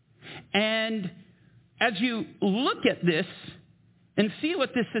 And as you look at this and see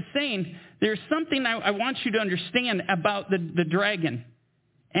what this is saying, there's something I want you to understand about the dragon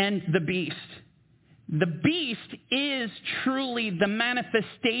and the beast. The beast is truly the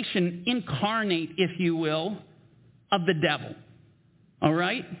manifestation, incarnate, if you will, of the devil. All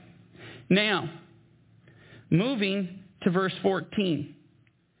right? Now, moving to verse 14.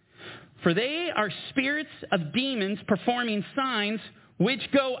 For they are spirits of demons performing signs which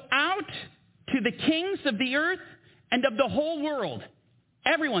go out to the kings of the earth and of the whole world.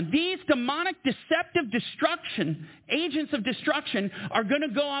 Everyone, these demonic, deceptive destruction, agents of destruction, are going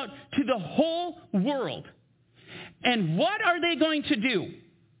to go out to the whole world. And what are they going to do?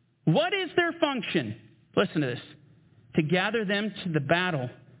 What is their function? Listen to this. To gather them to the battle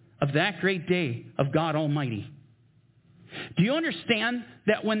of that great day of God Almighty. Do you understand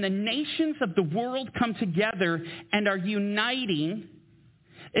that when the nations of the world come together and are uniting,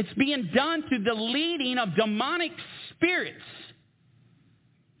 it's being done through the leading of demonic spirits?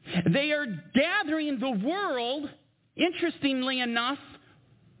 They are gathering the world, interestingly enough,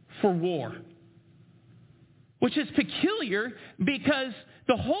 for war. Which is peculiar because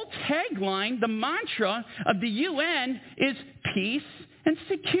the whole tagline, the mantra of the UN is peace and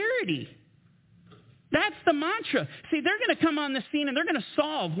security. That's the mantra. See, they're going to come on the scene and they're going to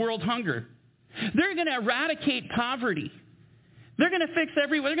solve world hunger. They're going to eradicate poverty. They're going to fix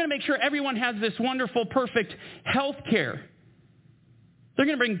everyone. They're going to make sure everyone has this wonderful, perfect health care. They're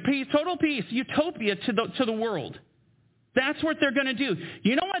going to bring peace, total peace, utopia to the world. That's what they're going to do.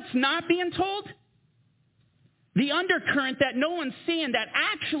 You know what's not being told? The undercurrent that no one's seeing that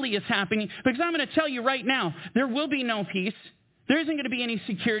actually is happening. Because I'm going to tell you right now, there will be no peace. There isn't going to be any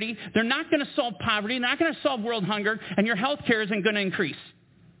security. They're not going to solve poverty. They're not going to solve world hunger. And your health care isn't going to increase.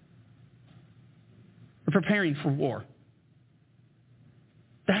 We're preparing for war.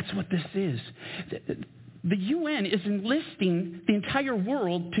 That's what this is. The UN is enlisting the entire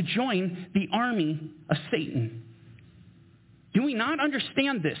world to join the army of Satan. Do we not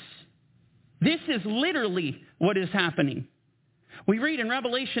understand this? This is literally what is happening. We read in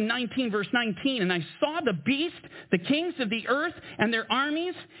Revelation 19, verse 19, and I saw the beast, the kings of the earth, and their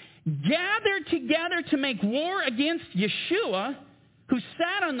armies gathered together to make war against Yeshua, who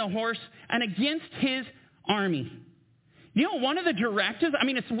sat on the horse, and against his army. You know, one of the directives,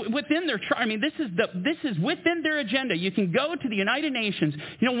 it's within their, this is within their agenda. You can go to the United Nations.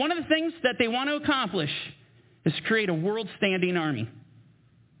 You know, one of the things that they want to accomplish is create a world-standing army.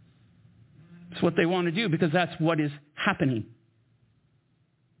 It's what they want to do because that's what is happening.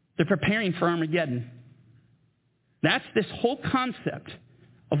 They're preparing for Armageddon. That's this whole concept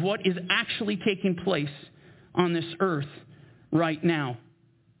of what is actually taking place on this earth right now.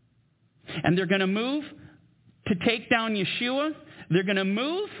 And they're going to move to take down Yeshua. They're going to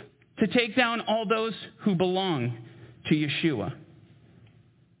move to take down all those who belong to Yeshua.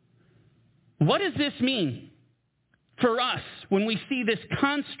 What does this mean for us when we see this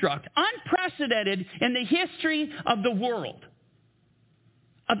construct, unprecedented in the history of the world,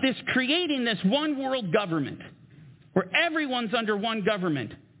 of this creating this one world government where everyone's under one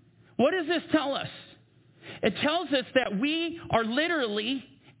government? What does this tell us? It tells us that we are literally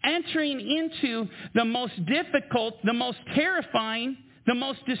entering into the most difficult, the most terrifying, the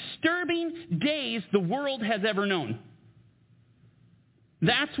most disturbing days the world has ever known.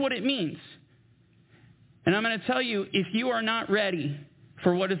 That's what it means. And I'm going to tell you, if you are not ready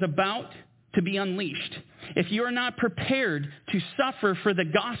for what is about to be unleashed, if you are not prepared to suffer for the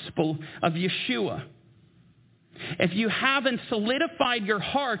gospel of Yeshua, if you haven't solidified your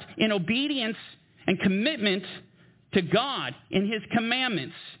heart in obedience and commitment to God in His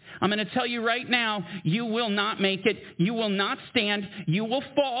commandments, I'm going to tell you right now, you will not make it. You will not stand. You will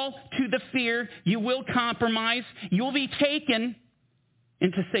fall to the fear. You will compromise. You will be taken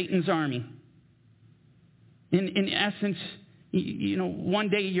into Satan's army. In essence, one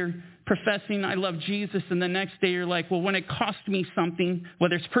day you're professing I love Jesus, and the next day you're like, well, when it costs me something,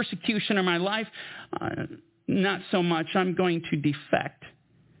 whether it's persecution or my life, not so much. I'm going to defect,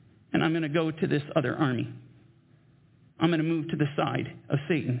 and I'm going to go to this other army. I'm going to move to the side of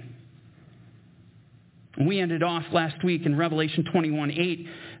Satan. We ended off last week in Revelation 21:8.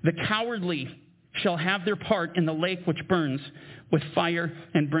 The cowardly shall have their part in the lake which burns with fire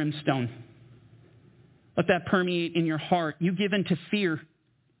and brimstone. Let that permeate in your heart. You give in to fear.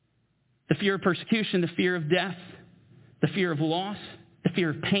 The fear of persecution, the fear of death, the fear of loss, the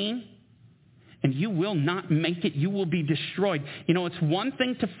fear of pain. And you will not make it. You will be destroyed. It's one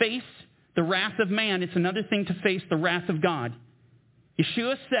thing to face the wrath of man. It's another thing to face the wrath of God.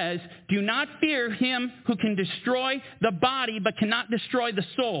 Yeshua says, do not fear him who can destroy the body but cannot destroy the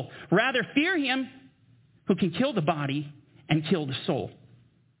soul. Rather, fear him who can kill the body and kill the soul.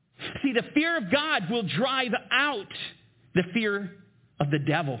 See, the fear of God will drive out the fear of the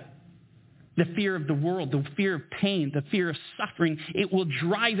devil, the fear of the world, the fear of pain, the fear of suffering. It will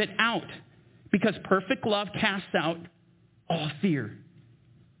drive it out because perfect love casts out all fear.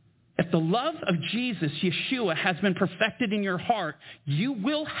 If the love of Jesus, Yeshua, has been perfected in your heart, you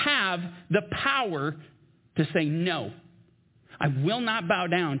will have the power to say, no, I will not bow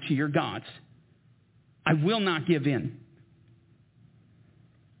down to your gods. I will not give in.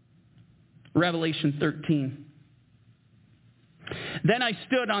 Revelation 13. Then I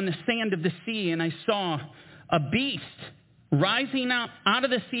stood on the sand of the sea, and I saw a beast rising up out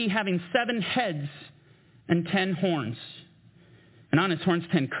of the sea, having 7 heads and 10 horns. And on his horns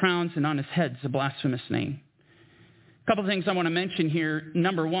 10 crowns, and on his heads a blasphemous name. A couple of things I want to mention here.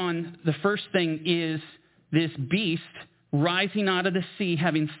 Number one, the first thing is this beast rising out of the sea,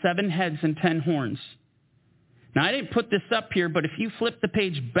 having 7 heads and 10 horns. Now, I didn't put this up here, but if you flip the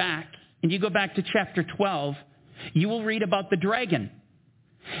page back, and you go back to chapter 12, you will read about the dragon.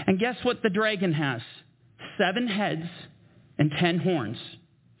 And guess what the dragon has? 7 heads and 10 horns.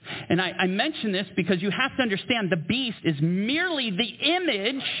 And I mention this because you have to understand the beast is merely the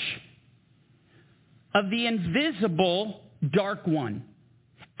image of the invisible dark one.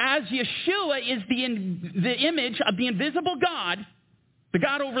 As Yeshua is the image of the invisible God, the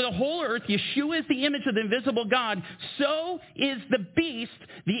God over the whole earth, Yeshua is the image of the invisible God, so is the beast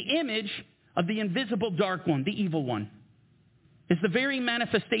the image of the invisible dark one, the evil one. It's the very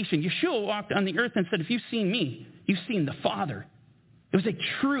manifestation. Yeshua walked on the earth and said, if you've seen me, you've seen the Father. It was a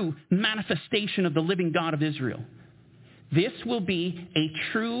true manifestation of the living God of Israel. This will be a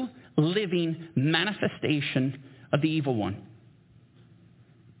true living manifestation of the evil one.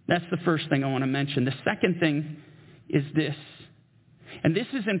 That's the first thing I want to mention. The second thing is this. And this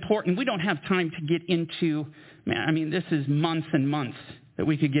is important. We don't have time to get into, this is months and months that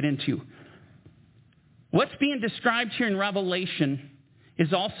we could get into. What's being described here in Revelation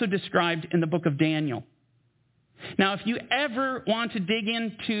is also described in the book of Daniel. Now, if you ever want to dig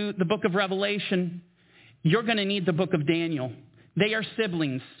into the book of Revelation, you're going to need the book of Daniel. They are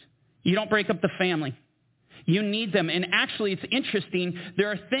siblings. You don't break up the family. You need them. And actually, it's interesting. There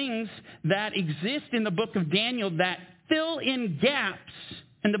are things that exist in the book of Daniel that fill in gaps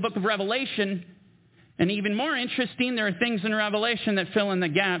in the book of Revelation. And even more interesting, there are things in Revelation that fill in the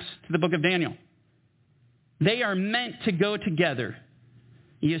gaps to the book of Daniel. They are meant to go together.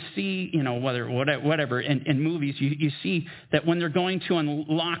 You see, whatever, in movies, you see that when they're going to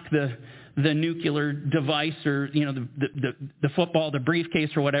unlock the nuclear device or, the football, the briefcase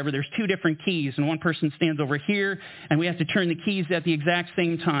or whatever, there's 2 different keys, and one person stands over here, and we have to turn the keys at the exact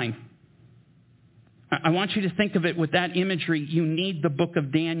same time. I want you to think of it with that imagery. You need the book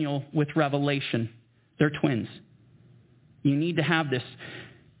of Daniel with Revelation. They're twins. You need to have this.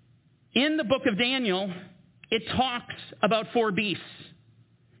 In the book of Daniel, it talks about 4 beasts.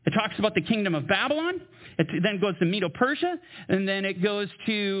 It talks about the kingdom of Babylon. It then goes to Medo-Persia, and then it goes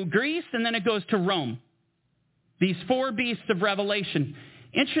to Greece, and then it goes to Rome. These 4 beasts of Revelation.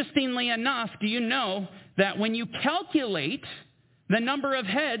 Interestingly enough, do you know that when you calculate the number of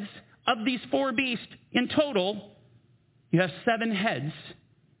heads of these 4 beasts in total, you have 7 heads,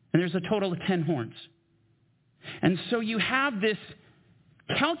 and there's a total of 10 horns. And so you have this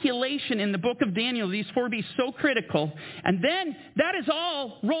calculation in the book of Daniel, these 4 beasts so critical, and then that is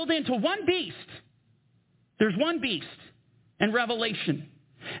all rolled into one beast. There's one beast in Revelation.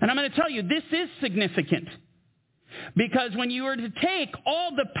 And I'm going to tell you, this is significant. Because when you were to take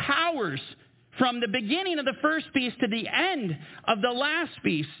all the powers from the beginning of the first beast to the end of the last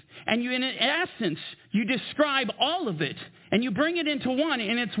beast, and you, in essence, you describe all of it, and you bring it into one,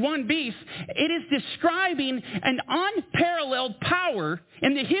 and it's one beast, it is describing an unparalleled power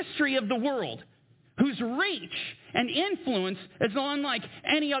in the history of the world, whose reach and influence is unlike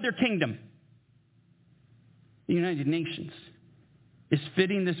any other kingdom. The United Nations is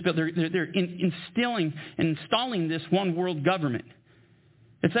fitting this bill. They're instilling and installing this one world government.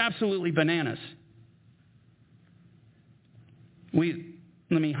 It's absolutely bananas.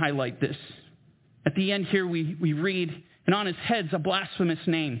 Let me highlight this. At the end here we read, and on his head's a blasphemous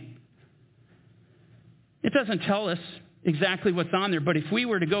name. It doesn't tell us exactly what's on there, but if we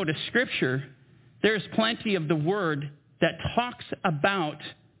were to go to Scripture, there's plenty of the word that talks about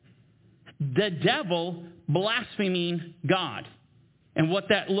the devil blaspheming God and what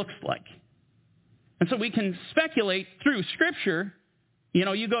that looks like. And so we can speculate through Scripture. You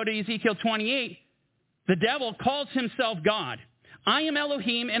know, you go to Ezekiel 28, the devil calls himself God. I am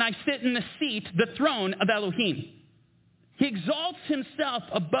Elohim, and I sit in the seat, the throne of Elohim. He exalts himself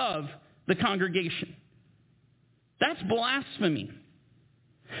above the congregation. That's blasphemy.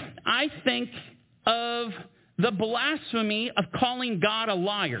 I think of the blasphemy of calling God a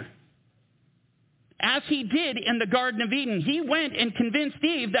liar. As he did in the Garden of Eden, he went and convinced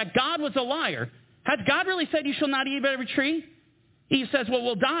Eve that God was a liar. Has God really said you shall not eat of every tree? Eve says, well,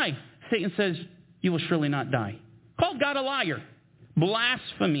 we'll die. Satan says, you will surely not die. Called God a liar.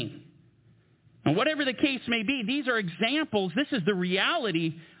 Blasphemy. And whatever the case may be, these are examples. This is the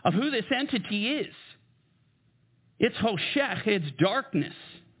reality of who this entity is. It's Hoshech. It's darkness.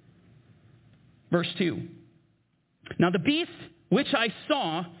 Verse 2. Now the beast which I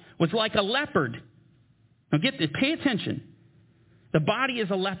saw was like a leopard. Now get this, pay attention. The body is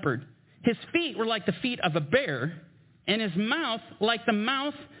a leopard. His feet were like the feet of a bear, and his mouth like the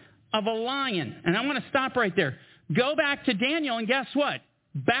mouth of a lion. And I want to stop right there. Go back to Daniel, and guess what?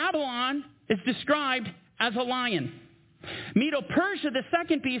 Babylon is described as a lion. Medo-Persia, the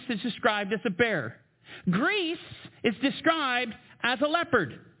second beast, is described as a bear. Greece is described as a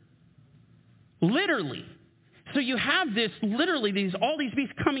leopard. Literally. So you have this, literally, all these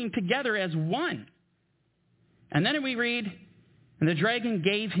beasts coming together as one. And then we read, and the dragon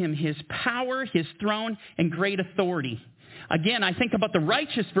gave him his power, his throne, and great authority. Again, I think about the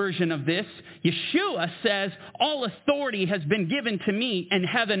righteous version of this. Yeshua says, all authority has been given to me in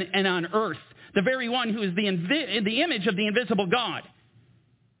heaven and on earth. The very one who is the image of the invisible God.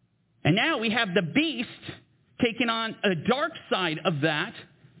 And now we have the beast taking on a dark side of that,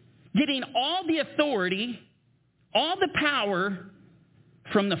 getting all the authority, all the power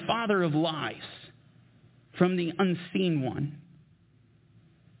from the father of lies, from the unseen one.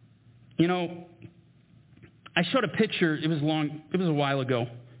 You know, I showed a picture, it was a while ago,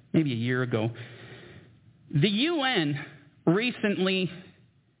 maybe a year ago. The UN recently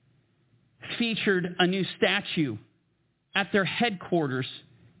featured a new statue at their headquarters,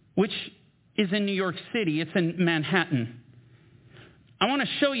 which is in New York City. It's in Manhattan. I want to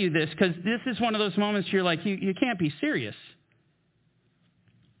show you this because this is one of those moments you're like, you can't be serious.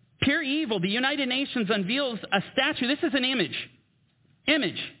 Pure evil. The United Nations unveils a statue. This is an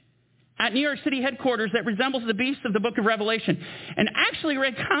image at New York City headquarters that resembles the beast of the book of Revelation. And actually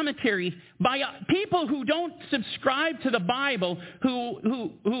read commentary by people who don't subscribe to the Bible,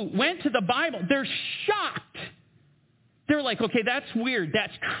 who went to the Bible. They're shocked. They're like, okay, that's weird.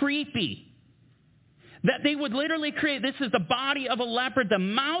 That's creepy. That they would literally create, this is the body of a leopard, the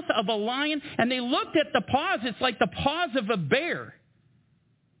mouth of a lion, and they looked at the paws. It's like the paws of a bear.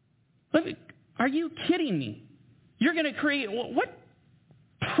 Are you kidding me? You're going to create, what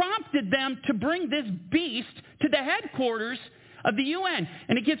prompted them to bring this beast to the headquarters of the UN?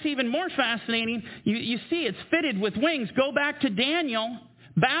 And it gets even more fascinating. You see it's fitted with wings. Go back to Daniel.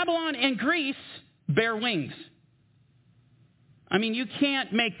 Babylon and Greece bear wings. I mean, you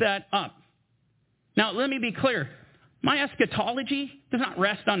can't make that up. Now, let me be clear. My eschatology does not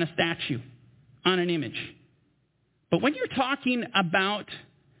rest on a statue, on an image. But when you're talking about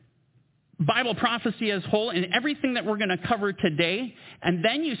Bible prophecy as a whole and everything that we're going to cover today, and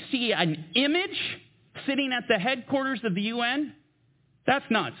then you see an image sitting at the headquarters of the UN, that's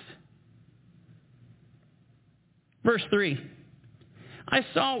nuts. Verse 3. I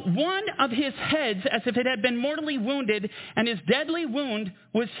saw one of his heads as if it had been mortally wounded, and his deadly wound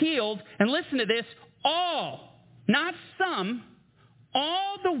was healed. And listen to this, all, not some,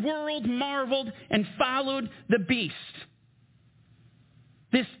 all the world marveled and followed the beast.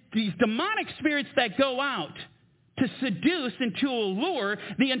 These demonic spirits that go out to seduce and to allure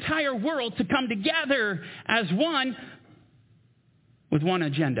the entire world to come together as one with one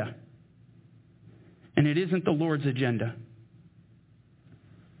agenda. And it isn't the Lord's agenda.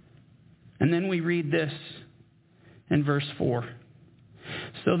 And then we read this in verse 4.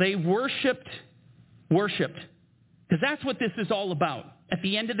 So they worshipped, because that's what this is all about. At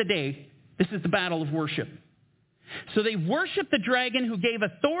the end of the day, this is the battle of worship. So they worship the dragon who gave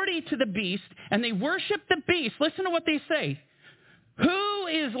authority to the beast, and they worship the beast. Listen to what they say. Who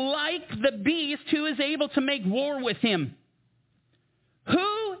is like the beast who is able to make war with him?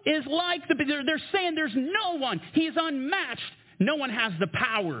 Who is like the beast? They're saying there's no one. He's unmatched. No one has the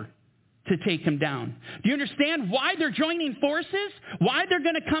power to take him down. Do you understand why they're joining forces? Why they're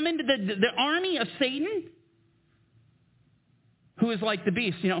going to come into the army of Satan? Who is like the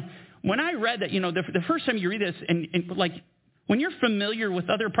beast? You know, when I read that, you know, the first time you read this, and like when you're familiar with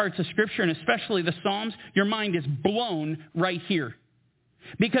other parts of Scripture, and especially the Psalms, your mind is blown right here.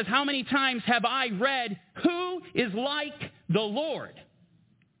 Because how many times have I read, who is like the Lord?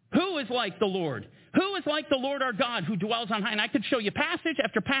 Who is like the Lord? Who is like the Lord our God who dwells on high? And I could show you passage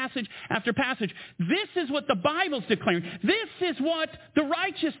after passage after passage. This is what the Bible's declaring. This is what the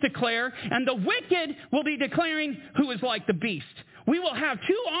righteous declare, and the wicked will be declaring who is like the beast. We will have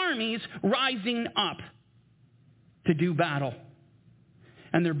two armies rising up to do battle.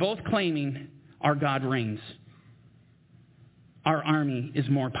 And they're both claiming our God reigns. Our army is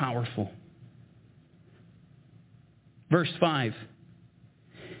more powerful. Verse 5.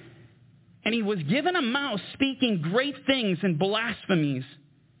 And he was given a mouth speaking great things and blasphemies.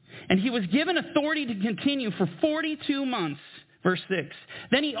 And he was given authority to continue for 42 months. Verse 6.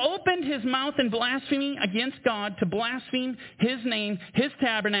 Then he opened his mouth in blasphemy against God to blaspheme his name, his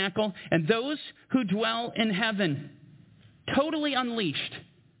tabernacle, and those who dwell in heaven. Totally unleashed.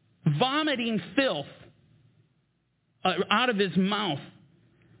 Vomiting filth out of his mouth.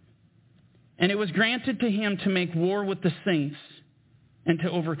 And it was granted to him to make war with the saints and to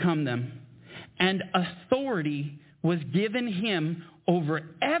overcome them. And authority was given him over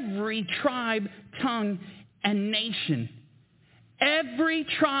every tribe, tongue, and nation. Every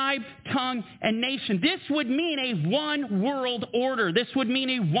tribe, tongue, and nation. This would mean a one world order. This would mean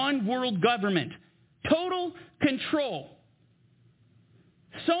a one world government. Total control.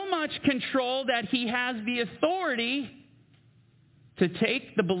 So much control that he has the authority to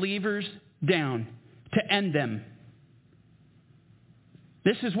take the believers down, to end them.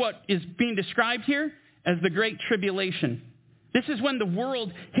 This is what is being described here as the Great Tribulation. This is when the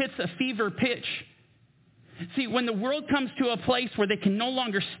world hits a fever pitch. See, when the world comes to a place where they can no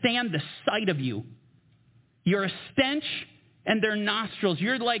longer stand the sight of you, you're a stench in their nostrils.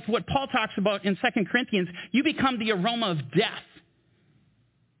 You're like what Paul talks about in 2 Corinthians. You become the aroma of death.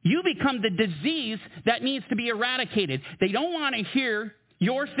 You become the disease that needs to be eradicated. They don't want to hear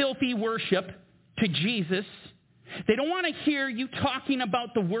your filthy worship to Jesus. They don't want to hear you talking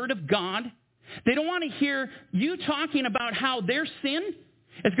about the Word of God. They don't want to hear you talking about how their sin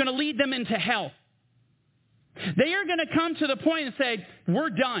is going to lead them into hell. They are going to come to the point and say, we're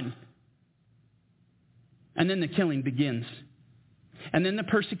done. And then the killing begins. And then the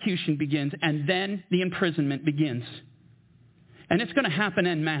persecution begins. And then the imprisonment begins. And it's going to happen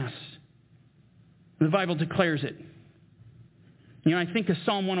en masse. The Bible declares it. You know, I think of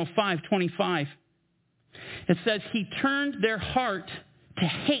Psalm 105:25. It says, he turned their heart to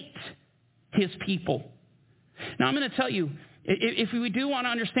hate his people. Now, I'm going to tell you, if we do want to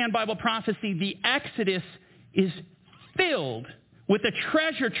understand Bible prophecy, the Exodus is filled with a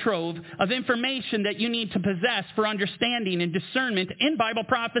treasure trove of information that you need to possess for understanding and discernment in Bible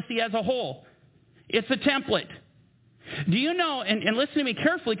prophecy as a whole. It's a template. Do you know, and listen to me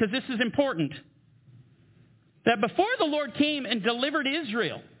carefully because this is important, that before the Lord came and delivered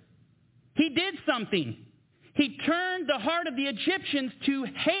Israel, he did something. He turned the heart of the Egyptians to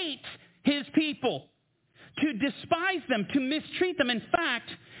hate his people, to despise them, to mistreat them. In fact,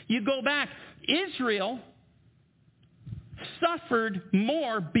 you go back, Israel suffered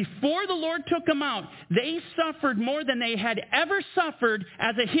more before the Lord took them out. They suffered more than they had ever suffered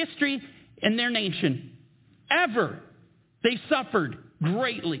as a history in their nation. Ever. They suffered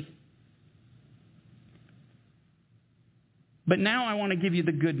greatly. But now I want to give you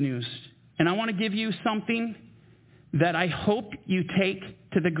the good news. And I want to give you something that I hope you take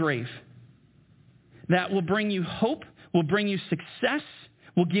to the grave. That will bring you hope, will bring you success,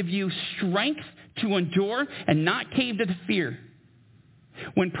 will give you strength to endure and not cave to the fear.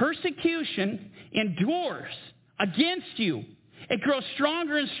 When persecution endures against you, it grows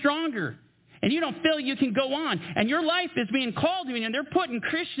stronger and stronger. And you don't feel you can go on. And your life is being called to you, and they're putting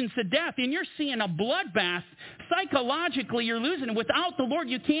Christians to death. And you're seeing a bloodbath. Psychologically, you're losing it. Without the Lord,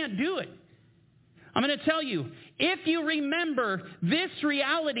 you can't do it. I'm going to tell you, if you remember this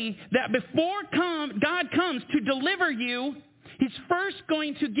reality that before God comes to deliver you, He's first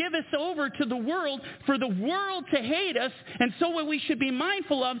going to give us over to the world for the world to hate us. And so what we should be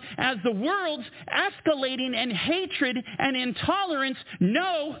mindful of as the world's escalating in hatred and intolerance,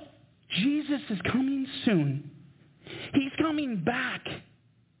 no, Jesus is coming soon. He's coming back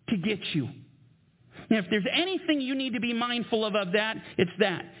to get you. And if there's anything you need to be mindful of that, it's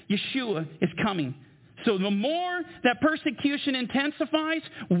that. Yeshua is coming. So the more that persecution intensifies,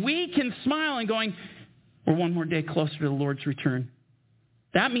 we can smile and going, we're one more day closer to the Lord's return.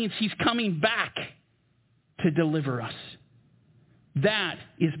 That means He's coming back to deliver us. That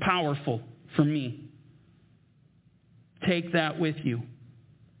is powerful for me. Take that with you.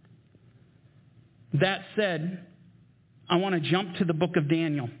 That said, I want to jump to the book of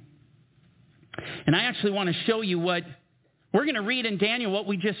Daniel. And I actually want to show you what we're going to read in Daniel, what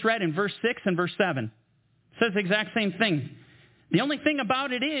we just read in verse 6 and verse 7. It says the exact same thing. The only thing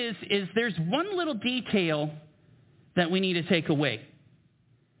about it is there's one little detail that we need to take away.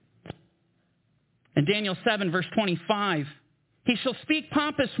 In Daniel 7, verse 25, He shall speak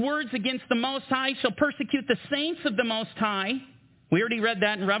pompous words against the Most High, He shall persecute the saints of the Most High. We already read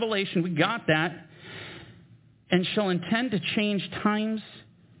that in Revelation. We got that. And shall intend to change times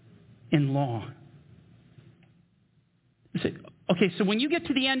in law. Okay, so when you get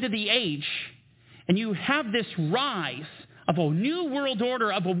to the end of the age, and you have this rise of a new world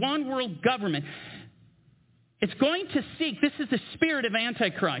order, of a one world government, it's going to seek, this is the spirit of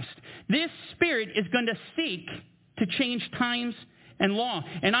Antichrist. This spirit is going to seek to change times and law.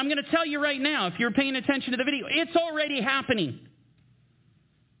 And I'm going to tell you right now, if you're paying attention to the video, it's already happening.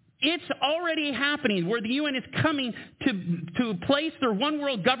 It's already happening where the UN is coming to place their one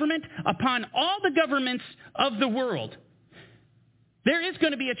world government upon all the governments of the world. There is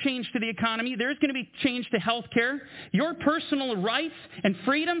going to be a change to the economy. There is going to be change to health care. Your personal rights and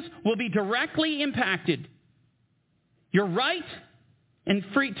freedoms will be directly impacted. Your right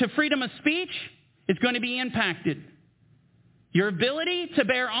to freedom of speech is going to be impacted. Your ability to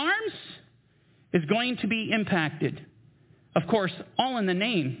bear arms is going to be impacted. Of course, all in the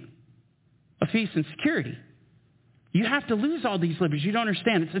name of peace and security. You have to lose all these liberties. You don't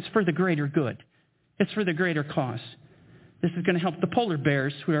understand. It's for the greater good. It's for the greater cause. This is going to help the polar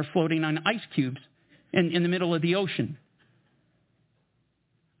bears who are floating on ice cubes in the middle of the ocean.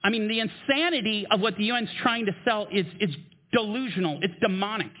 I mean, the insanity of what the UN's trying to sell is delusional. It's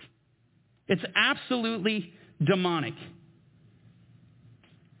demonic. It's absolutely demonic.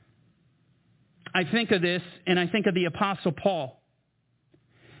 I think of this, and I think of the Apostle Paul.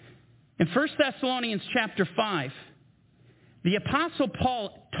 In 1 Thessalonians chapter 5, the Apostle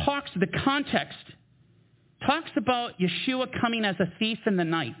Paul talks about Yeshua coming as a thief in the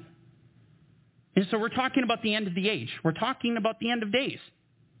night. And so we're talking about the end of the age. We're talking about the end of days.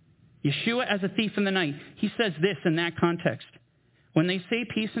 Yeshua as a thief in the night. He says this in that context. When they say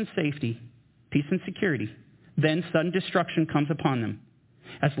peace and safety, peace and security, then sudden destruction comes upon them,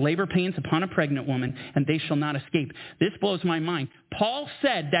 as labor pains upon a pregnant woman, and they shall not escape. This blows my mind. Paul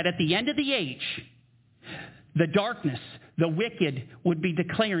said that at the end of the age, the darkness, the wicked would be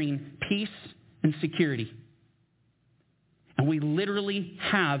declaring peace and security. And we literally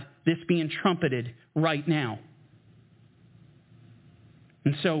have this being trumpeted right now.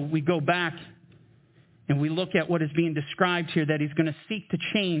 And so we go back and we look at what is being described here, that He's going to seek to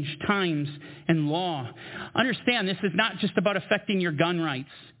change times and law. Understand, this is not just about affecting your gun rights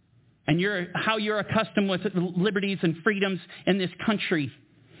and how you're accustomed with liberties and freedoms in this country.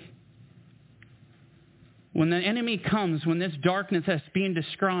 When the enemy comes, when this darkness that's being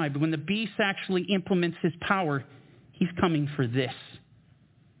described, when the beast actually implements his power, he's coming for this.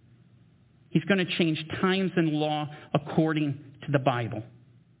 He's going to change times and law according to the Bible.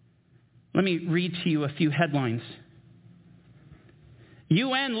 Let me read to you a few headlines.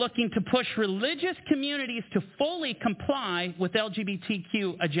 UN looking to push religious communities to fully comply with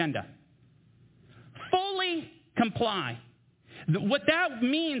LGBTQ agenda. Fully comply. What that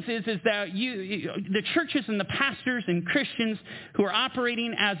means is that the churches and the pastors and Christians who are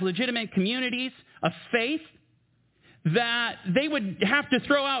operating as legitimate communities of faith, that they would have to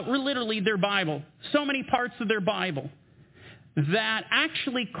throw out literally their Bible, so many parts of their Bible, that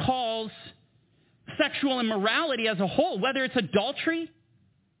actually calls sexual immorality as a whole, whether it's adultery,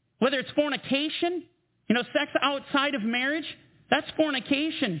 whether it's fornication, sex outside of marriage, that's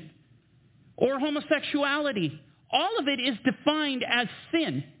fornication, or homosexuality. All of it is defined as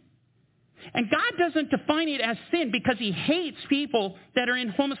sin. And God doesn't define it as sin because he hates people that are in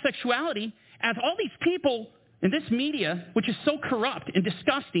homosexuality, as all these people in this media, which is so corrupt and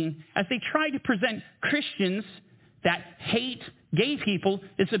disgusting, as they try to present Christians that hate gay people,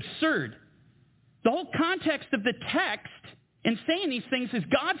 is absurd. The whole context of the text in saying these things is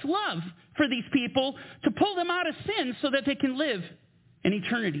God's love for these people to pull them out of sin so that they can live in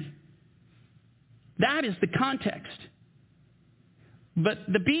eternity. That is the context. But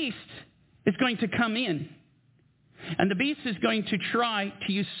the beast is going to come in. And the beast is going to try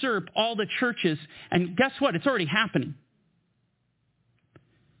to usurp all the churches. And guess what? It's already happening.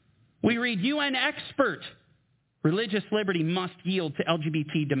 We read, UN expert, religious liberty must yield to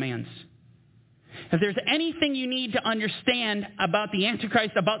LGBT demands. If there's anything you need to understand about the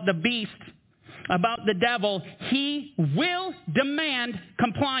Antichrist, about the beast, about the devil, he will demand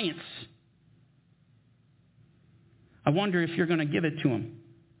compliance. I wonder if you're going to give it to him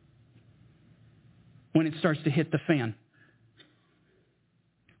when it starts to hit the fan.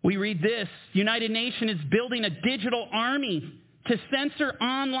 We read this, United Nations is building a digital army to censor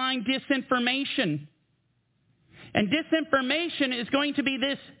online disinformation. And disinformation is going to be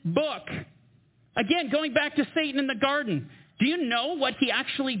this book. Again, going back to Satan in the garden. Do you know what he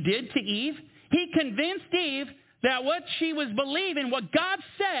actually did to Eve? He convinced Eve that what she was believing, what God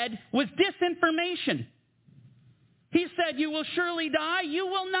said, was disinformation. He said, you will surely die. You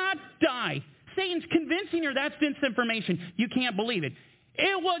will not die. Satan's convincing her that's disinformation. You can't believe it.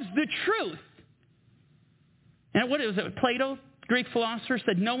 It was the truth. And what is it? Plato, Greek philosopher,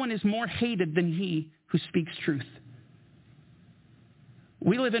 said, no one is more hated than he who speaks truth.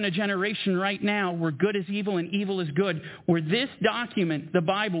 We live in a generation right now where good is evil and evil is good, where this document, the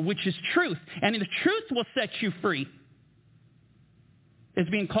Bible, which is truth, and the truth will set you free, is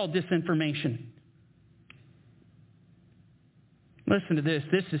being called disinformation. Listen to this.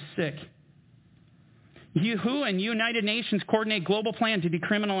 This is sick. WHO and United Nations coordinate global plan to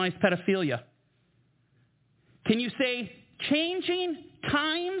decriminalize pedophilia. Can you say changing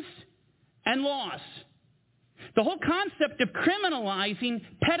times and laws? The whole concept of criminalizing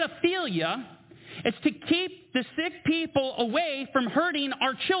pedophilia is to keep the sick people away from hurting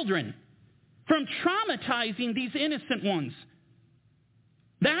our children, from traumatizing these innocent ones.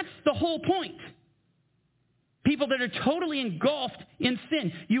 That's the whole point. People that are totally engulfed in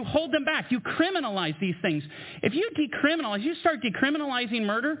sin, you hold them back. You criminalize these things. If you start decriminalizing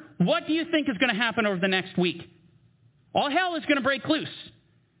murder, what do you think is going to happen over the next week? All hell is going to break loose.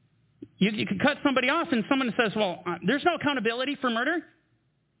 You can cut somebody off and someone says, well, there's no accountability for murder,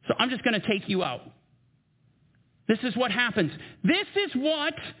 so I'm just going to take you out. This is what happens. This is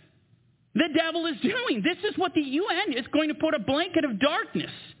what the devil is doing. This is what the UN is going to put a blanket of darkness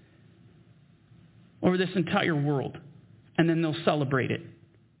over this entire world. And then they'll celebrate it.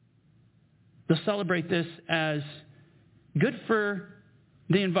 They'll celebrate this as good for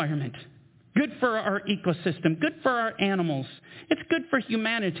the environment, good for our ecosystem, good for our animals. It's good for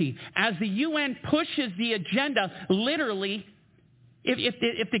humanity. As the UN pushes the agenda, literally,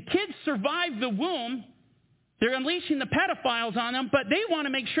 if the kids survive the womb, they're unleashing the pedophiles on them, but they want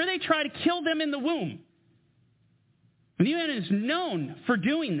to make sure they try to kill them in the womb. And the UN is known for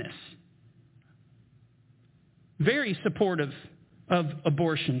doing this. Very supportive of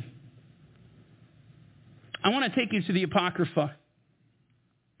abortion. I want to take you to the Apocrypha.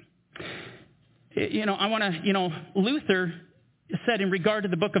 Luther said in regard to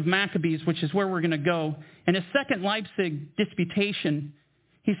the book of Maccabees, which is where we're going to go, in his second Leipzig disputation,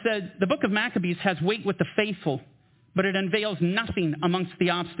 he said, the book of Maccabees has weight with the faithful, but it unveils nothing amongst the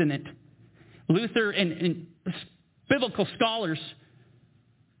obstinate. Luther and biblical scholars,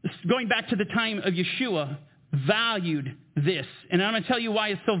 going back to the time of Yeshua, valued this. And I'm going to tell you why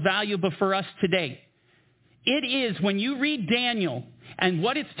it's so valuable for us today. It is when you read Daniel and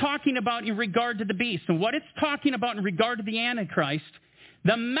what it's talking about in regard to the beast and what it's talking about in regard to the Antichrist,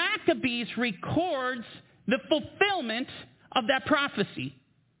 the Maccabees records the fulfillment of that prophecy.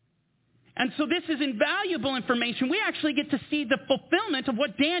 And so this is invaluable information. We actually get to see the fulfillment of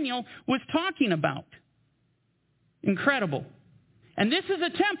what Daniel was talking about. Incredible. And this is a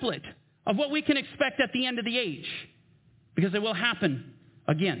template of what we can expect at the end of the age, because it will happen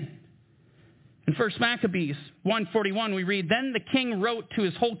again. In 1 Maccabees 1:41 we read, "Then the king wrote to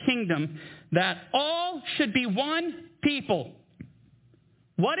his whole kingdom that all should be one people."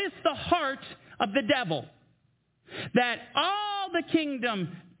 What is the heart of the devil? That all the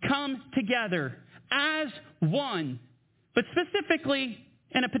kingdom come together as one, but specifically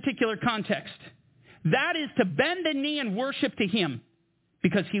in a particular context. That is to bend the knee and worship to him,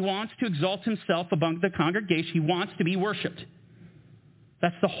 because he wants to exalt himself among the congregation. He wants to be worshipped.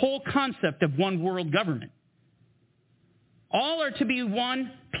 That's the whole concept of one world government. All are to be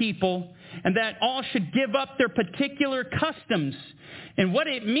one people, and that all should give up their particular customs. And what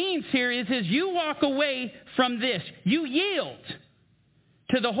it means here is you walk away from this. You yield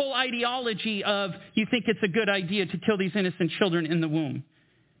to the whole ideology of you think it's a good idea to kill these innocent children in the womb.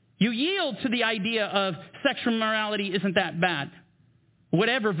 You yield to the idea of sexual morality isn't that bad.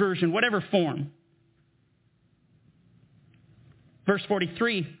 Whatever version, whatever form. Verse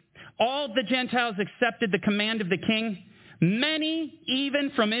 43, all the Gentiles accepted the command of the king. Many, even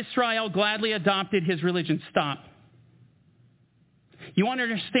from Israel, gladly adopted his religion. Stop. You want to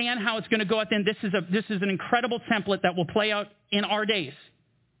understand how it's going to go out then? This is an incredible template that will play out in our days.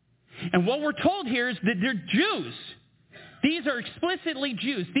 And what we're told here is that they're Jews. These are explicitly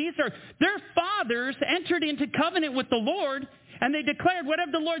Jews. Their fathers entered into covenant with the Lord, and they declared,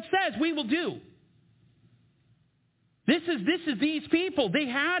 whatever the Lord says, we will do. This is these people. They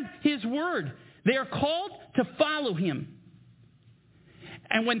had his word. They are called to follow him.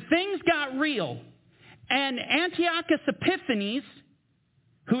 And when things got real, and Antiochus Epiphanes,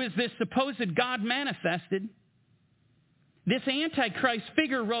 who is this supposed God manifested, this Antichrist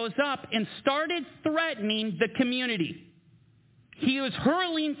figure rose up and started threatening the community. He was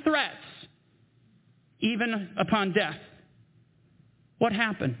hurling threats, even upon death. What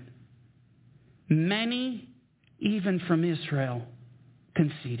happened? Many, even from Israel,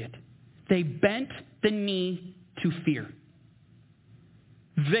 conceded. They bent the knee to fear.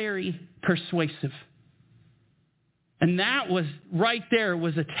 Very persuasive. And that was, right there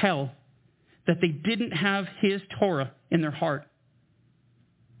was a tell that they didn't have his Torah in their heart.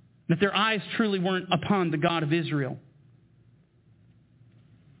 That their eyes truly weren't upon the God of Israel.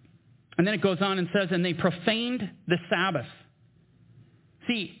 And then it goes on and says, and they profaned the Sabbath.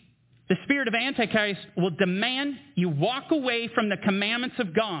 See, the spirit of Antichrist will demand you walk away from the commandments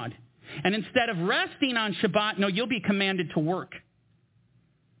of God. And instead of resting on Shabbat, no, you'll be commanded to work.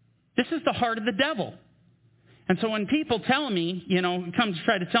 This is the heart of the devil. And so when people tell me, come to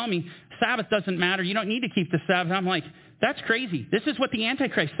try to tell me, Sabbath doesn't matter, you don't need to keep the Sabbath, I'm like, that's crazy. This is what the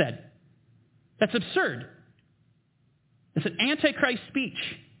Antichrist said. That's absurd. It's an Antichrist speech.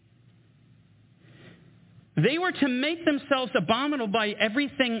 They were to make themselves abominable by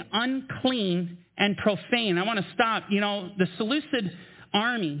everything unclean and profane. I want to stop. The Seleucid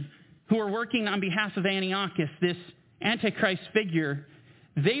army who were working on behalf of Antiochus, this Antichrist figure,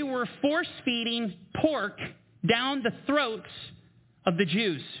 they were force-feeding pork down the throats of the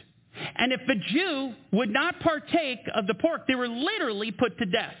Jews. And if a Jew would not partake of the pork, they were literally put to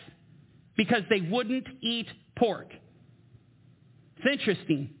death because they wouldn't eat pork. It's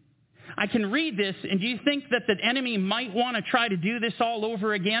interesting. I can read this, and do you think that the enemy might want to try to do this all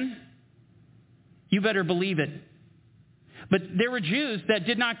over again? You better believe it. But there were Jews that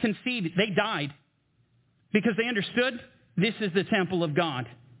did not concede. They died because they understood this is the temple of God.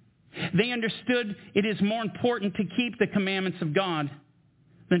 They understood it is more important to keep the commandments of God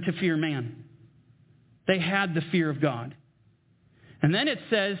than to fear man. They had the fear of God. And then it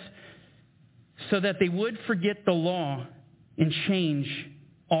says, so that they would forget the law and change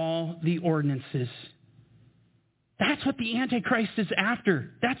all the ordinances. That's what the Antichrist is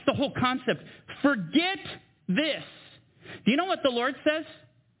after. That's the whole concept. Forget this. Do you know what the Lord says?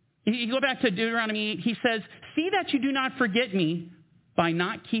 You go back to Deuteronomy 8. He says, see that you do not forget me by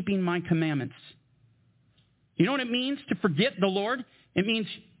not keeping my commandments. You know what it means to forget the Lord? It means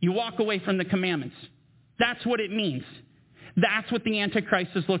you walk away from the commandments. That's what it means. That's what the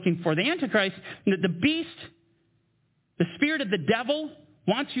Antichrist is looking for. The Antichrist, the beast, the spirit of the devil,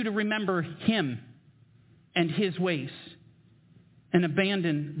 wants you to remember him and his ways and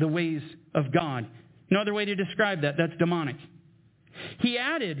abandon the ways of God. No other way to describe that. That's demonic. He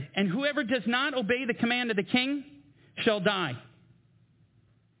added, and whoever does not obey the command of the king shall die.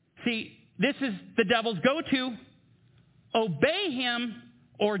 See, this is the devil's go-to. Obey him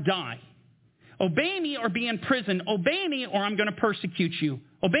or die. Obey me or be in prison. Obey me or I'm going to persecute you.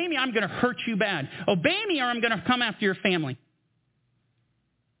 Obey me, I'm going to hurt you bad. Obey me or I'm going to come after your family.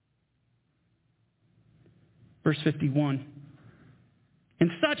 Verse 51.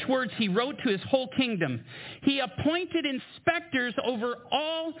 In such words he wrote to his whole kingdom. He appointed inspectors over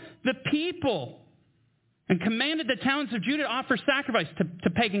all the people and commanded the towns of Judah to offer sacrifice to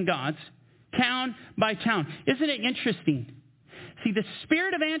pagan gods, town by town. Isn't it interesting? See, the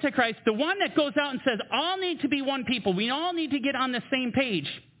spirit of Antichrist, the one that goes out and says, all need to be one people, we all need to get on the same page,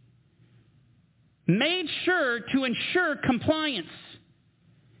 made sure to ensure compliance.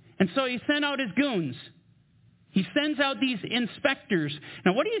 And so he sent out his goons. He sends out these inspectors.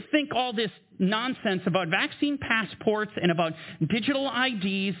 Now, what do you think all this nonsense about vaccine passports and about digital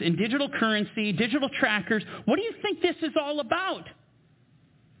IDs and digital currency, digital trackers, what do you think this is all about?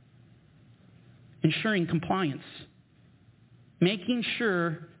 Ensuring compliance. Making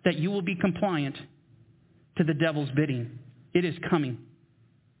sure that you will be compliant to the devil's bidding. It is coming.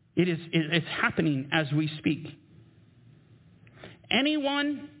 It's happening as we speak.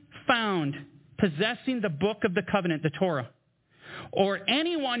 Anyone found possessing the book of the covenant, the Torah, or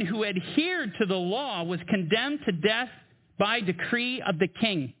anyone who adhered to the law was condemned to death by decree of the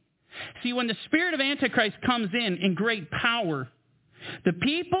king. See, when the spirit of Antichrist comes in great power, the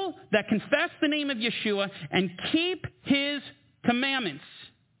people that confess the name of Yeshua and keep his commandments,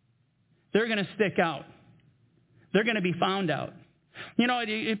 they're going to stick out. They're going to be found out. You know,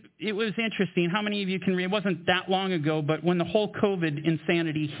 it was interesting. How many of you can read? It wasn't that long ago, but when the whole COVID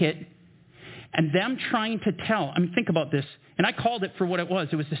insanity hit, and them trying to tell, think about this, and I called it for what it was.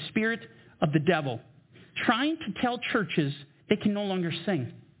 It was the spirit of the devil trying to tell churches they can no longer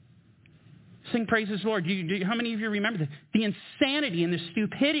sing. Sing praises Lord. How many of you remember this? The insanity and the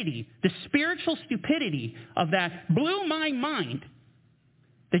stupidity, the spiritual stupidity of that blew my mind.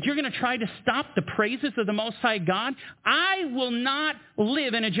 That you're going to try to stop the praises of the Most High God? I will not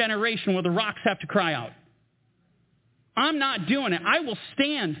live in a generation where the rocks have to cry out. I'm not doing it. I will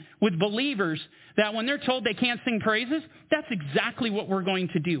stand with believers that when they're told they can't sing praises, that's exactly what we're going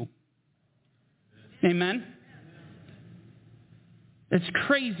to do. Amen? It's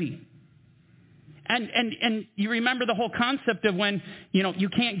crazy. And you remember the whole concept of when, you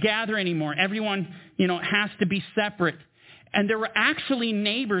can't gather anymore. Everyone, has to be separate. And there were actually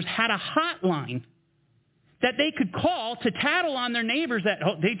neighbors had a hotline that they could call to tattle on their neighbors that,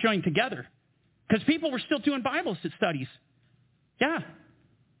 they joined together. Because people were still doing Bible studies. Yeah.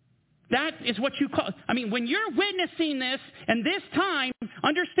 That is what you call, when you're witnessing this and this time,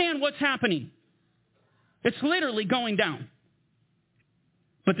 understand what's happening. It's literally going down.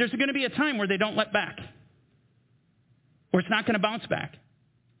 But there's going to be a time where they don't let back. Or it's not going to bounce back.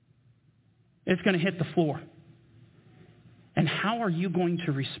 It's going to hit the floor. And how are you going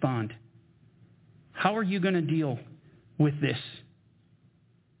to respond? How are you going to deal with this?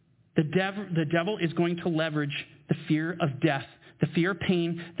 The devil is going to leverage the fear of death, the fear of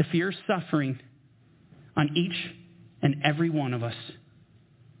pain, the fear of suffering on each and every one of us.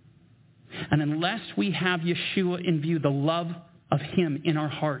 And unless we have Yeshua in view, the love of him in our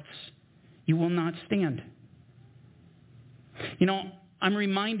hearts, you will not stand. I'm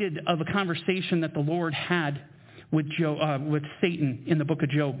reminded of a conversation that the Lord had with Satan in the book of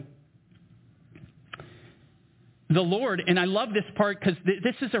Job. The Lord, and I love this part because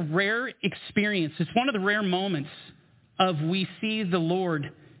this is a rare experience. It's one of the rare moments of we see the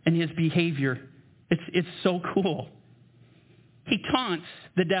Lord and his behavior. It's so cool. He taunts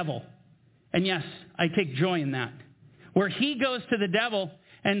the devil. And yes, I take joy in that. Where he goes to the devil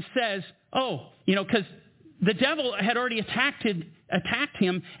and says, because the devil had already attacked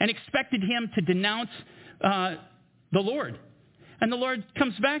him and expected him to denounce the Lord. And the Lord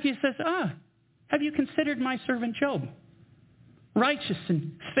comes back and he says, have you considered my servant Job? Righteous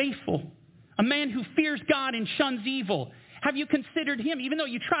and faithful, a man who fears God and shuns evil. Have you considered him, even though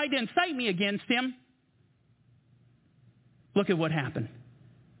you tried to incite me against him? Look at what happened.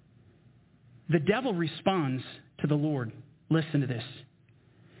 The devil responds to the Lord. Listen to this.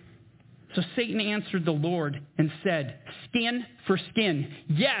 So Satan answered the Lord and said, skin for skin.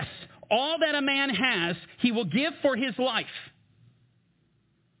 Yes, all that a man has, he will give for his life.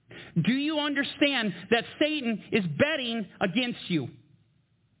 Do you understand that Satan is betting against you?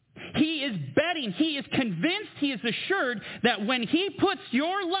 He is betting. He is convinced, he is assured that when he puts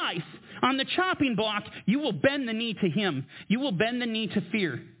your life on the chopping block, you will bend the knee to him. You will bend the knee to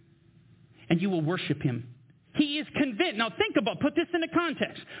fear. And you will worship him. He is convinced. Now put this into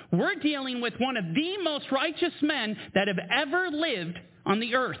context. We're dealing with one of the most righteous men that have ever lived on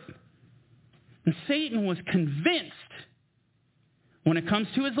the earth. And Satan was convinced when it comes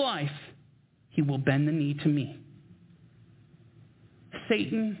to his life he will bend the knee to me.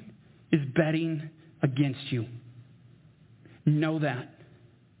 Satan is betting against you. Know that.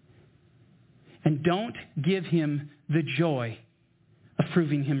 And don't give him the joy of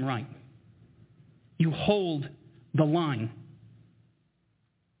proving him right. You hold the line.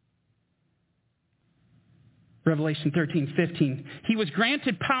 Revelation 13:15. He was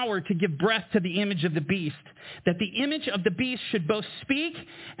granted power to give breath to the image of the beast, that the image of the beast should both speak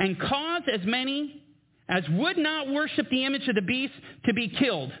and cause as many as would not worship the image of the beast to be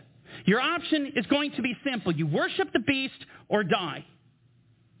killed. Your option is going to be simple. You worship the beast or die.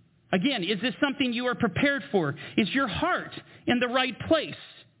 Again, is this something you are prepared for? Is your heart in the right place?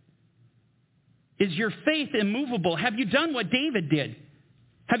 Is your faith immovable? Have you done what David did?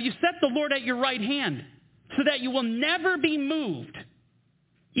 Have you set the Lord at your right hand so that you will never be moved?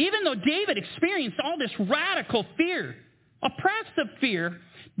 Even though David experienced all this radical fear, oppressive fear,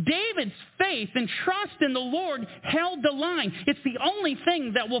 David's faith and trust in the Lord held the line. It's the only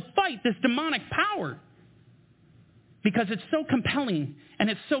thing that will fight this demonic power because it's so compelling and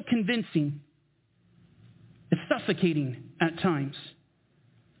it's so convincing. It's suffocating at times.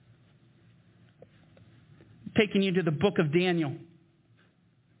 Taking you to the book of Daniel,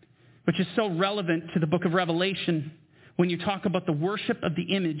 which is so relevant to the book of Revelation when you talk about the worship of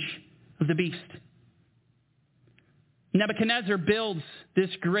the image of the beast. Nebuchadnezzar builds this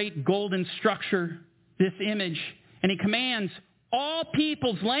great golden structure, this image, and he commands all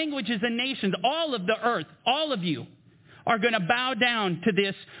peoples, languages, and nations, all of the earth, all of you, are going to bow down to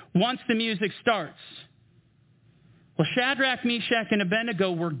this once the music starts. Well, Shadrach, Meshach, and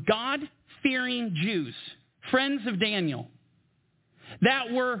Abednego were God-fearing Jews, friends of Daniel,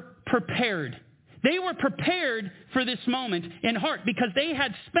 that were prepared. They were prepared for this moment in heart because they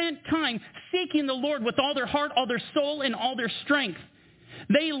had spent time seeking the Lord with all their heart, all their soul, and all their strength.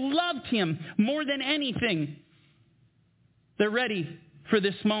 They loved him more than anything. They're ready for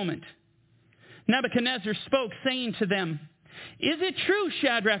this moment. Nebuchadnezzar spoke, saying to them, "Is it true,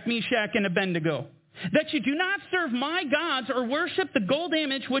 Shadrach, Meshach, and Abednego, that you do not serve my gods or worship the gold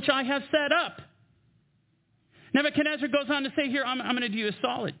image which I have set up?" Nebuchadnezzar goes on to say here, I'm going to do you a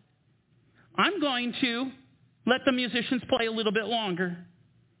solid. I'm going to let the musicians play a little bit longer.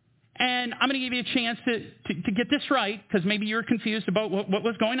 And I'm going to give you a chance to get this right, because maybe you're confused about what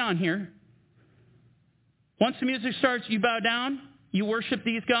was going on here. Once the music starts, you bow down. You worship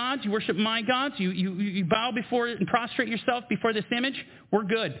these gods. You worship my gods. You bow before and prostrate yourself before this image. We're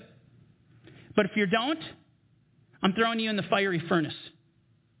good. But if you don't, I'm throwing you in the fiery furnace.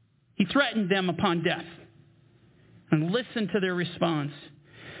 He threatened them upon death. And listen to their response.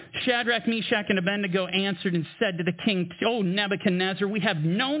 Shadrach, Meshach, and Abednego answered and said to the king, "O Nebuchadnezzar, we have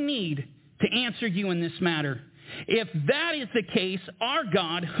no need to answer you in this matter. If that is the case, our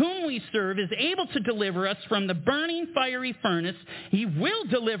God, whom we serve, is able to deliver us from the burning fiery furnace. He will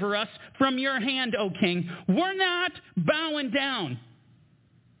deliver us from your hand, O king. We're not bowing down,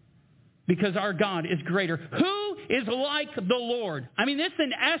 because our God is greater. Who is like the Lord?" I mean, this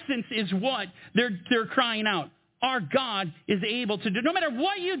in essence is what they're crying out. Our God is able to do. No matter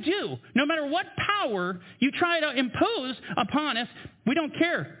what you do, no matter what power you try to impose upon us, we don't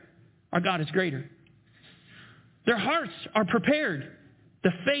care. Our God is greater. Their hearts are prepared. The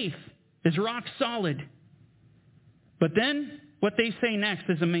faith is rock solid. But then what they say next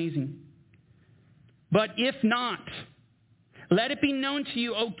is amazing. "But if not, let it be known to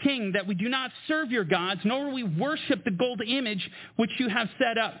you, O king, that we do not serve your gods, nor will we worship the gold image which you have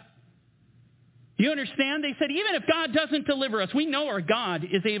set up." You understand? They said, even if God doesn't deliver us, we know our God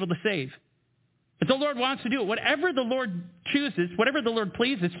is able to save. If the Lord wants to do it, whatever the Lord chooses, whatever the Lord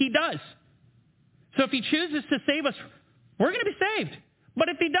pleases, he does. So if he chooses to save us, we're going to be saved. But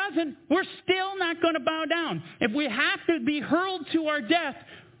if he doesn't, we're still not going to bow down. If we have to be hurled to our death,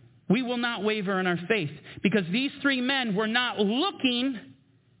 we will not waver in our faith. Because these three men were not looking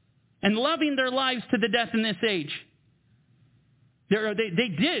and loving their lives to the death in this age.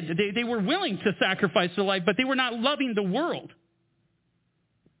 They were willing to sacrifice their life, but they were not loving the world.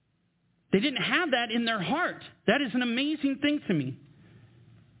 They didn't have that in their heart. That is an amazing thing to me.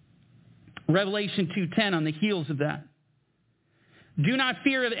 Revelation 2:10 on the heels of that. "Do not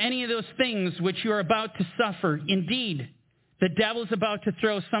fear of any of those things which you are about to suffer. Indeed, the devil is about to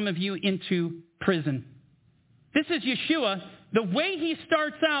throw some of you into prison." This is Yeshua. The way he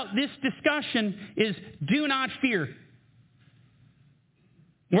starts out this discussion is, do not fear.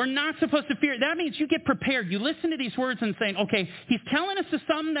 We're not supposed to fear. That means you get prepared. You listen to these words and saying, okay, he's telling us of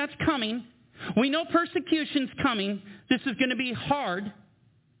something that's coming. We know persecution's coming. This is going to be hard.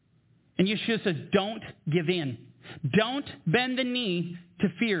 And Yeshua says, don't give in. Don't bend the knee to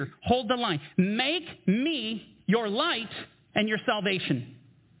fear. Hold the line. Make me your light and your salvation.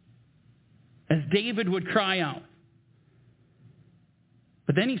 As David would cry out.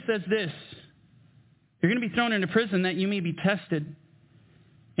 But then he says this, you're going to be thrown into prison that you may be tested,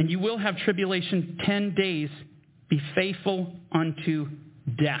 and you will have tribulation 10 days. Be faithful unto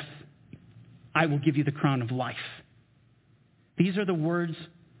death. I will give you the crown of life. These are the words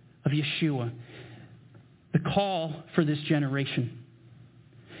of Yeshua. The call for this generation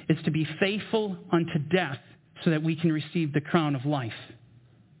is to be faithful unto death so that we can receive the crown of life.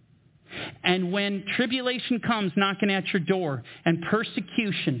 And when tribulation comes knocking at your door, and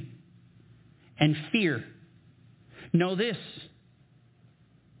persecution and fear, know this,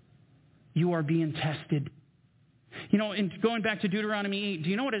 you are being tested. You know, in going back to Deuteronomy 8, do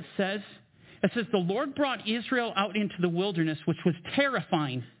you know what it says? It says, the Lord brought Israel out into the wilderness, which was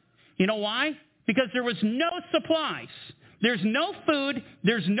terrifying. You know why? Because there was no supplies. There's no food,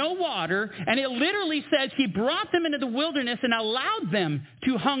 there's no water, and it literally says he brought them into the wilderness and allowed them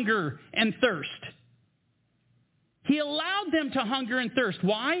to hunger and thirst. He allowed them to hunger and thirst.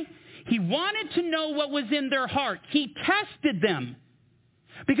 Why? He wanted to know what was in their heart. He tested them.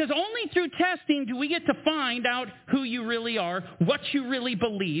 Because only through testing do we get to find out who you really are, what you really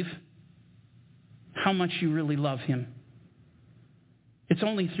believe, how much you really love him. It's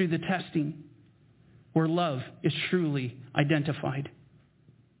only through the testing where love is truly identified.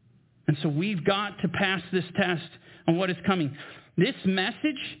 And so we've got to pass this test on what is coming. This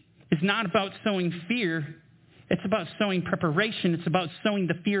message is not about sowing fear. It's about sowing preparation. It's about sowing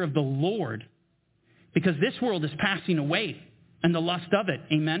the fear of the Lord. Because this world is passing away and the lust of it.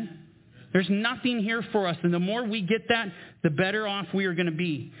 Amen? There's nothing here for us. And the more we get that, the better off we are going to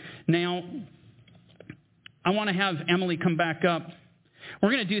be. Now, I want to have Emily come back up.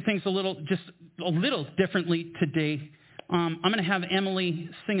 We're going to do things a little differently today. I'm going to have Emily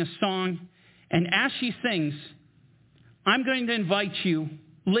sing a song. And as she sings, I'm going to invite you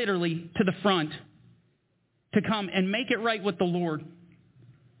literally to the front to come and make it right with the Lord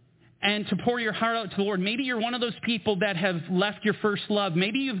and to pour your heart out to the Lord. Maybe you're one of those people that have left your first love.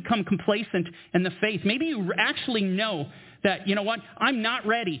 Maybe you've become complacent in the faith. Maybe you actually know that, you know what, I'm not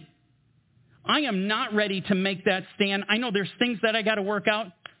ready. I am not ready to make that stand. I know there's things that I got to work out.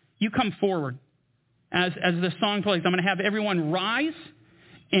 You come forward. As the song plays, I'm going to have everyone rise,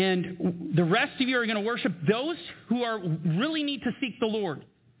 and the rest of you are going to worship those who really need to seek the Lord,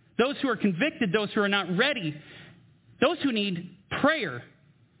 those who are convicted, those who are not ready, those who need prayer.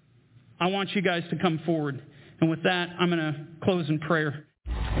 I want you guys to come forward. And with that, I'm going to close in prayer.